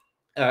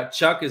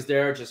Chuck is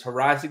there just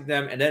harassing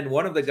them. And then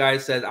one of the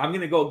guys says, I'm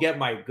going to go get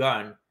my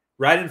gun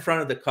right in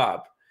front of the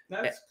cop.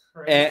 That's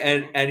crazy.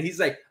 And he's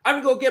like,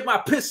 I'm going to go get my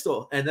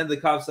pistol. And then the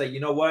cop's like,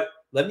 you know what?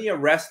 Let me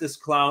arrest this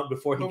clown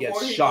before he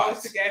gets shot.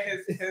 Goes to get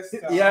his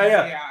stuff.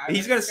 Yeah.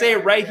 He's going to say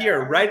it right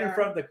here, right in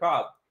front of the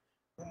cop.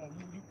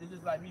 It's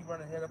just like me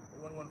running head up.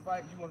 You want to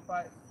fight? You want to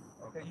fight?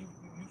 Okay, you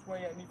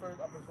swing at me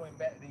first. I'm going to swing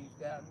back, then you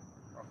stab me.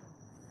 Okay.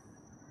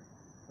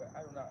 But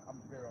I do not,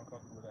 I'm very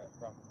uncomfortable with that.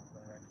 This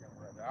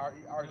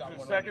is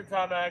the second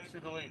time I asked you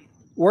to leave.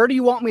 Where do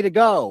you want me to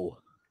go?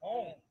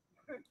 Home.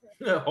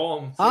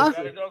 Home. Huh? You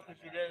gotta go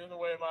because you're getting in the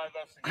way of my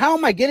investigation. How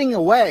am I getting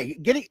away?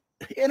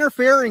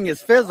 Interfering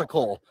is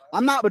physical.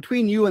 I'm not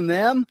between you and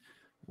them.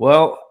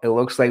 Well, it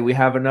looks like we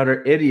have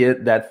another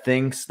idiot that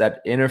thinks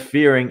that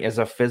interfering is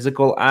a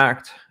physical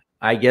act.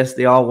 I guess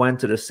they all went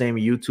to the same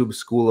YouTube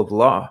school of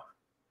law.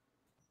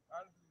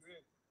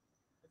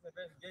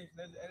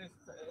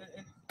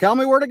 Tell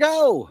me where to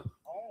go.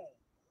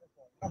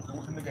 I'm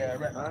whooping the guy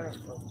right now. I'm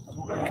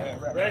whooping the guy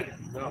right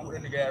now. I'm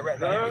whooping the guy right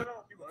now. You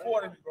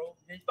recording me, bro.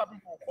 You ain't stopping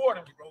from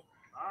recording me, bro.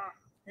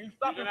 You ain't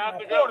stopping from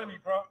recording me,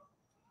 bro.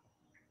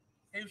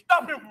 You ain't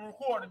stopping from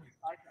recording me.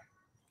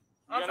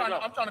 I'm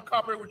trying to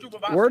cooperate with you,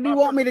 but Where do you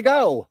want me to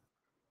go?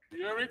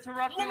 You're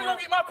interrupting. You want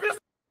me to go get my pistol?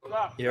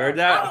 You heard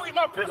that? I'm gonna get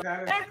my pistol.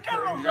 I'm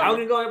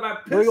gonna go get my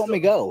pistol. Where do you want me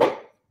to go?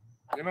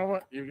 You know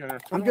what? You're gonna.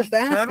 I'm just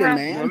asking,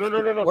 man. No.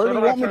 Where do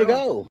you want me to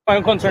go?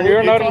 I'm concerned.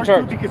 You're not in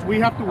charge. Because we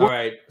have to All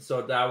right,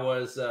 so that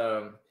was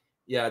that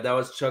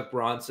was Chuck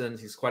Bronson.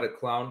 He's quite a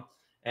clown.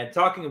 And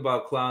talking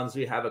about clowns,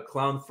 we have a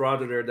clown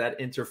frauditor that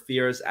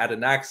interferes at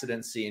an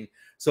accident scene.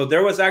 So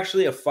there was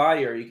actually a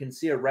fire. You can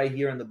see it right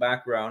here in the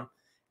background.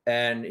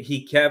 And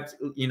he kept,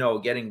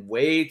 getting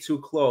way too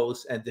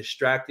close and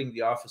distracting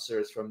the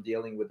officers from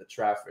dealing with the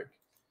traffic.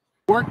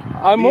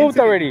 I moved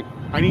already.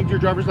 I need your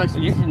driver's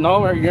license.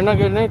 No, you're not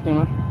getting anything,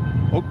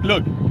 man. Oh,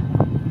 look.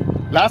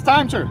 Last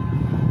time, sir.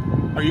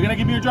 Are you gonna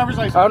give me your driver's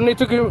license? I don't need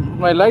to give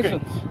my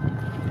license. Okay.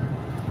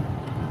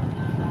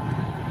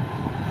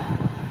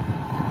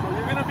 So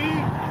you're gonna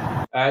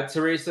be.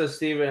 Teresa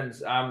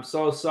Stevens, I'm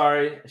so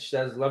sorry. She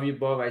says, love you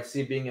both. I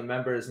see being a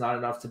member is not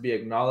enough to be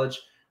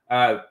acknowledged.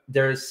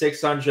 There's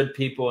 600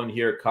 people in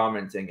here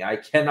commenting. I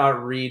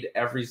cannot read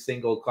every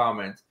single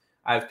comment.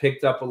 I've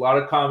picked up a lot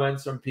of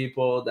comments from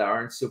people that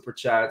aren't super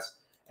chats,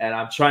 and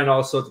I'm trying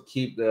also to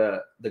keep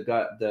the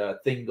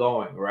thing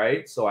going,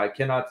 right? So I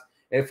cannot.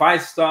 If I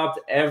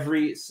stopped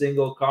every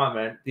single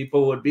comment,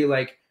 people would be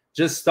like,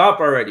 "Just stop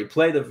already,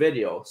 play the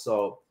video."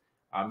 So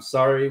I'm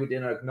sorry we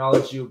didn't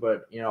acknowledge you,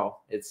 but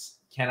it's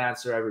can't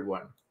answer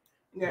everyone.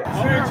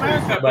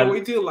 Yeah, but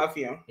we do love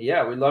you.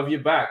 Yeah, we love you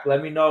back.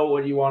 Let me know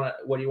what you want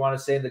to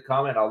say in the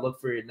comment. I'll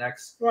look for your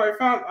next. Well,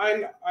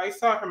 I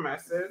saw her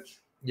message.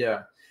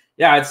 Yeah,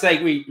 it's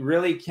like we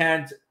really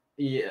can't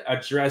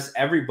address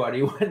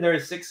everybody when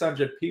there's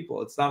 600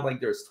 people. It's not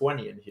like there's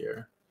 20 in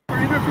here.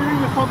 You're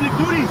interfering with public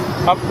duties.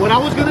 What I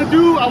was gonna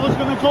do, I was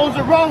gonna close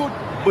the road,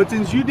 but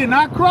since you did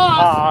not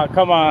cross,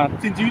 come on.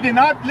 Since you did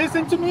not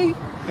listen to me,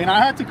 and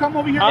I had to come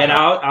over here. And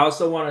I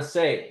also want to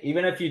say,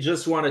 even if you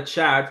just want to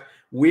chat,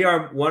 we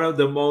are one of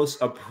the most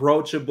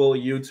approachable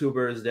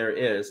YouTubers there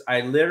is.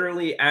 I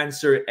literally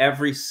answer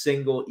every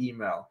single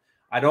email.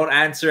 I don't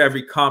answer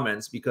every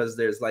comments because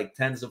there's like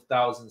tens of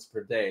thousands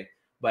per day.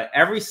 But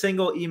every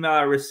single email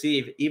I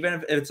receive, even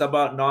if it's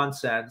about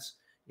nonsense,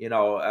 you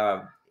know,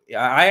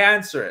 I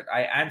answer it.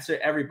 I answer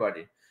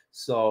everybody.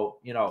 So,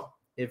 you know,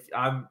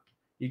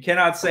 you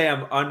cannot say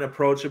I'm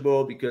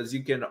unapproachable because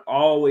you can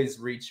always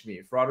reach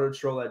me.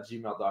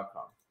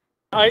 Frauditors@gmail.com.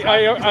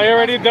 I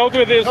already dealt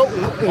with this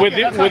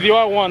with you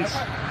at once.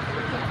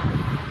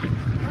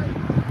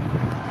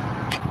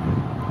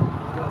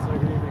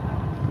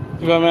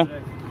 You got, man?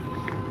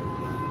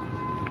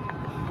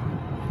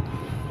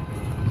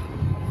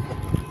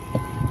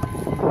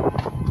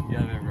 You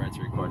have every right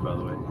to record, by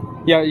the way.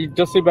 Yeah, you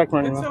just stay back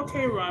from me. It's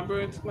okay,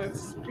 Robert.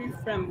 Let's be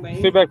friendly.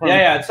 Stay back from me.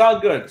 Yeah, it's all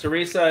good,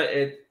 Teresa.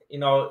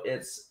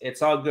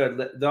 It's all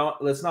good.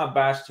 Let's not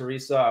bash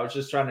Teresa. I was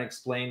just trying to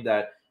explain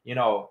that, you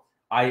know,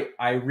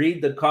 I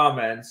read the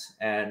comments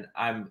and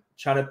I'm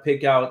trying to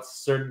pick out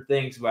certain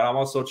things, but I'm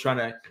also trying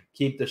to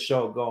keep the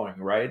show going,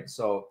 right?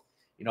 So,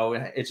 you know,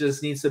 it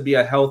just needs to be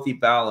a healthy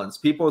balance.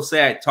 People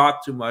say I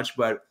talk too much,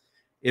 but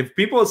if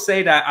people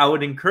say that, I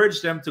would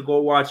encourage them to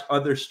go watch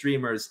other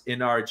streamers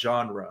in our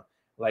genre.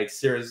 Like,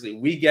 seriously,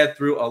 we get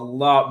through a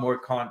lot more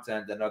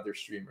content than other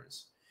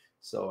streamers.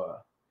 So,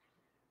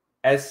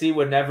 SC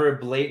would never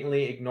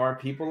blatantly ignore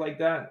people like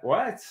that.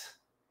 What?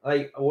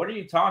 Like, what are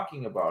you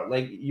talking about?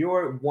 Like,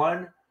 you're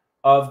one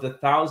of the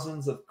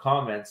thousands of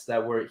comments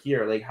that were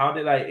here. Like, how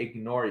did I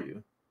ignore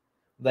you?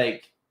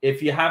 Like,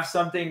 if you have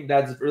something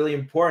that's really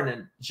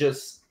important,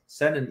 just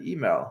send an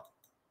email.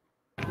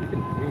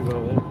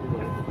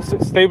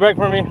 Stay back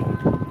from me.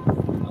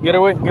 Get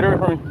away from me.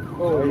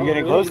 Oh, are you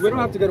getting close? We don't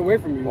have to get away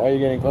from you. Why are you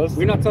getting close?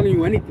 We're not telling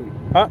you anything.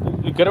 Huh?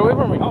 Get away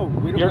from me. No,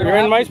 we don't. You're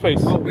in my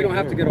space. No, we don't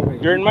have to get away.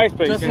 You're in my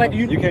space. Just like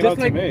you came up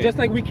to me. Just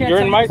like we can't. You're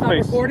tell in you my to stop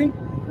space. recording.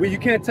 You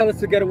can't tell us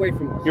to get away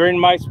from us. You're in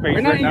my space.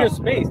 We're not right in now. your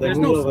space. There's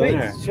no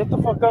space. Shut the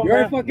fuck up,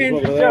 You're man.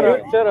 fucking. Shut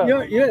up.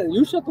 Yeah,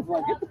 you shut the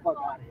fuck. Get the fuck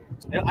out of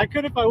here. Yeah, I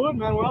could if I would,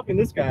 man. We're helping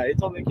this guy. He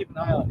told me to keep an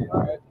eye on you. All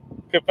right.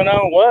 Keep an eye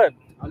on what?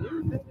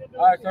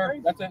 All right, sir.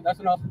 That's it.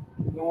 That's enough.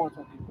 We don't want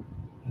to talk to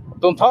you.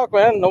 Don't talk,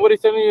 man. Nobody's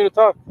telling you to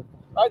talk.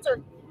 All right,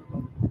 sir.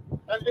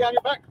 Hands behind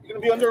your back. You're gonna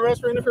be under arrest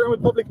for interfering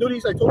with public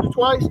duties. I told you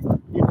twice.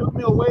 You took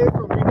me away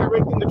from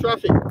redirecting the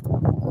traffic.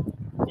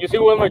 You see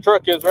where my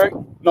truck is, right?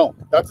 No,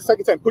 that's the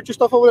second time. Put your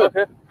stuff over there.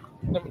 Okay.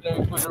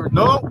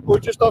 No,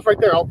 put your stuff right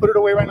there. I'll put it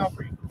away right now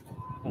for you.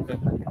 Okay.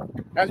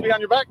 Hands behind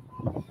your back.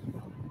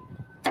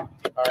 All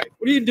right.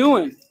 What are you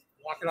doing?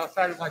 Walking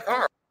outside of my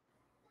car.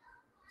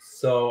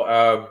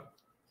 So,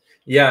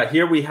 yeah,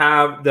 here we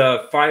have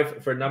the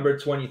 5 for number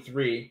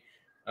 23.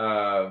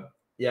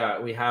 Yeah,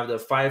 we have the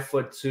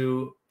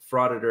 5'2"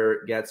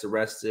 frauditor gets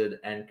arrested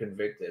and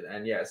convicted.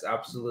 And yes,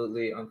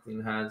 absolutely,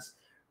 unclean hands.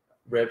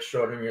 Rip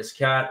Schrodinger's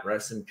cat,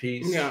 rest in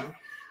peace. Yeah.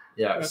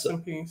 Yeah. Rest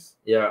in peace.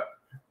 Yeah.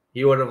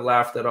 He would have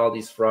laughed at all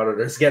these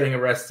frauditors getting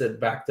arrested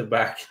back to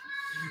back.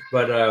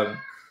 But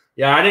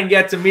yeah, I didn't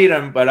get to meet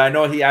him, but I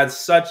know he had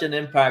such an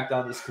impact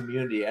on this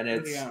community. And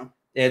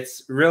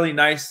it's really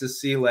nice to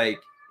see, like,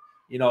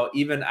 you know,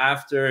 even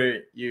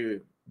after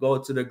you go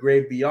to the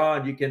great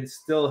beyond, you can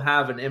still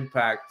have an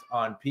impact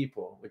on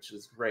people, which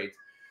is great.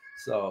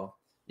 So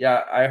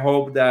yeah, I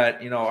hope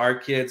that, you know, our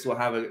kids will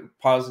have a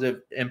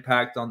positive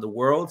impact on the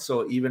world.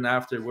 So even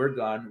after we're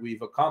gone,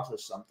 we've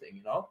accomplished something,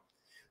 you know?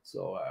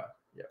 So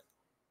yeah.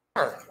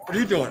 What are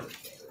you doing?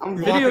 I'm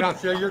You video. walking out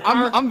to your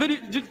car? I'm video.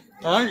 Just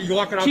You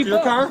walking out to keep your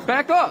up. car?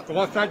 Back up. Go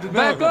outside the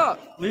Back building.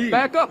 up. Leave.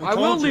 Back up. We I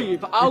will told you.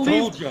 leave. We I'll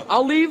leave. told you.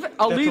 I'll leave.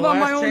 I'll That's leave the on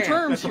my last own chance.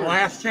 terms That's the here.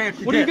 last chance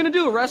you What are you get. gonna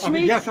do? Arrest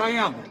me? Yes, I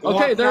am. Go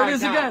Okay, there it outside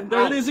is now. again. There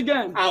Out. it is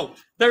again. Out.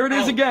 There it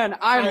is Out. again.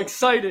 I'm Out.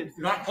 excited.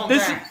 Do not come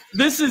This back.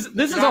 this is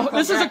Do not come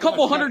this is a back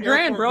couple unless you hundred got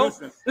grand, bro.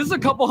 business. This is a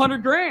couple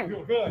hundred grand.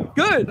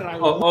 Good.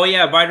 Oh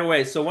yeah, by the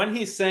way, so when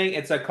he's saying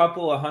it's a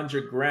couple of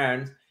 $100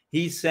 grand,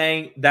 he's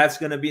saying that's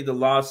going to be the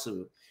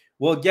lawsuit.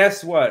 Well,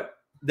 guess what?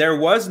 There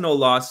was no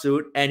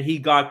lawsuit and he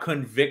got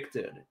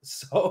convicted.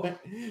 So,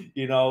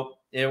 you know,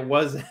 there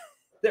was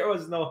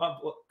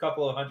no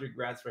couple of $100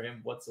 grand for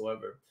him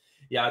whatsoever.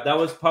 Yeah, that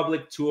was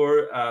Public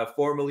Tour,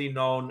 formerly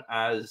known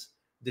as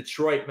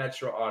Detroit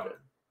Metro Audit.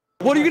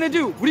 What are you gonna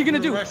do? What are you gonna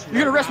do?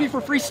 You're gonna arrest me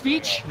for free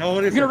speech? No, it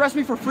You're isn't. gonna arrest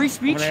me for free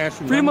speech? I'm gonna ask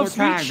you Freedom one of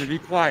more time speech? to be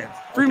quiet.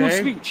 Freedom of okay?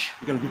 speech.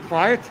 You're gonna be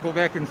quiet. Go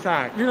back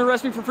inside. You're gonna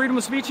arrest me for freedom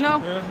of speech now?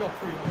 There's no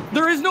freedom.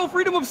 There is no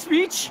freedom of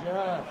speech?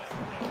 Yeah.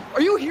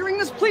 Are you hearing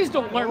this? Please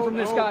don't learn from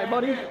this guy,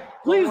 buddy.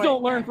 Please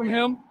don't learn from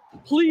him.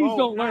 Please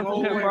don't learn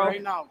from him, bro.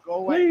 Right now. Go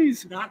away.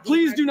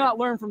 Please do not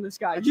learn from this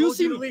guy. You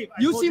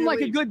seem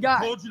like a good guy.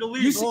 I told you to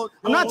leave.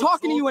 I'm not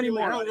talking to you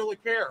anymore. I don't really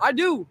care. I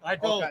do. I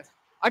don't. Okay.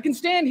 I can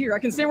stand here. I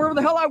can stand wherever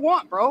the hell I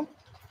want, bro.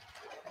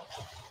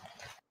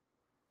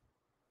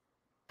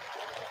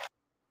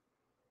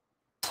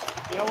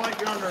 You know what?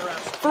 You're under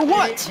arrest. For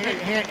what?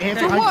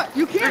 For what?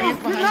 You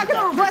can't. You're not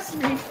gonna arrest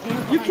me.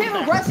 You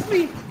can't arrest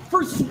me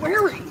for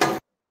swearing.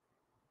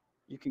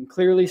 You can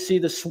clearly see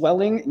the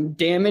swelling and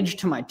damage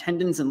to my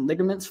tendons and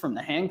ligaments from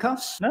the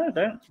handcuffs. No,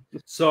 don't.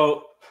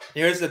 So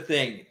here's the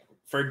thing.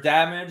 For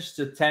damage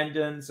to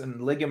tendons and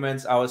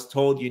ligaments, I was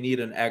told you need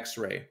an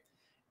x-ray.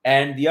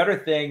 And the other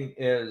thing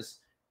is,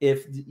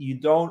 if you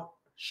don't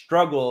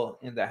struggle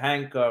in the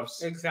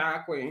handcuffs,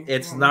 exactly,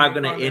 it's not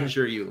going to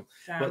injure you.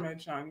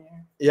 Damage on you.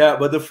 Yeah,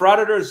 but the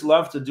frauditors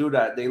love to do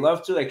that. They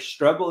love to like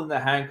struggle in the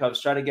handcuffs,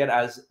 try to get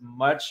as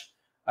much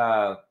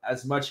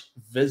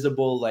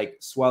visible like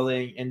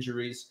swelling,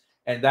 injuries,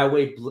 and that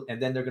way,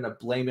 and then they're gonna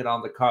blame it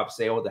on the cops.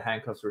 Say, "Oh, the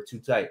handcuffs were too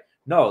tight."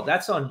 No,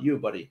 that's on you,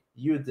 buddy.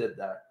 You did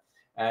that.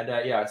 And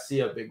yeah, see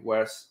you, Big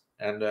West,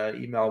 and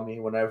email me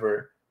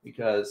whenever,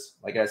 because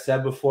like I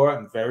said before,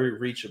 I'm very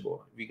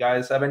reachable. If you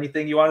guys have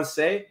anything you want to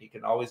say, you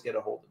can always get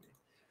a hold of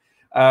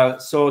me.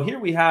 So here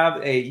we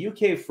have a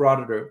UK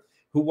frauditor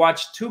who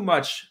watched too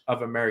much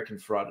of American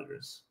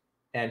Frauditors,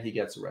 and he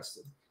gets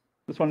arrested.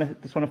 Just want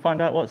to find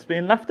out what's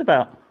being laughed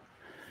about.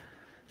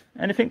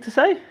 Anything to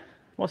say?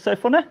 What's so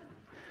funny?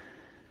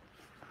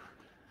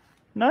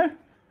 No?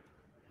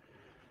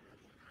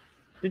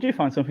 Did you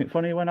find something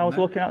funny when I was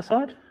walking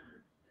outside?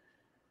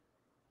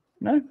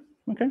 No?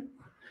 Okay.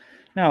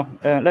 Now,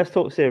 let's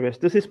talk serious.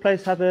 Does this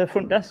place have a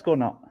front desk or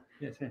not?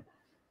 Yes, here.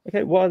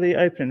 Okay, what are the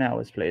opening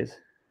hours, please?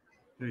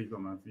 There you go,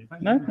 man.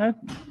 No, no.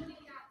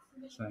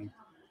 Same.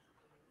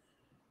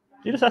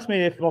 You just asked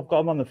me if I've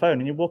got them on the phone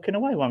and you're walking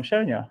away while I'm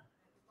showing you.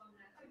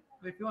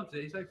 If you want to,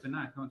 it's open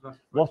now. If you want to ask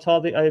What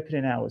are the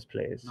opening hours,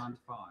 please? 9 to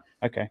 5.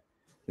 Okay.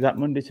 Is that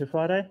Monday to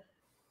Friday?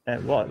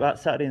 What about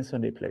Saturday and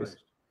Sunday, please?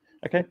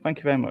 Okay, thank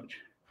you very much.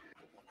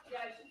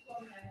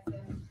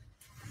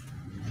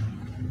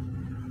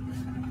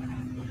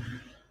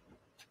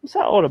 What's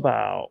that all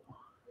about?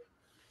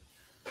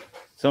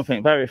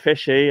 Something very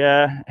fishy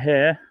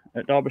here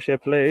at Derbyshire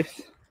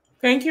Police.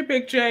 Thank you,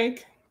 Big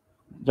Jake.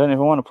 Don't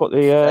even want to put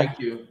the Thank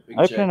you, Big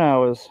opening Jake.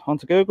 hours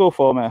onto Google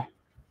for me.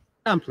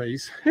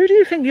 Please. Who do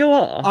you think you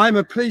are? I'm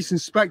a police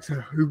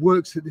inspector who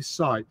works at this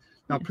site.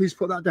 Now, please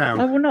put that down.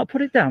 I will not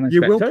put it down,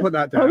 You Inspector. will put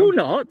that down. I will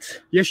not.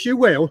 Yes, you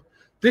will.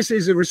 This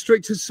is a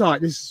restricted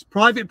site. This is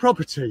private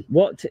property.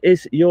 What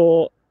is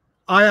your...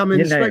 I am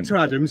your Inspector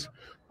name? Adams.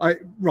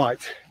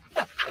 Right.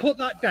 Put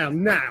that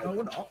down now. I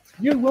will not.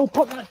 You will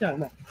put that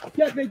down now.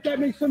 Get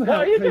me some help.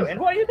 What are you please. doing?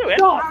 What are you doing?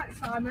 Stop.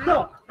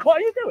 Stop. What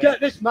are you doing? Get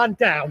this man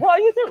down. What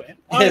are you doing?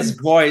 His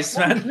voice,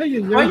 man. What are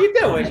you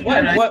doing?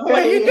 What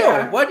are you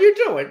doing? What are you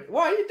doing?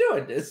 Why are you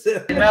doing this?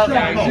 Get a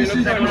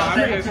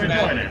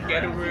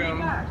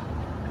room.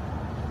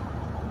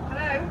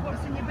 Hello,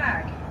 what's in your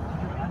bag?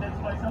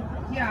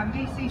 Yeah, I'm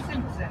DC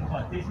Simpson.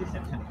 What, DC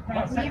Simpson?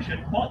 Right,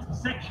 What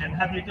section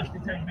have you just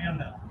detained me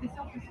under? This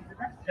office is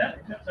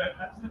arrested. Yeah, so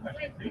that's the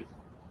question, please.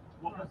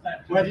 What was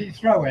that? Where did you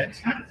throw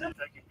it?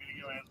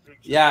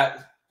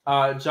 Yeah,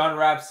 John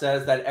Rapp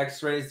says that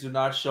X-rays do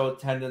not show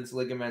tendons,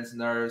 ligaments,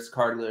 nerves,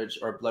 cartilage,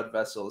 or blood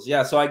vessels.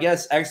 Yeah, so I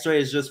guess X-ray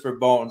is just for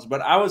bones.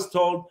 But I was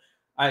told,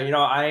 I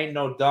ain't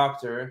no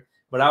doctor,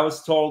 but I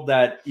was told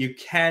that you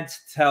can't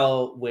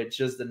tell with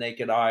just the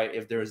naked eye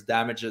if there's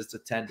damages to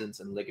tendons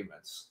and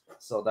ligaments.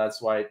 So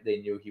that's why they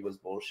knew he was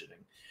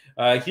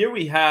bullshitting. Here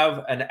we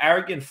have an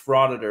arrogant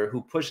frauditor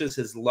who pushes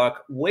his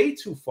luck way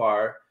too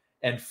far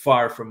and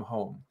far from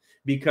home,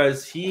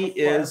 because he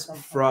is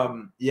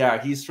from,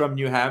 he's from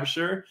New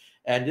Hampshire,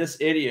 and this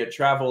idiot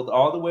traveled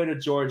all the way to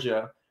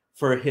Georgia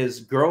for his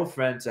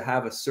girlfriend to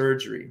have a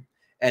surgery.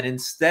 And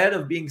instead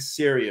of being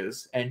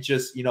serious and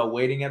just,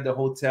 waiting at the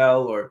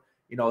hotel or,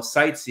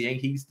 sightseeing,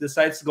 he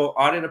decides to go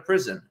audit a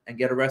prison and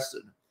get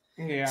arrested.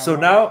 Yeah. So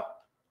now,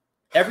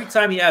 every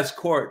time he has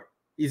court,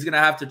 he's going to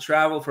have to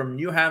travel from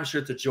New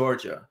Hampshire to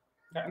Georgia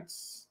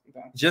That's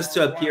just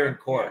to appear in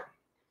court.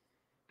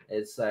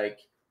 It's like...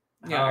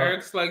 Yeah,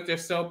 Eric's like, they're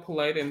so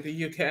polite in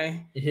the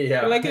UK.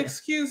 Yeah. They're like,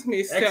 excuse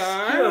me, sir.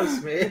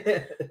 Excuse me.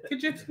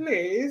 Could you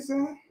please?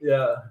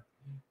 Yeah.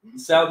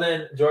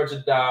 Selden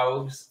Georgia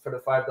Dogs for the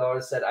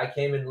 $5 said, I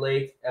came in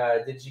late.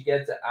 Did you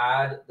get to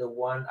add the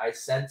one I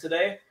sent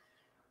today?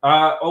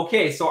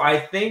 Okay, so I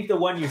think the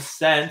one you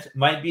sent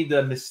might be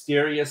the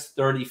mysterious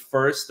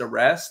 31st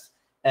arrest.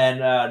 And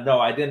no,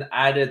 I didn't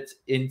add it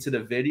into the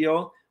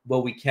video,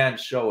 but we can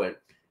show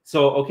it.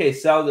 So, okay,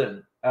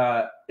 Selden,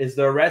 is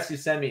the arrest you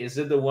sent me, is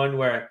it the one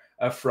where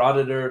a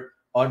frauditor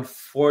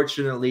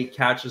unfortunately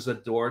catches a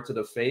door to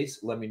the face?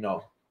 Let me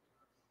know,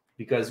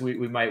 because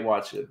we might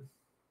watch it.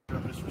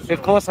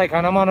 Of course I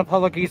can. I'm on a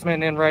public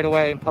easement in right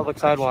away, public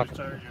sidewalk.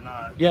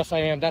 Yes, I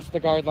am. That's the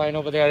guard line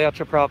over there. That's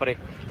your property.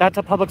 That's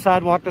a public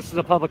sidewalk. This is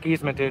a public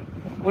easement, dude.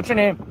 What's your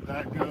name?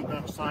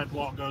 That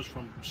sidewalk goes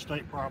from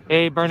state property.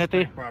 Hey,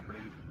 Bernathy.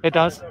 It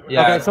does?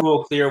 Yeah, Okay, so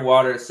Cool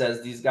Clearwater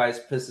says, these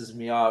guys pisses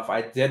me off.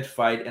 I did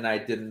fight, and I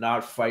did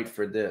not fight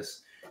for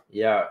this.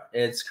 Yeah,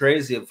 it's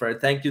crazy.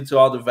 Thank you to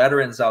all the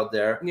veterans out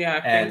there. Yeah,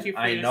 thank and you for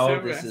I your know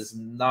service. this is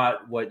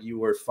not what you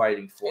were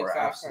fighting for.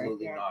 Exactly,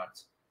 Absolutely yeah.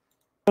 not.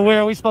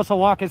 where are we supposed to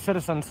walk as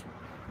citizens?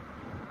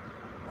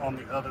 On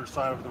the other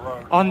side of the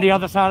road. On the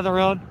other side of the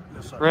road?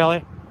 Yes, sir.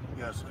 Really?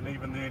 Yes, and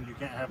even then you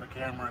can't have a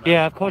camera.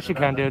 Yeah, of course you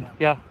can, dude.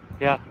 Yeah,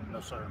 yeah.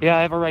 No, sir. Yeah,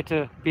 I have a right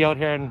to be out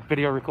here and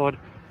video record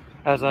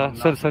as a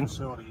citizen.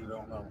 Facility, you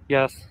don't know.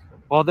 Yes.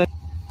 Well then.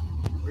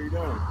 What are you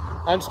doing?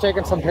 I'm just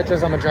taking some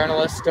pictures. I'm a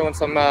journalist doing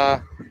some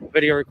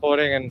video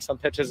recording and some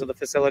pictures of the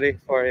facility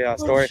for a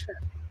story.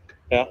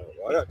 Yeah.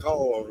 Well, I got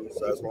call on you,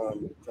 so that's why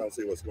I'm trying to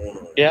see what's going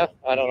on. Yeah,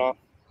 I don't know.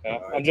 Yeah,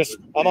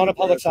 I'm on a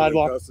public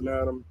sidewalk. Cussing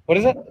at him? What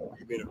is it?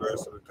 You being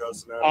aggressive and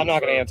cussing at him? I'm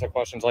not going to answer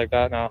questions like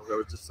that now. That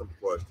was just simple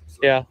questions.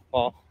 Yeah,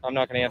 well, I'm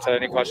not going to answer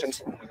any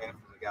questions.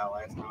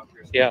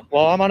 Yeah,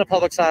 well, I'm on a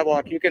public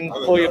sidewalk. You can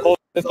pull your boat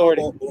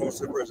authority.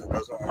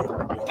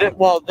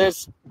 Well,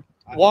 there's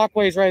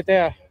walkways right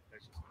there.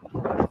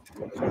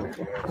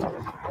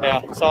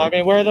 Yeah, so I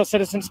mean, where are those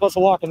citizens supposed to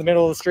walk? In the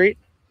middle of the street?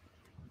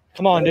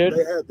 Come on, dude.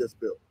 They had this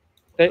bill.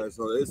 Okay,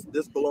 so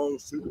this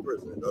belongs to the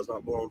prison. It does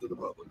not belong to the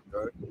public.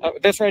 Okay.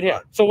 This right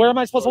here. So where am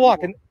I supposed to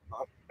walk?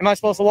 Am I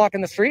supposed to walk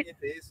in the street?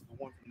 It's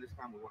not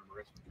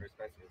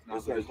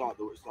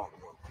the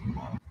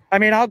one. I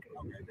mean,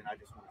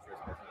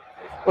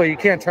 well, you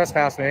can't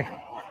trespass me.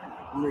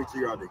 You need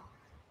your ID.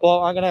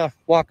 Well, I'm gonna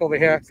walk over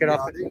here. Get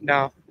off.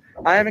 No,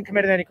 I haven't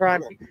committed any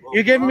crime.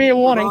 You're giving me a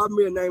warning. Provide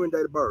me a name and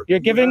date of birth. You're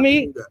giving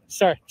me,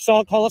 sir.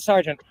 So call a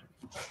sergeant.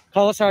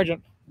 Call a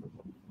sergeant.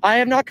 I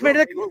have not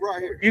committed.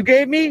 You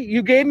gave me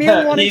a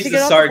warning to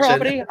get off the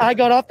property. I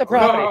got off the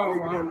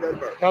property.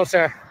 No,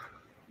 sir.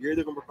 You're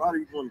either going to provide or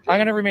you're going to. I'm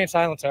going to remain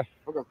silent, sir.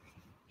 Okay.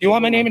 You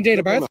want my name and date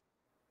of birth?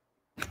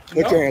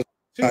 Put your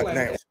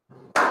hands.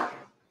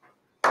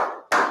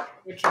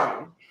 Which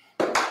one?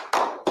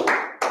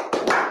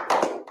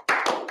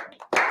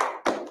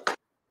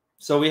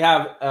 So we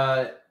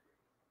have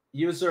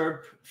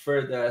usurp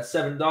for the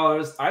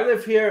 $7. I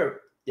live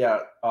here. Yeah,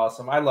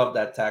 awesome. I love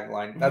that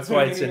tagline. That's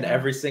why it's in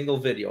every single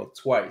video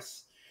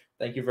twice.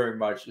 Thank you very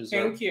much.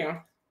 Usurp. Thank you.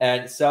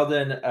 And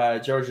Selden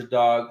Georgia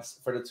Dogs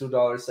for the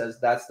 $2 says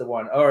that's the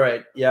one. All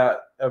right. Yeah,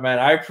 man.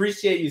 I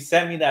appreciate you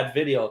sending me that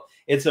video.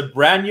 It's a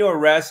brand new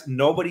arrest.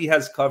 Nobody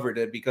has covered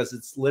it because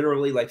it's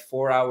literally like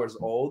 4 hours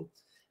old.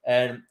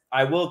 And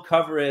I will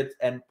cover it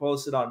and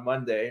post it on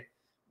Monday.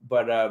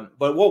 But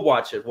we'll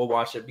watch it. We'll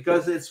watch it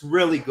because it's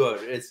really good.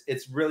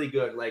 It's really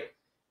good. Like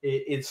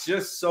it's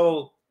just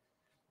so,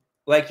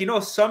 like, you know,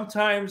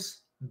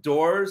 sometimes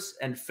doors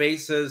and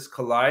faces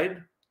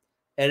collide,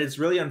 and it's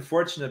really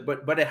unfortunate,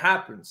 but it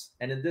happens.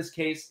 And in this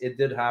case, it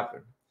did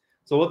happen.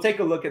 So we'll take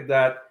a look at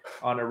that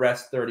on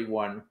arrest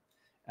 31.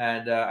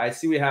 And I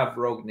see we have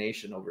Rogue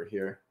Nation over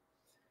here.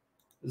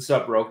 What's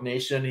up, Rogue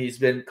Nation? He's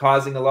been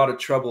causing a lot of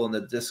trouble in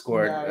the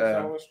Discord.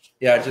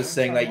 Just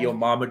saying like yo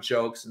mama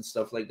jokes and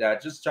stuff like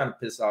that. Just trying to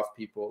piss off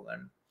people,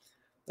 and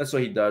that's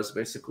what he does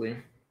basically.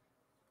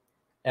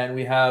 And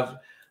we have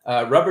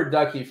Rubber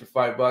Ducky for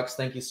 $5.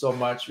 Thank you so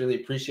much. Really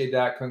appreciate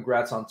that.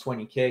 Congrats on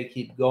 20K.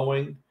 Keep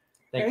going.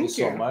 Thank you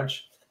so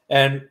much.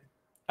 And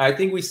I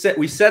think we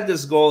set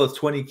this goal of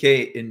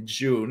 20K in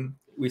June.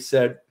 We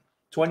said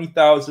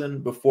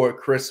 20,000 before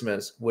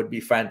Christmas would be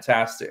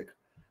fantastic.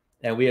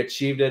 And we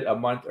achieved it a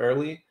month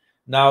early.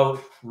 Now,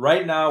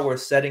 right now, we're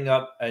setting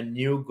up a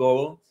new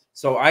goal.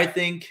 So I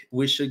think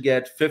we should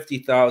get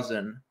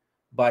 50,000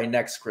 by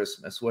next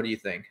Christmas. What do you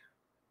think?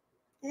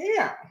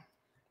 Yeah.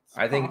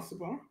 I think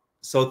possible.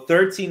 So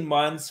 13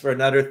 months for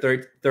another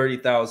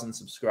 30,000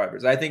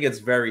 subscribers. I think it's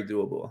very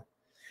doable.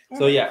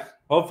 So yeah,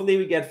 hopefully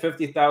we get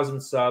 50,000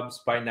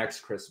 subs by next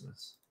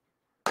Christmas.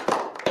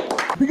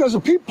 Because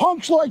of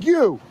punks like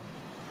you.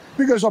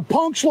 Because of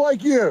punks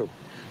like you.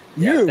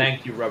 Yeah,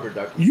 thank you, Rubber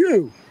Duck.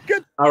 You.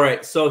 All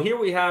right, so here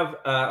we have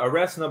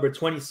arrest number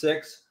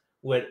 26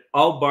 with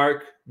all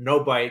bark,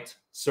 no bite,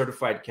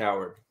 certified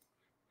coward.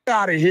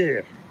 Out of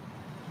here.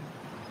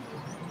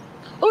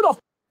 Who the f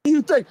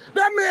you think?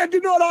 That man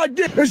did not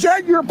ID. Is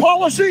that your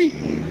policy?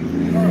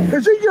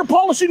 Is it your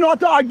policy not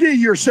to ID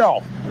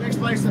yourself?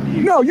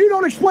 No, you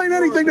don't explain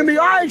anything to me.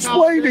 I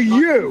explain to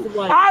you.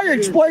 I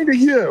explain to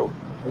you.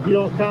 If you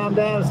don't calm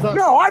down, it's not.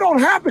 No, I don't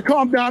have to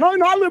calm down.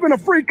 I live in a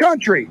free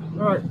country.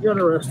 All right, you're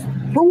under arrest.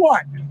 For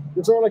what?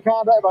 Disorderly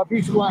conduct by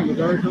abusive language.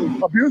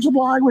 Abusive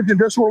language and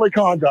disorderly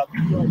conduct.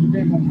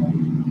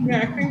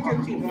 Yeah, I think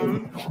it's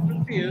even.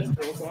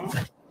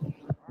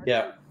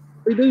 Yeah.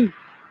 We do.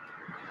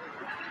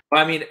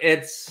 I mean,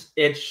 it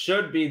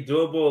should be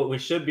doable. We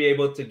should be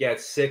able to get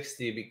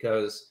 60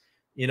 because,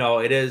 you know,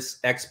 it is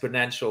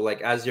exponential.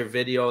 Like as your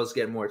videos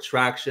get more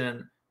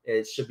traction,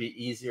 it should be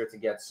easier to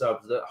get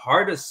subs. The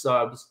hardest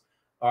subs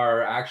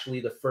are actually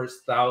the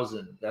first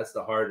 1,000. That's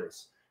the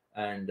hardest.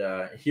 And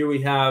here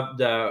we have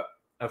the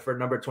for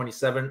number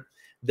 27,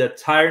 the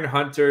tyrant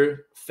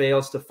hunter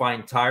fails to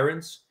find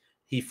tyrants.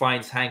 He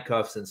finds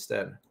handcuffs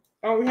instead.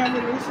 Oh, we have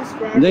a new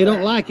subscriber. They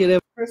don't like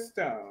it.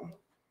 Crystal.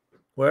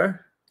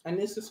 Where? A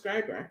new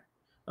subscriber.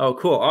 Oh,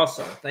 cool.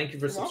 Awesome. Thank you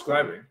for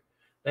subscribing.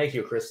 Thank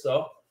you,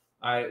 Crystal.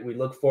 We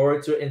look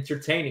forward to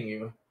entertaining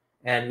you.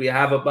 And we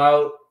have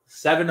about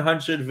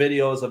 700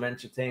 videos of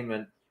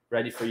entertainment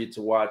ready for you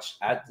to watch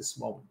at this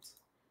moment.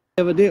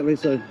 Evidently,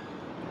 so,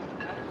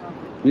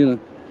 you know,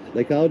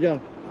 they called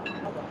y'all.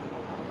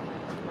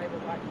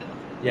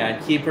 Yeah,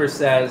 and Keeper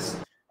says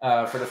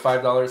for the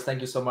 $5,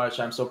 thank you so much.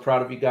 I'm so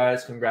proud of you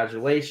guys.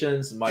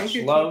 Congratulations. Much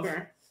love.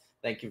 Keeper.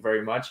 Thank you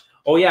very much.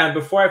 Oh, yeah, and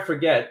before I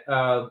forget,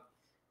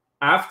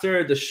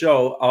 after the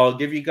show, I'll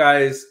give you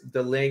guys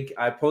the link.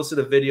 I posted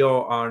a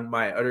video on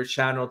my other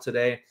channel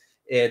today.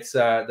 It's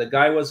the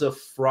guy was a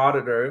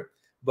frauditor,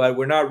 but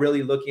we're not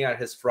really looking at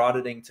his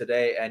frauditing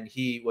today. And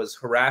he was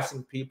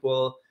harassing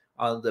people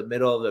on the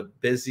middle of a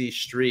busy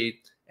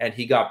street, and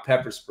he got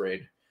pepper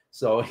sprayed.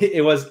 So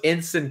it was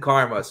instant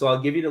karma. So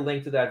I'll give you the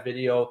link to that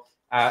video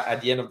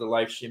at the end of the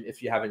live stream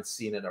if you haven't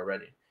seen it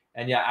already.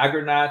 And yeah,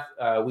 Agranath,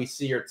 we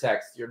see your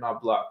text. You're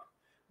not blocked.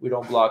 We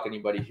don't block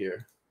anybody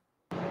here.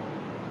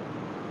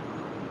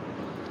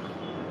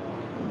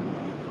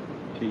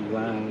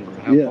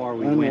 How far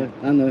we went.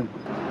 I know.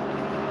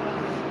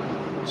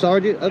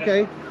 Sergeant,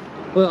 okay.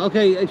 Well,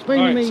 okay,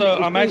 explain to me. So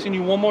I'm asking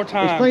you one more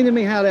time. Explain to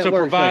me how that to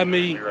works. Provide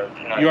me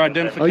your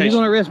identification. Are you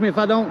going to arrest me if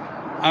I don't?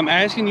 I'm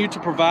asking you to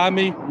provide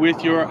me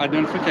with your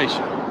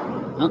identification.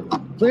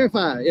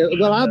 Clarify.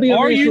 Well, I'll be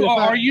arrested.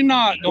 Are you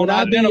not going to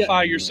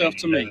identify yourself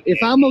to me?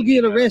 If I'm going to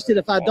get arrested,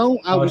 if I don't,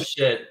 I will. Oh,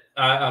 shit.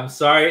 I'm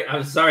sorry.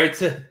 I'm sorry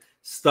to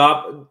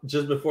stop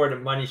just before the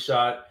money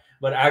shot.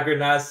 But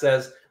Agranath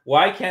says,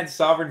 why can't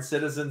sovereign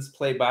citizens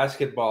play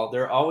basketball?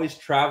 They're always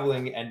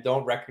traveling and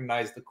don't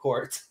recognize the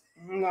court.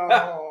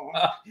 No.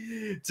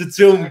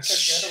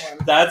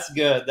 That's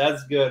good.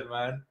 That's good,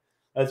 man.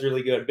 That's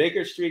really good.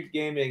 Baker Street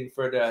Gaming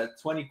for the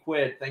 20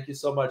 quid. Thank you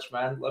so much,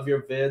 man. Love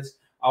your vids.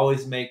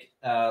 Always make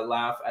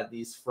laugh at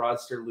these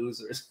fraudster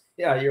losers.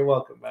 Yeah, you're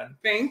welcome, man.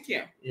 Thank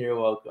you. You're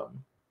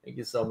welcome. Thank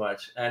you so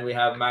much. And we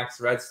have Max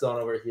Redstone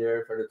over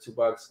here for the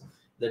 $2.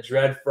 The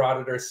Dread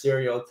Frauditor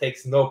cereal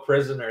takes no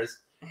prisoners.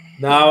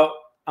 Now,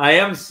 I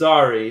am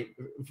sorry.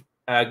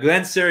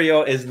 Glenn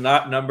Cereal is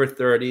not number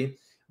 30,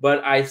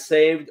 but I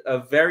saved a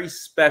very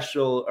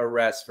special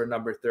arrest for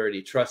number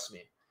 30. Trust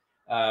me.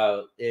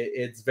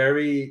 It's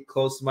very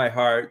close to my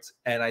heart,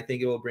 and I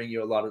think it will bring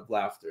you a lot of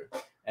laughter.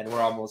 And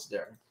we're almost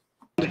there.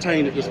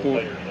 Detained at this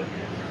point.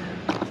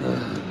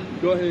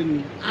 Go ahead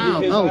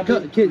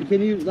and.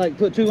 Can you like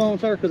put 2 on,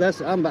 sir?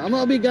 Because I'm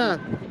a big guy.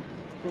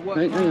 For what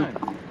crime?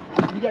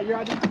 You got your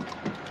ID?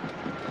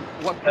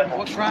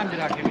 What crime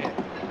did I commit?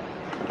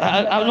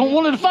 I don't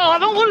want it to fall. I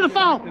don't want it to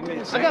fall.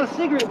 I got a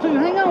cigarette too.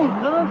 Hang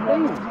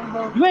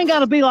on. You ain't got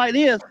to be like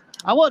this.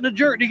 I wasn't a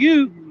jerk to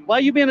you. Why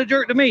you being a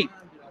jerk to me?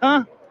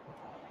 Huh?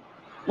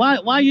 Why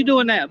are you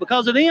doing that?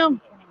 Because of them?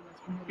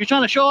 You're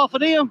trying to show off of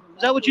them?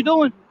 Is that what you're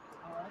doing?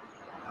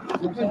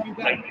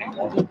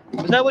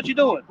 Is that what you're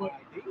doing?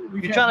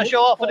 You're trying to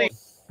show off of them?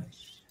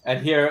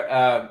 And here,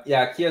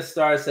 yeah, Kia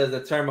Star says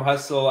the term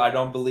hustle, I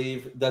don't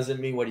believe, doesn't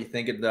mean what you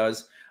think it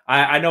does.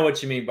 I know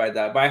what you mean by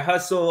that. By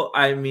hustle,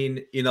 I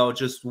mean, you know,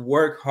 just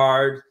work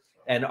hard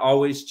and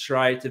always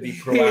try to be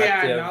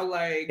proactive. Not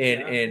like,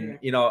 in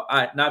you know,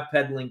 not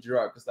peddling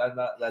drugs.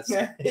 That's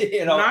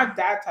you know, not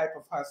that type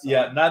of hustle.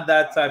 Yeah, not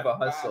that type of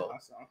hustle.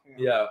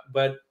 Yeah,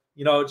 but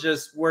you know,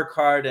 just work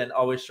hard and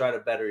always try to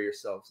better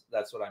yourself.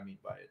 That's what I mean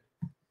by it.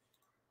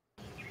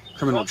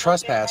 Criminal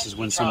trespass is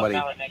when somebody.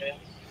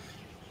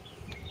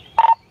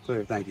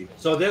 Clear, thank you.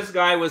 So this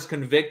guy was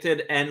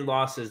convicted and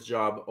lost his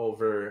job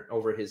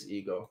over his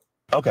ego.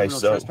 Okay,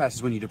 so trespass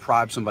is when you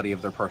deprive somebody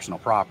of their personal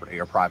property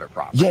or private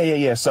property.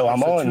 Yeah. So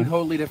I'm on 2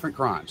 totally different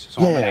crimes.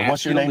 So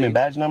what's your name and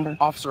badge number?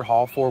 Officer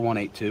Hall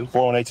 4182.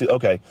 4182.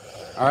 Okay.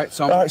 All right.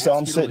 So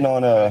I'm sitting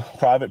on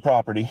private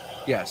property.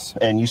 Yes.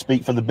 And you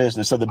speak for the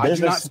business. So the business.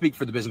 I do not speak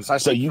for the business. I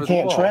so speak you for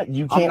can't the law.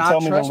 you can't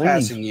tell me to leave. I'm not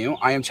trespassing you.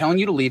 I am telling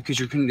you to leave because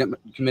you're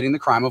committing the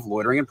crime of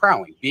loitering and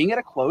prowling. Being at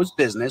a closed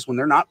business when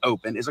they're not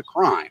open is a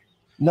crime.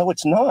 No,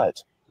 it's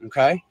not.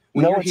 Okay.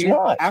 When no, it's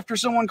not. After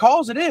someone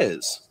calls, it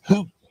is.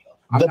 Who?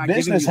 The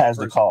business has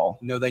the call.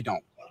 No, they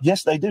don't.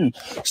 Yes, they do.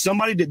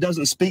 Somebody that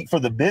doesn't speak for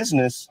the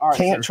business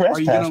can't trespass.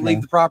 Are you going to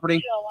leave the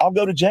property? I'll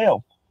go to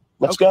jail.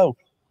 Let's go.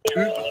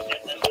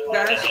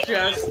 That's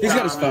just. He's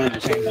got his phone in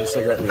his hand and a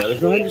cigarette in the other.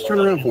 Go ahead and just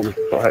turn around for me.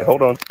 All right,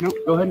 hold on. Nope.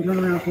 Go ahead and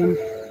turn around for me.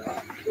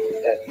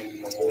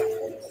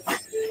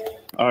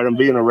 All right, I'm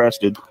being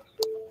arrested.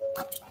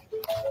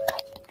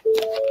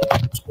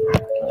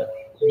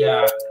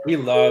 Yeah, he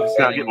loves.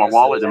 Can I get my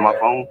wallet and my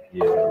phone?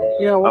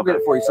 Yeah, we'll get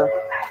it for you, sir.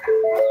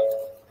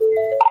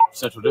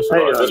 Central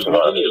District. Hey, can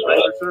you need a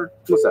favor, sir?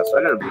 What's that,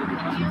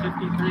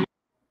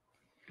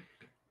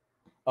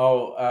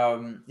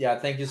 sir? Yeah,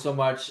 thank you so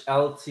much,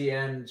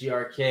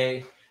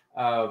 LTNGRK.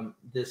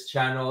 This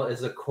channel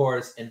is a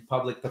course in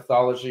public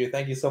pathology.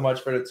 Thank you so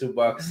much for the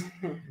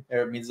 $2.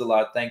 It means a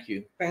lot. Thank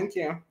you. Thank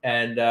you.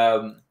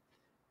 And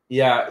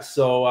yeah,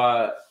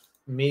 so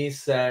me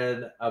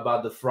said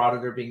about the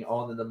frauditor being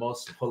owned in the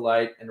most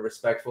polite and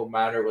respectful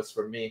manner was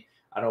for me.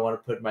 I don't want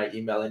to put my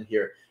email in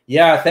here.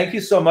 Yeah, thank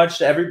you so much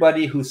to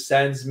everybody who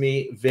sends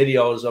me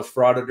videos of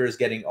frauditors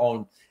getting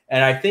owned.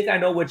 And I think I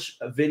know which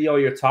video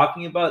you're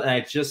talking about, and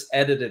I just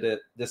edited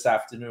it this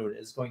afternoon.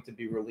 It's going to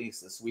be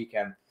released this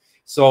weekend.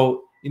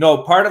 So, you know,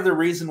 part of the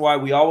reason why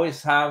we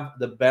always have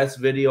the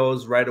best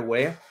videos right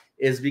away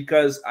is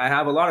because I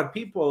have a lot of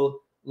people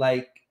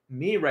like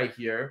me right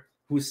here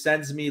who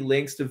sends me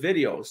links to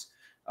videos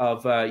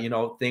of, you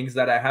know, things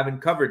that I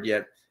haven't covered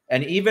yet.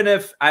 And even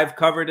if I've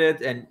covered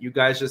it and you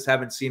guys just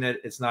haven't seen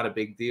it, it's not a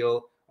big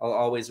deal. I'll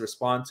always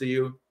respond to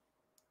you.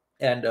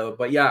 And,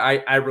 but yeah,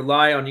 I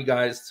rely on you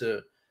guys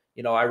to,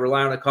 you know, I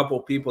rely on a couple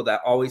of people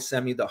that always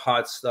send me the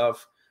hot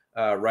stuff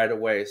right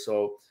away.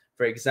 So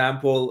For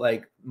example,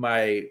 like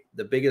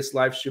the biggest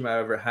live stream I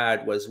ever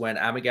had was when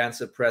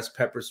Amagansett Press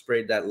pepper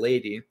sprayed that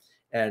lady,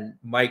 and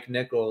Mike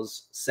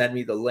Nichols sent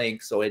me the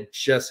link. So it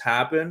just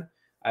happened.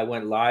 I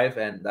went live,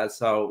 and that's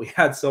how we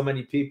had so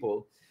many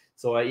people.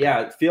 So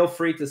yeah, feel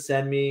free to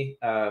send me,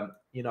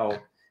 you know,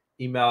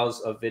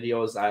 emails of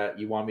videos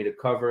you want me to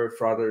cover,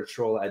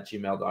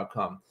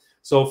 frauditortroll@gmail.com.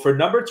 So for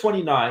number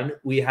 29,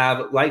 we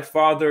have Like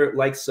Father,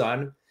 Like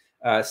Son.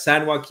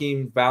 San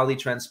Joaquin Valley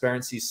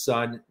Transparency's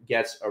son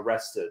gets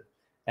arrested.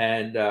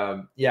 And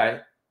yeah,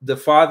 the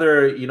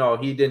father, you know,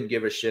 he didn't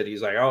give a shit.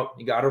 He's like, oh,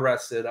 he got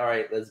arrested. All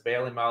right, let's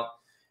bail him out.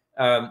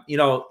 You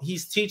know,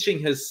 he's teaching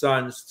his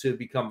sons to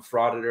become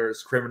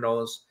frauditors,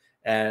 criminals.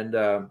 And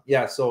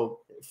yeah,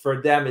 so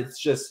for them, it's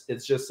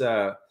just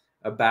a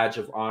badge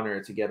of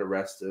honor to get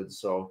arrested.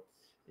 So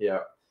yeah.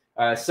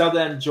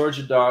 Southern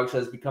Georgia Dogs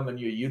has become a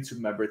new YouTube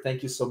member.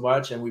 Thank you so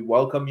much. And we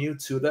welcome you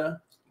to the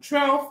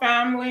Troll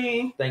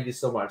family. Thank you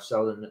so much,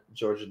 Southern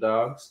Georgia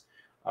Dogs.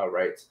 All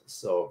right.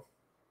 So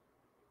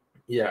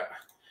yeah,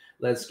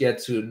 let's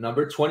get to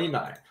number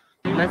 29.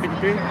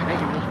 953.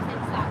 Thank you.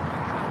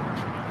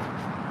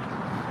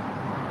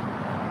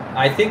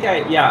 I think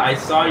I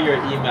saw your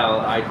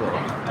email, Iko.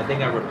 I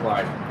think I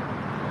replied.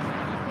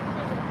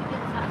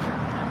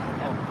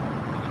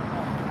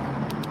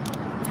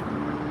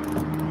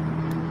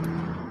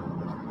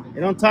 Hey,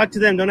 don't talk to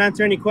them. Don't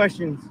answer any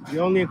questions.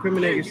 You only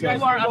incriminate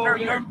yourself.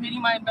 You're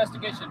impeding my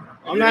investigation.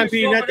 I'm not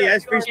impeding nothing.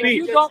 That's free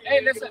speech.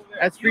 Hey, listen.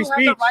 That's free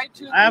speech.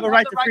 I have a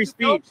right to free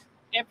speech.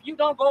 If you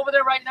don't go over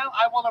there right now,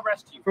 I will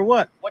arrest you. For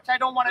what? Which I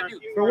don't want to do.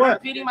 For You're what?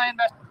 impeding my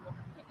investigation.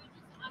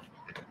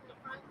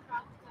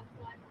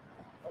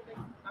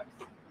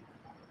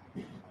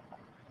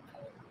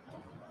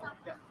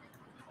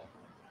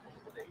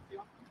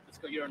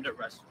 You're under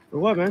arrest. For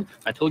what, man?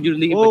 I told you to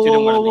leave, whoa, but you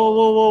didn't whoa, want to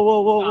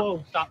leave.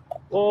 Whoa, Stop.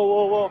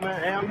 Whoa,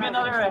 man. Hey, I'm Give me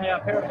not another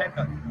pair of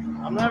handcuffs.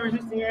 I'm not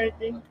resisting or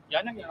anything. Yeah,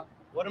 I know you know.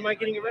 What am I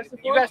getting arrested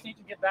for? You guys need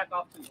to get back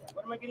off too.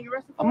 What am I getting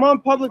arrested for? I'm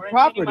on public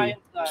property.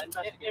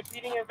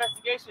 Impeding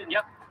investigation.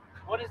 Yep.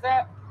 What is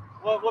that?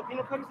 What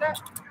penal code is that?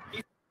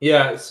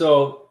 Yeah,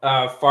 so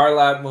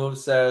Farlab Move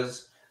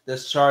says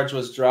this charge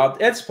was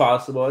dropped. It's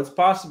possible. It's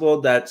possible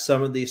that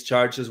some of these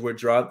charges were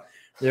dropped.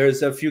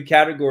 There's a few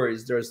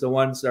categories. There's the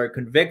ones that are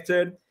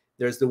convicted.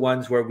 There's the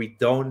ones where we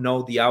don't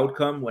know the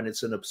outcome when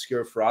it's an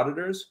obscure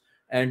frauditors.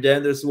 And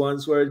then there's the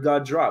ones where it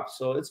got dropped.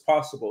 So it's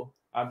possible.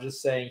 I'm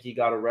just saying he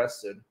got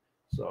arrested.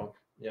 So,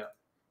 yeah.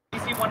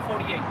 DC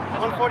 148.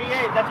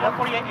 148. That's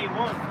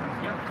 148A1.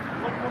 Yeah.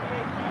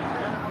 148.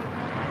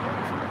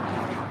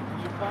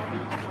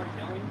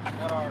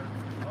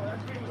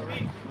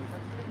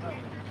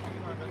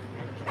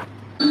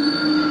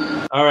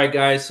 All right,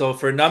 guys. So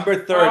for number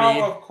 30,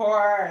 Oh, of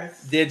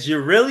course. did you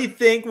really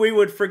think we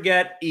would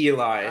forget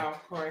Eli?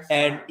 Of course.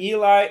 And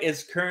Eli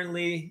is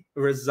currently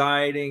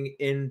residing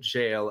in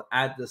jail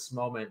at this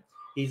moment.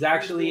 He's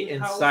actually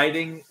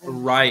inciting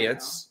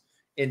riots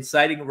in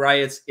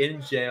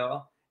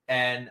jail.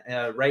 And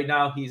right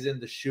now he's in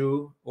the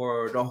shoe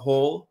or the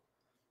hole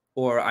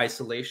or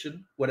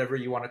isolation, whatever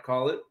you want to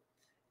call it.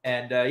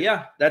 And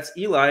yeah, that's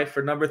Eli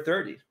for number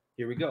 30.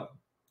 Here we go.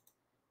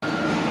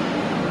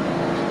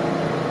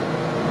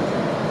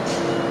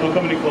 Don't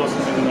come any closer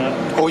than that.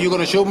 Oh, you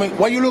gonna shoot me?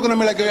 Why you looking at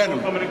me like an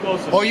enemy? Don't come any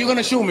closer. Oh, you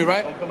gonna shoot me,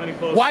 right? Don't come any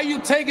closer. Why you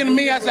taking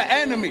me as an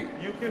enemy?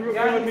 You can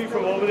record me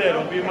from over there.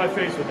 Don't be in my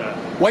face with that.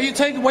 Why you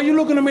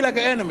looking at me like an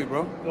enemy,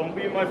 bro? Don't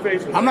be in my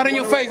face with that. I'm not in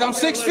your face. I'm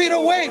 6 feet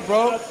away,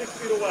 bro. You're not 6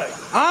 feet away.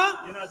 Huh?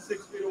 You're not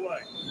 6 feet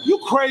away. You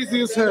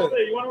crazy as hell.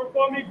 You want to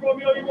record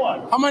me all you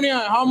want. How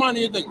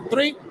many you think?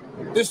 3?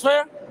 This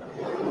fair?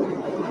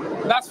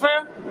 That's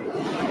fair?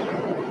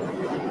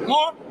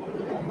 More?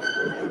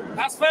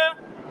 That's fair?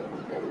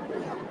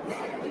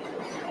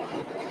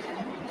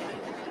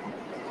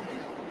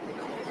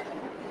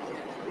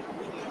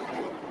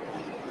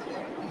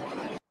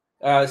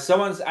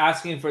 Someone's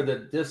asking for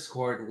the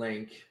Discord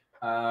link.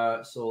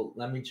 So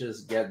let me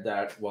just get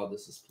that while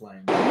this is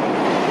playing.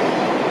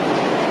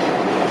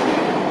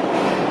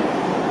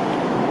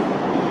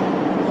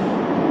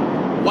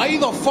 Why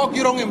the fuck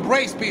you don't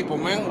embrace people,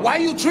 man? Why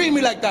you treat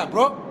me like that,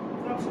 bro?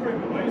 Stop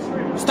screaming. Why are you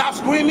screaming? Stop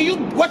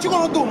screaming. What you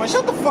gonna do, man?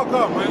 Shut the fuck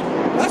up,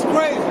 man. That's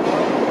crazy,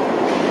 bro.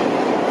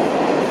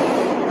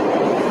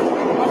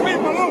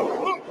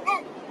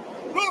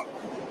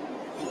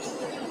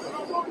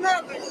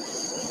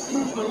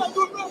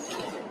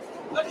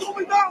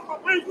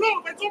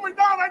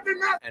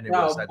 And it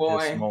was at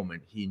this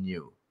moment he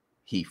knew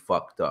he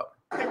fucked up.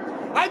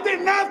 I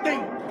did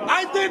nothing.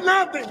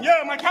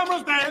 Yeah, my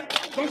camera's there.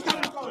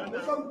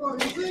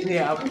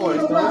 Yeah, of course.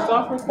 Don't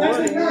stop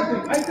recording.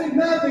 I did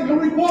nothing. You're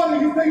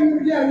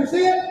recording. Yeah, you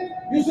see it?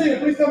 You see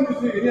it. Please tell me you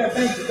see it. Yeah,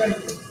 thank you.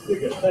 You're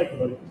good. Thank you,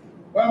 buddy.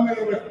 Well, I'm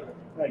gonna wait.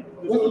 Thank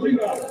you.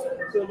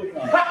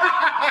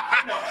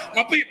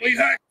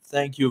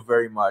 Thank you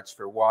very much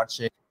for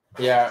watching.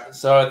 Yeah,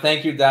 so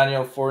thank you,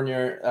 Daniel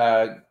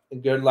Fournier.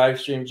 Good live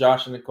stream,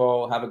 Josh and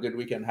Nicole. Have a good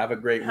weekend. Have a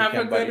great weekend.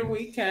 Have a good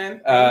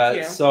weekend. Thank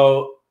you.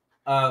 So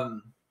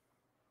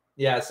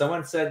Yeah,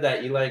 someone said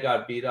that Eli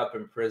got beat up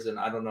in prison.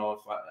 I don't know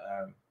if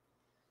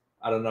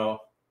I don't know.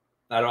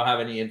 I don't have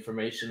any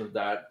information of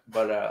that.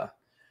 But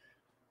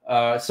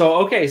so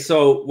okay,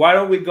 so why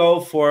don't we go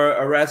for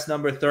arrest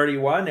number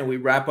 31 and we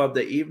wrap up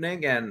the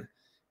evening, and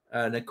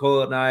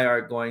Nicole and I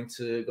are going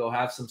to go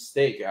have some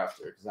steak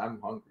after because I'm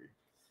hungry.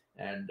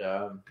 And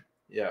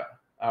yeah,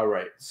 all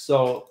right.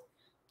 So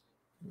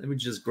let me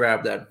just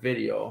grab that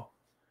video.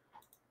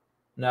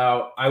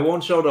 Now, I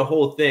won't show the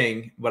whole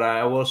thing, but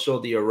I will show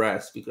the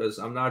arrest because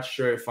I'm not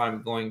sure if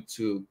I'm going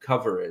to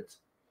cover it.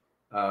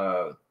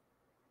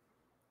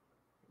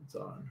 It's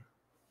on.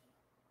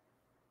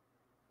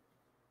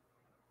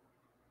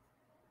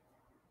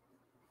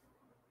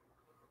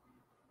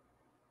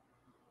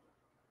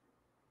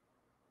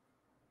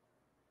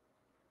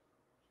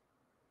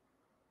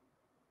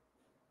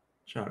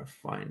 Trying to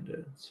find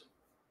it.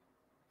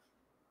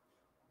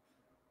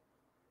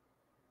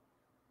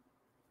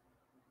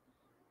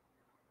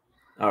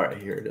 All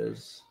right, here it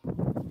is.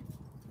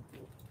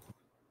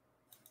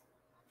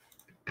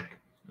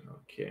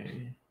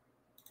 Okay.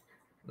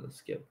 Let's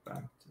get back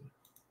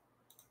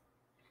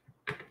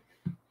to it.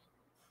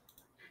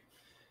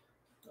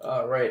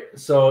 All right.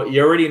 So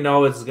you already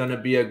know it's going to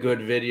be a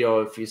good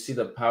video if you see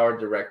the Power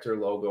Director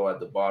logo at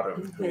the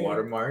bottom, the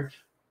watermark.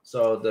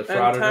 So the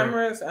Frauditor.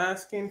 Tamara is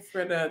asking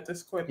for the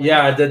Discord link.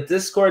 Yeah, the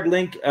Discord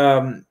link.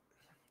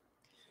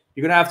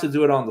 You're gonna have to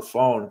do it on the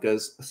phone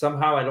because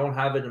somehow I don't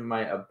have it in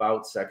my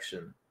about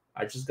section.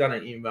 I just got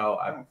an email.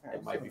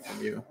 It might be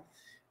from you.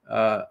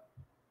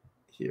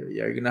 Here,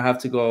 yeah, you're gonna have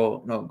to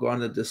go on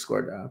the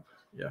Discord app.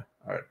 Yeah.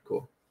 All right.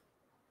 Cool.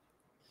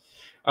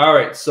 All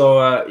right.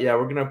 So yeah,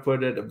 we're gonna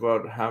put it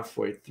about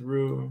halfway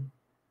through.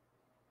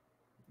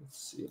 Let's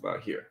see about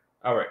here.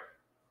 All right.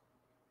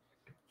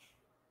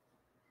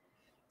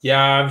 Yeah,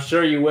 I'm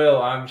sure you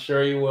will. I'm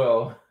sure you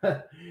will.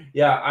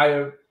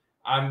 Yeah,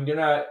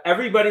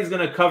 everybody's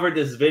gonna cover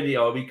this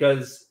video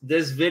because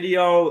this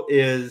video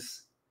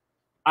is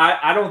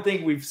I don't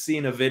think we've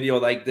seen a video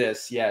like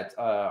this yet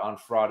on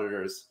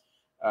Frauditors.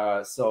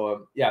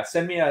 So yeah,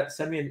 send me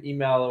an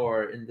email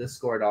or in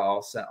Discord.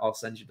 I'll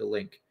send you the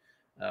link.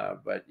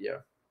 But yeah.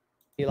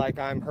 Like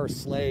I'm her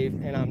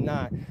slave and I'm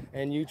not,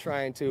 and you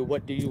trying to,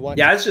 what do you want?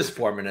 Yeah, it's just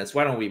 4 minutes.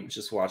 Why don't we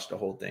just watch the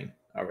whole thing?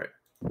 All right.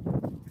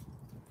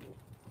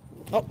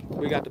 Oh,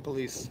 we got the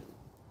police.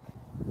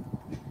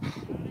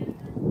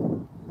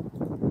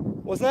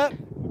 What's that?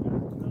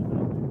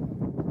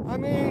 I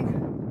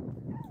mean,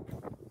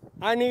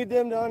 I need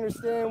them to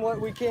understand what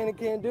we can and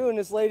can't do, and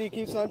this lady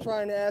keeps on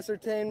trying to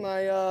ascertain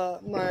my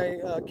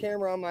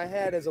camera on my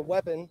head as a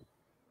weapon,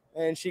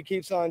 and she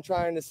keeps on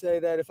trying to say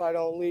that if I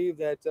don't leave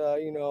that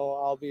you know,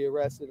 I'll be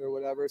arrested or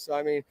whatever. So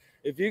I mean,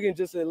 if you can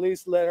just at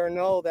least let her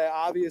know that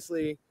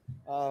obviously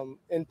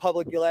in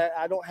public,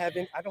 I don't have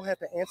to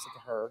answer to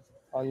her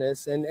on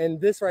this. And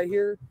this right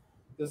here,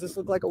 does this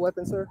look like a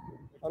weapon, sir,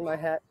 on my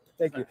hat?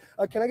 Thank you.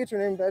 Can I get your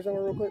name and badge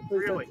number real quick,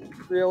 please? 308.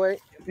 308.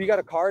 You got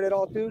a card at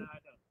all too?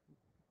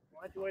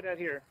 Why don't you wait out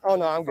here? Oh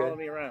no, I'm good. Follow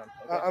me around.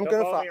 Okay?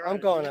 I'm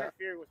going out.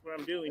 Interfere with what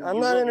I'm doing. I'm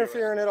not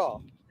interfering at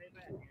all.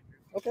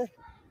 Okay.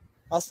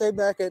 I'll stay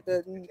back at the.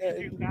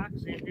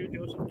 Andrew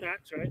Joseph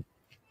Cox, right?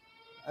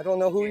 I don't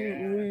know who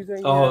you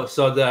think. Oh,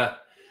 so the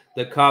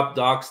cop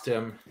doxed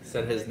him,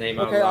 said his name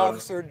out loud.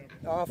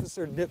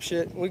 Officer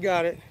dipshit. We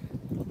got it.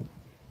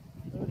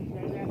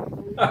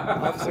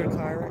 Officer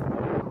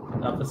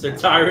Tyrant. Officer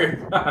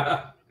Tyrant.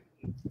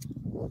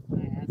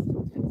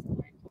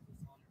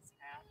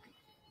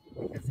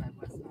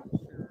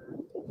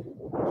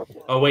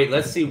 Oh wait,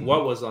 let's see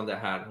what was on the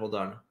hat. Hold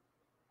on.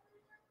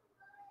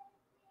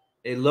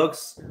 It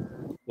looks,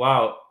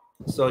 wow.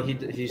 So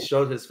he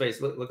showed his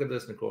face. Look at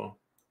this, Nicole.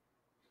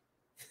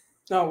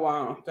 Oh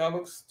wow, that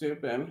looks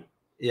stupid.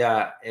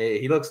 Yeah,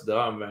 he looks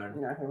dumb, man.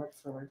 Yeah, he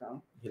looks really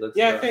dumb. He looks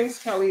yeah, dumb.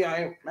 thanks, Kelly.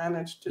 I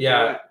managed to do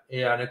it.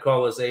 Yeah,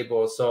 Nicole was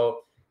able.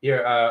 So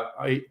here,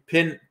 I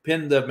pin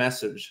the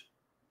message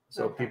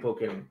so people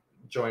can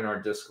join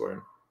our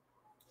Discord.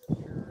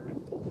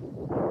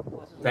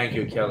 Thank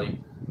you,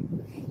 Kelly.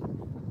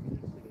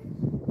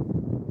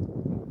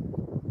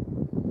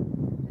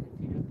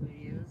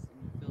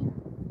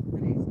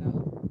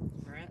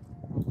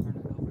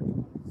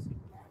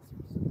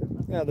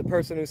 Yeah, the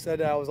person who said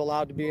that I was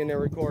allowed to be in there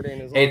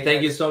recording. Hey,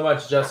 thank you so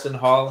much, Justin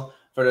Hall,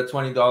 for the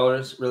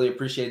 $20. Really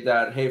appreciate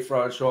that. Hey,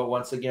 Fraud Show,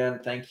 once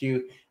again, thank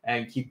you,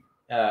 and keep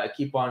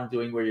on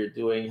doing what you're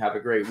doing. Have a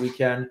great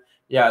weekend.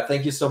 Yeah,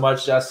 thank you so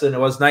much, Justin. It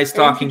was nice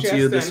talking to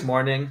you this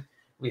morning.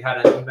 We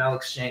had an email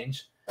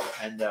exchange,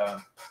 and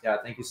yeah,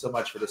 thank you so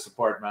much for the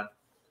support, man.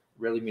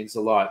 Really means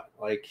a lot.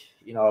 Like,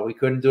 you know, we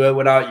couldn't do it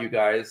without you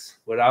guys.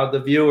 Without the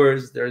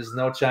viewers, there's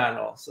no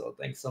channel. So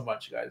thanks so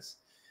much, guys.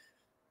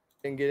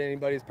 And get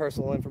anybody's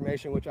personal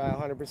information, which I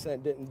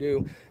 100% didn't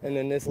do. And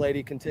then this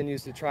lady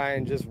continues to try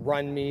and just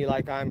run me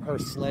like I'm her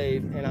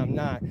slave, and I'm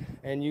not.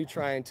 And you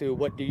trying to,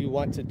 what do you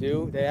want to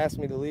do? They asked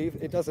me to leave.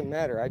 It doesn't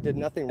matter. I did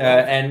nothing wrong.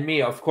 And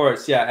me, of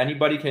course. Yeah,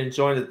 anybody can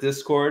join the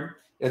Discord.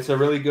 It's a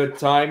really good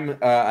time.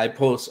 I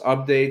post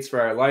updates for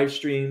our live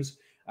streams,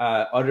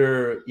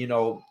 other, you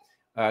know,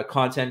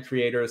 content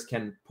creators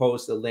can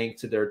post a link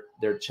to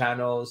their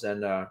channels.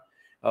 And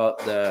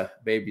the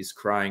baby's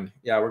crying.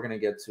 Yeah, we're gonna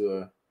get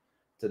to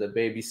the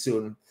baby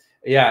soon.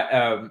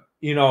 Yeah,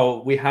 you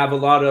know, we have a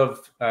lot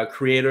of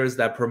creators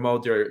that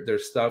promote their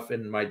stuff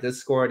in my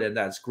Discord, and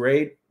that's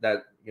great.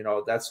 That, you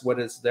know, that's what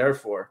it's there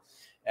for.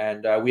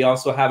 And we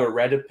also have a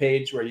Reddit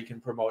page where you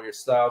can promote your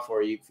stuff,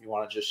 or if you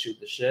want to just shoot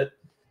the shit,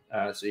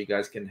 so you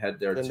guys can head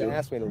there Then too. they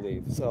asked me to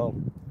leave, so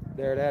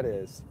there that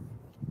is.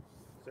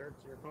 Sir,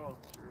 it's your call.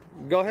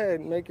 Go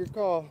ahead, make your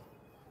call.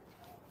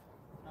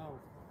 No,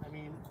 I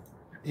mean,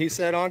 He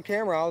said on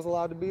camera I was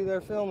allowed to be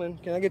there filming.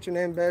 Can I get your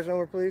name and badge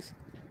number, please?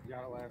 You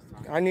got it last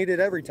time. I need it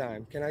every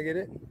time. Can I get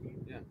it?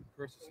 Yeah,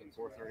 Christensen,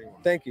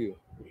 431. Thank you.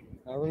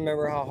 I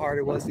remember how hard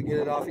it was to get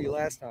it off you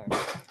last time.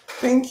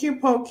 Thank you,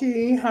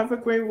 Pokey. Have a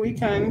great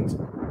weekend.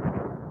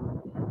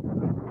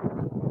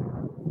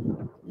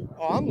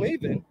 Oh, I'm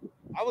leaving.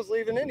 I was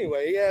leaving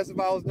anyway. He asked if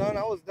I was done.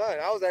 I was done.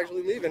 I was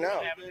actually leaving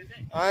now.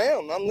 I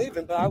am. I'm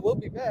leaving, but I will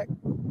be back.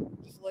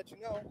 Just to let you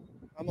know,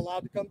 I'm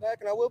allowed to come back,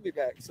 and I will be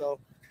back. So,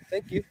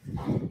 thank you.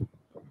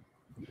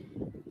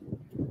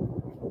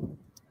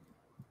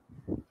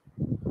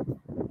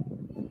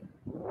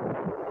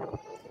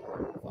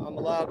 If I'm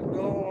allowed to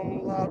go, I'm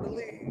allowed to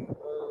leave.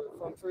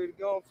 If I'm free to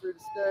go, I'm free to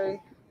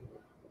stay.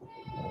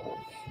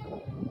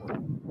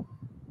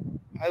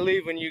 I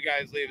leave when you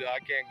guys leave. I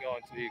can't go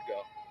until you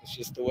go. It's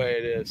just the way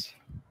it is.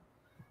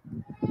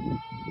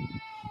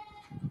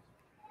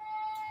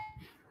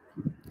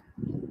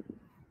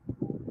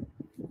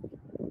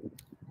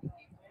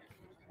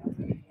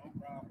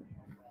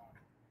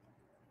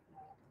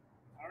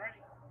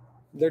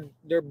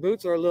 Their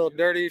boots are a little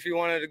dirty if you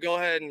wanted to go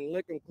ahead and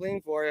lick them clean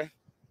for you.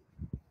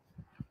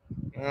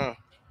 Oh.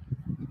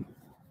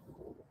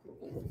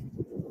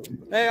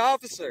 Hey,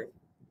 officer.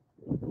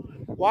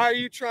 Why are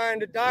you trying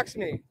to dox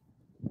me?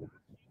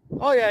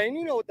 Oh yeah, and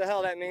you know what the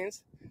hell that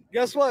means.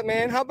 Guess what,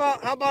 man? How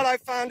about I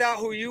find out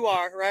who you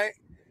are, right?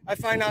 I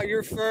find out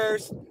your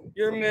first,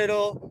 your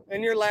middle,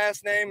 and your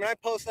last name, and I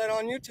post that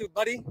on YouTube,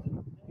 buddy.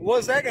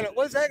 What's that gonna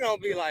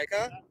be like,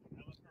 huh?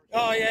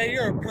 Oh yeah,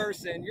 you're a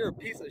person. You're a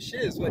piece of shit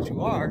is what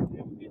you are.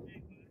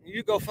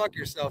 You go fuck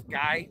yourself,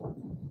 guy.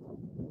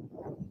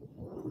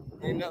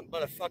 You're nothing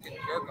but a fucking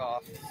jerk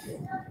off.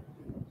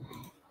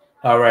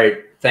 All right,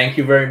 thank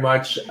you very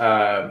much,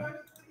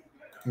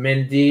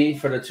 Mindy,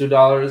 for the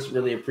 $2.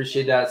 Really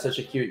appreciate that. Such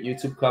a cute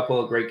YouTube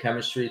couple, great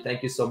chemistry.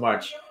 Thank you so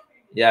much.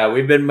 Yeah,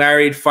 we've been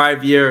married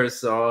 5 years,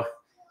 so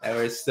and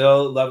we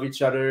still love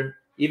each other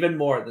even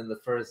more than the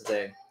first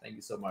day. Thank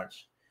you so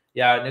much.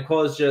 Yeah,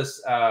 Nicole is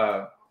just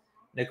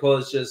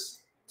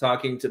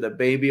talking to the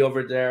baby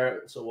over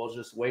there, so we'll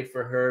just wait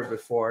for her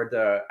before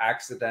the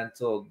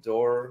accidental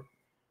door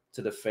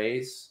to the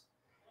face.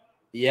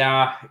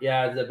 Yeah,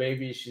 the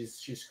baby,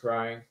 she's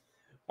crying.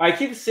 I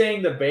keep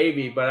saying the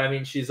baby, but I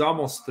mean she's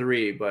almost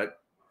 3, but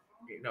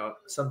you know,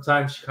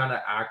 sometimes she kind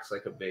of acts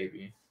like a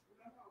baby.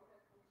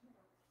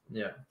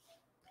 Yeah.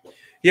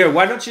 Here,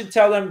 why don't you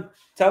tell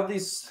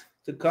these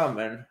to come,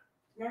 man?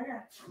 No.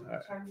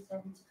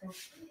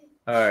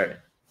 All right.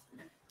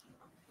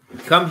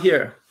 Come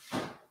here.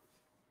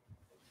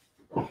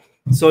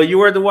 So you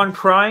were the one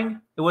crying?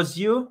 It was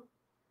you?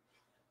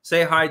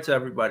 Say hi to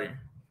everybody.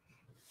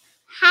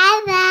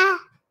 Hi there.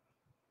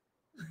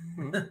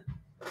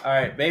 All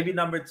right, baby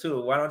number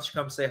 2. Why don't you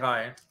come say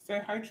hi?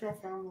 Say hi to your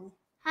family.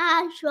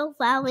 Hi, Troll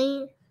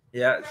family.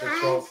 Yeah, the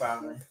troll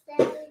family.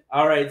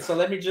 All right, so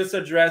let me just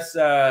address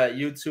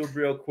YouTube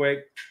real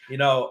quick. You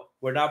know,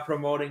 we're not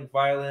promoting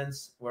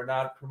violence. We're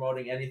not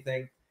promoting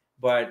anything.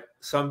 But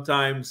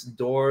sometimes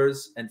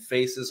doors and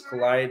faces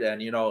collide,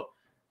 and, you know,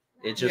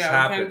 it just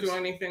happens. Can't do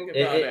anything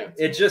about it.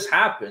 It just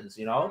happens,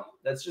 you know?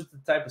 That's just the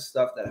type of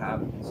stuff that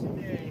happens.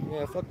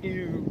 Yeah, fuck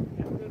you.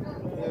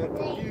 Yeah,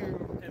 fuck you.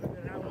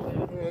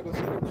 Yeah, go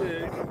suck a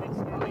dick.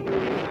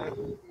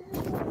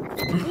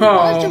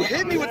 Why did you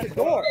hit me with the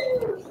door?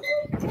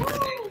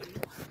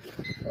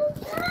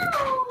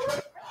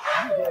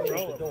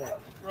 Roll it.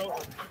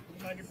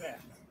 Put on your back.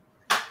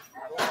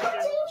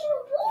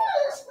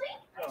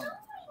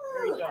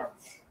 Very dumb.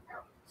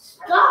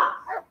 Stop.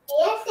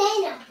 Yes, I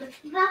know.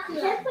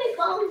 Let's play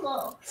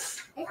bongo.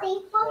 I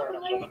think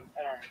bongo.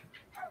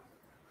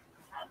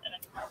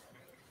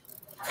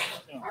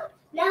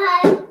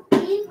 No,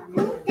 you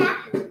move that.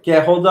 Okay,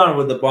 hold on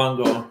with the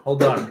bongo.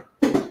 Hold on.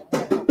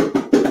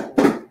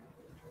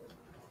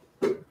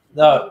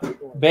 No,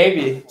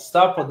 baby,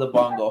 stop with the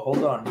bongo.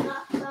 Hold on.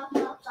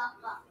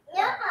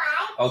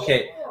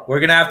 Okay, we're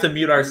gonna have to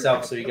mute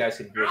ourselves so you guys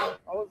can hear that.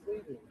 I was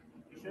leaving.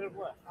 You should have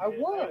left. I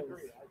was.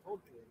 I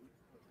told you.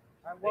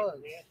 I was.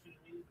 They asked you to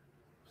leave. You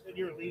said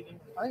you were leaving.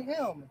 I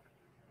am.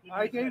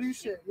 I gave you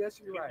shit.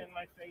 Yes, you're right. In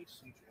my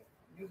face and shit.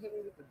 You hit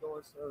me with the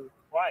door, so.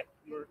 Why?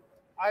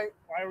 Why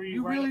were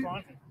you right really, up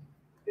on me?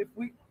 If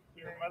we.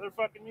 You're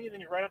motherfucking me, then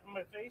you're right up in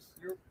my face?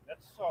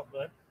 That's assault,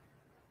 bud.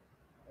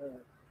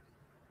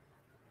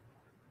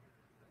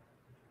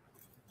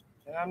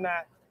 And I'm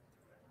not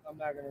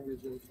gonna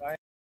resist.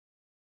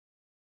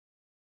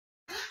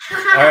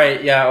 All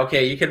right, yeah,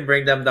 okay, you can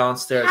bring them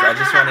downstairs. I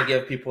just want to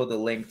give people the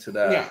link to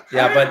that.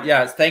 Yeah, but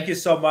yeah, thank you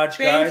so much,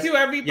 guys. Thank you,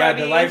 everybody. Yeah,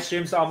 the live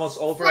stream's almost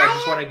over. I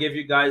just want to give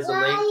you guys a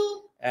link.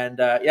 And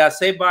yeah,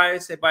 say bye.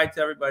 Say bye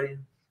to everybody.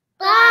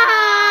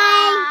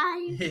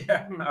 Bye.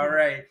 Yeah, all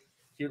right.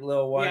 Cute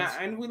little ones. Yeah,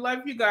 and we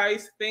love you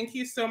guys. Thank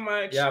you so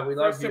much we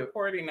love for you.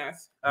 supporting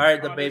us. All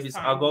right, the all this babies.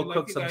 time. I'll go We love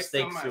cook you some guys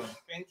steak so soon. much.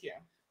 Thank you.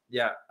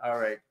 Yeah, all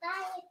right. Bye.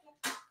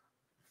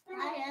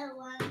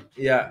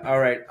 Yeah, all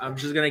right. I'm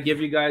just gonna give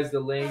you guys the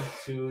link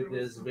to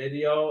this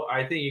video.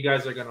 I think you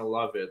guys are gonna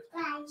love it.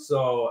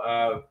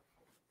 So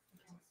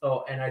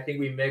oh, and I think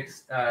we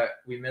missed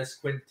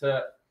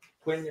Quinxotical.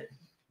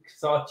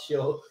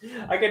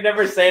 I can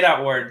never say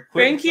that word.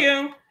 Thank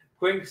you.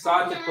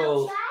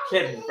 Quinxotical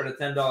Kitten for the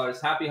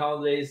 $10. Happy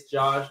holidays,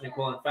 Josh,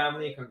 Nicole, and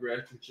family.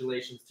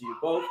 Congratulations to you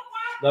both.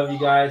 Love you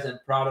guys and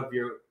proud of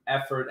your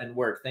effort and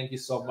work. Thank you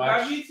so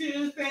much. Love you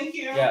too. Thank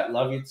you. Yeah,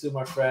 love you too,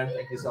 my friend.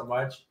 Thank you so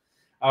much.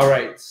 All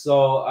right,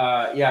 so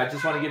yeah, I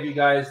just want to give you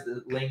guys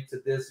the link to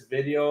this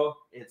video.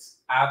 It's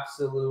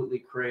absolutely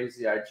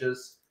crazy. I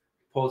just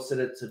posted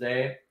it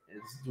today.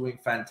 It's doing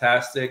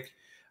fantastic.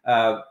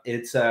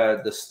 It's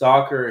the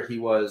stalker. He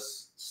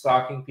was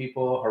stalking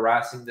people,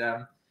 harassing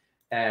them,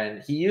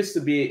 and he's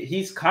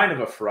kind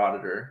of a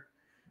frauditor.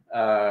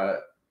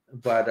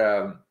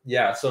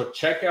 Yeah, so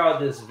check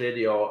out this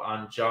video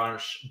on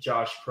Josh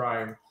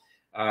Prime.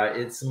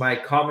 It's my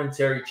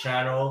commentary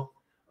channel.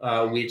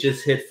 We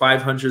just hit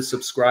 500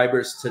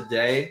 subscribers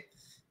today.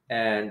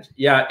 And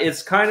yeah,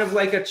 it's kind of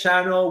like a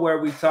channel where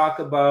we talk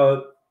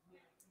about,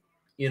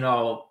 you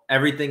know,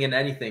 everything and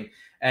anything.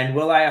 And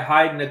will I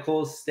hide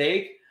Nicole's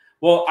steak?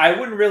 Well, I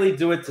wouldn't really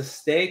do it to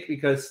steak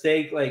because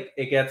steak, like,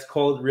 it gets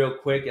cold real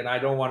quick and I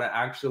don't want to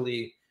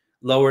actually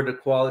lower the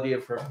quality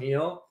of her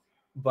meal.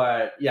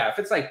 But yeah, if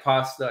it's like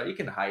pasta, you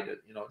can hide it,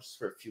 you know, just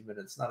for a few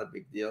minutes. Not a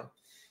big deal.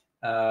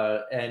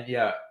 And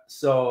yeah,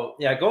 so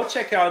yeah, go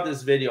check out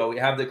this video. We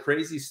have the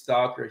crazy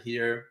stalker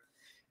here,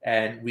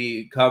 and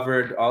we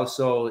covered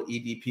also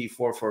EDP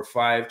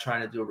 445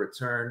 trying to do a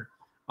return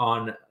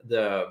on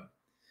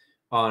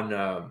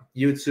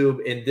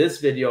YouTube. In this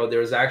video,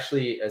 there's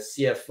actually a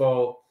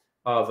CFO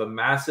of a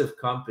massive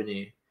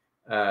company,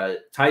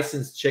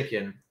 Tyson's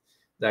Chicken,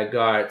 that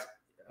got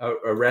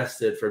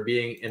arrested for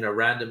being in a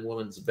random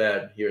woman's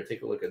bed. Here,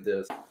 take a look at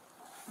this.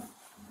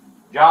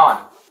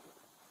 John.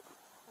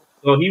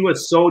 So he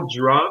was so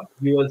drunk,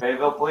 he was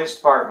Fayetteville Police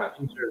Department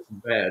in his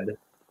bed.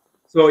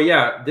 So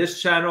yeah,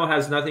 this channel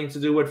has nothing to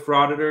do with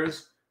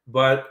frauditors,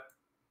 but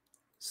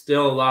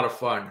still a lot of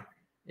fun.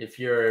 If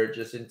you're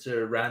just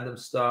into random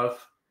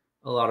stuff,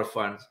 a lot of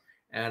fun.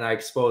 And I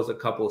exposed a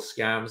couple of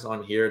scams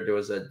on here. There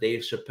was a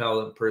Dave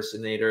Chappelle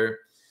impersonator.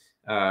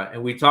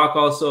 And we talk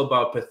also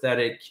about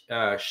pathetic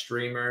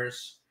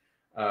streamers.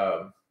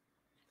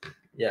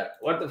 Yeah,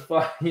 what the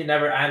fuck? You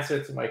never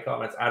answered to my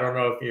comments. I don't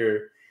know if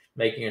you're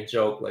making a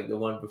joke like the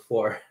one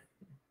before.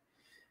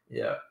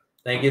 Yeah,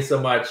 thank you so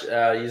much.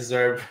 You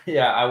deserve.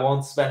 Yeah, I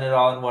won't spend it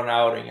all in one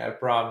outing, I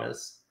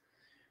promise.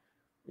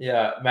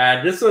 Yeah,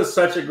 man, this was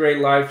such a great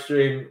live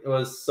stream. It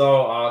was so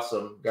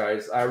awesome,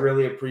 guys. I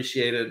really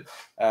appreciated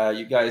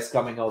you guys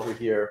coming over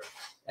here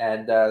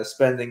and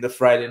spending the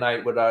Friday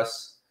night with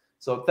us.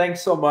 So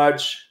thanks so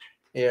much.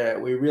 Yeah,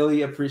 we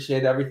really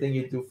appreciate everything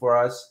you do for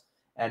us,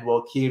 and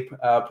we'll keep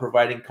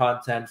providing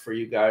content for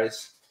you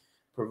guys,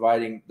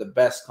 providing the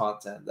best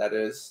content, that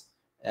is.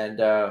 And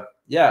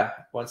yeah,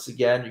 once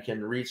again, you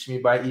can reach me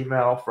by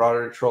email,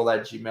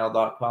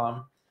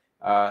 frauditortroll@gmail.com,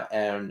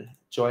 and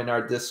join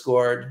our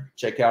Discord.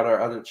 Check out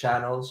our other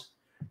channels.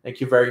 Thank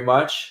you very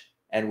much,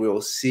 and we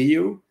will see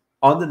you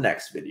on the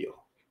next video.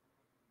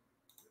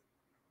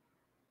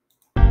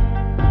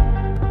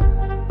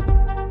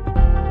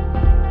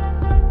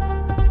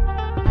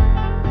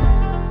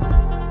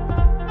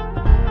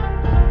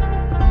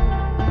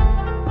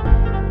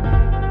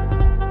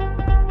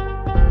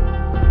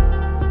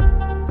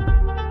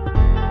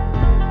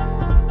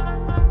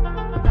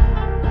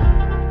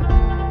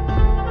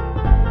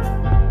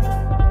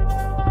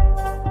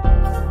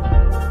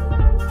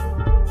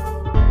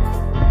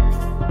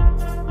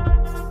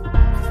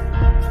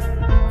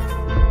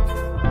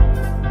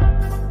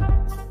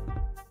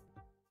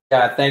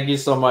 Yeah, thank you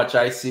so much,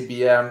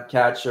 ICBM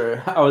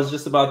Catcher. I was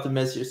just about to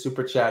miss your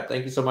super chat.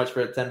 Thank you so much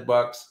for the $10.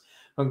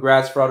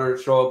 Congrats,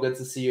 Frauditor Troll. Good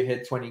to see you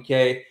hit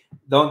 20K.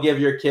 Don't give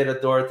your kid a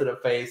door to the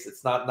face.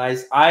 It's not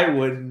nice. I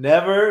would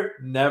never,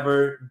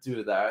 never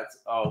do that.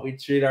 Oh, we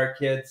treat our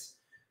kids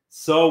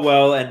so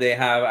well, and they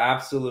have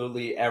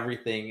absolutely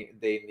everything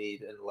they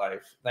need in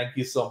life. Thank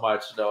you so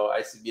much, though,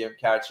 ICBM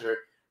Catcher.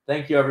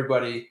 Thank you,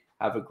 everybody.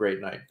 Have a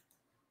great night.